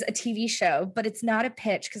is a TV show, but it's not a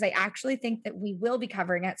pitch because I actually think that we will be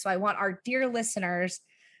covering it. So I want our dear listeners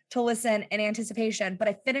to listen in anticipation. But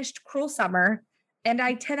I finished Cruel Summer and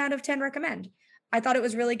I 10 out of 10 recommend. I thought it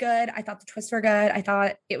was really good. I thought the twists were good. I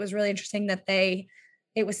thought it was really interesting that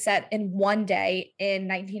it was set in one day in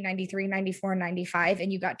 1993, 94, 95.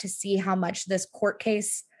 And you got to see how much this court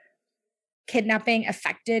case kidnapping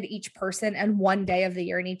affected each person in one day of the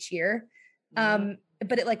year and each year.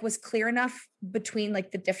 But it like was clear enough between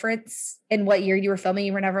like the difference in what year you were filming.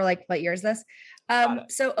 You were never like, what year is this?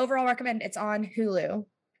 So overall recommend. It's on Hulu.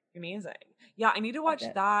 Amazing. Yeah, I need to watch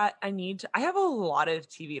that. I have a lot of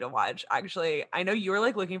TV to watch. Actually, I know you were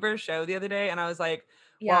like looking for a show the other day and I was like,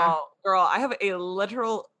 well, girl, I have a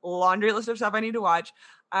literal laundry list of stuff I need to watch.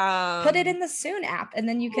 Put it in the Soon app and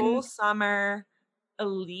then you can. Whole Summer,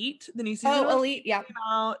 Elite, the new season. Oh, Elite. Yeah. Came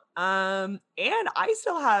out. And I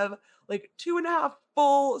still have like 2.5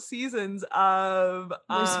 full seasons of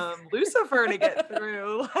Lucifer to get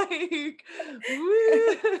through. Like,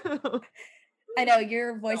 woo. I know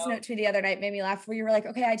your voice note to me the other night made me laugh where you were like,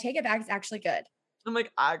 okay, I take it back. It's actually good. I'm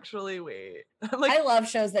like, actually, wait. I'm like, I love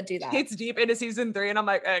shows that do that. It's deep into season 3 and I'm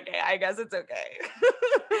like, okay, I guess it's okay.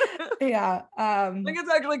 Yeah. Like it's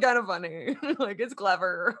actually kind of funny. Like it's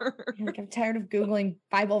clever. Like I'm tired of Googling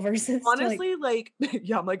Bible verses. Honestly, like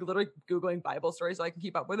yeah, I'm like literally Googling Bible stories so I can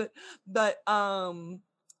keep up with it. But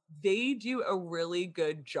they do a really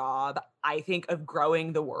good job, I think, of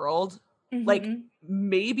growing the world. Like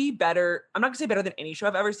maybe better. I'm not gonna say better than any show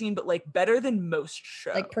I've ever seen, but like better than most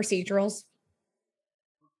shows. Like procedurals.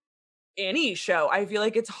 Any show, I feel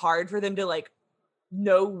like it's hard for them to like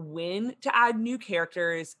know when to add new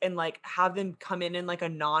characters and like have them come in like a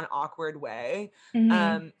non-awkward way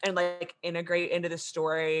and like integrate into the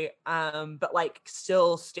story but like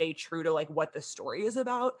still stay true to like what the story is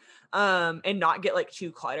about and not get like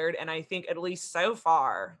too cluttered. And I think at least so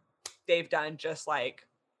far they've done just like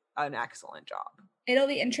an excellent job. It'll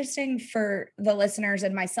be interesting for the listeners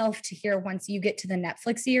and myself to hear once you get to the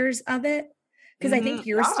Netflix years of it. Because I think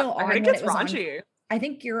you're still on. It gets raunchy. I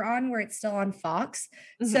think you're on where it's still on Fox.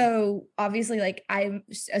 Mhm. So obviously, like I'm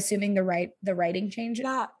assuming the writing changes.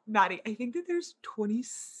 Yeah, Maddie, I think that there's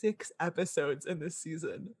 26 episodes in this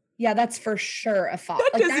season. Yeah, that's for sure a Fox.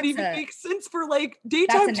 That Like doesn't even a, make sense for like that's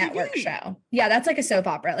daytime a network TV. show. Yeah, that's like a soap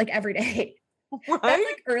opera, like every day. Right? That's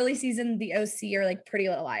like early season The OC or like Pretty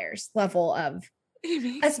Little Liars level of, It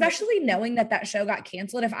makes no especially knowing that show got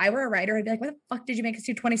canceled. If I were a writer, I'd be like, "What the fuck did you make us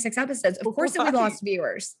do 26 episodes?" Of course, it we Right. lost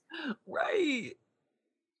viewers. Right.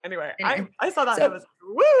 Anyway, Anyway, I saw that so- and I was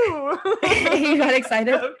like, woo! You got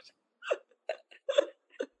excited?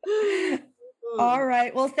 All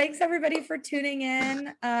right. Well, thanks everybody for tuning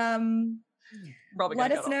in. Probably Let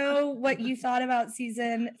gonna us cut off. know what you thought about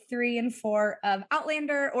season 3 and 4 of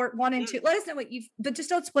Outlander, or 1 and 2. Let us know what but just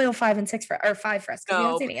don't spoil 5 and 6 or 5 for us, because we No,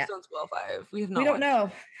 haven't seen it please yet. don't spoil 5. We have not. We don't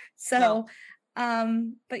watched know. So,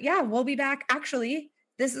 No. But yeah, we'll be back. Actually,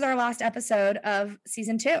 this is our last episode of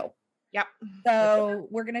season 2. Yep. So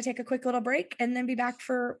we're going to take a quick little break and then be back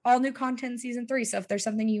for all new content in season 3. So if there's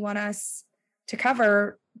something you want us to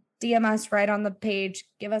cover, DM us right on the page.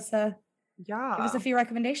 Give us a few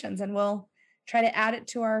recommendations and we'll try to add it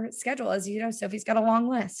to our schedule. As you know, Sophie's got a long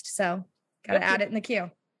list. So got to Yep. add it in the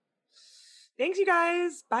queue. Thanks, you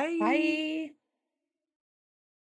guys. Bye. Bye.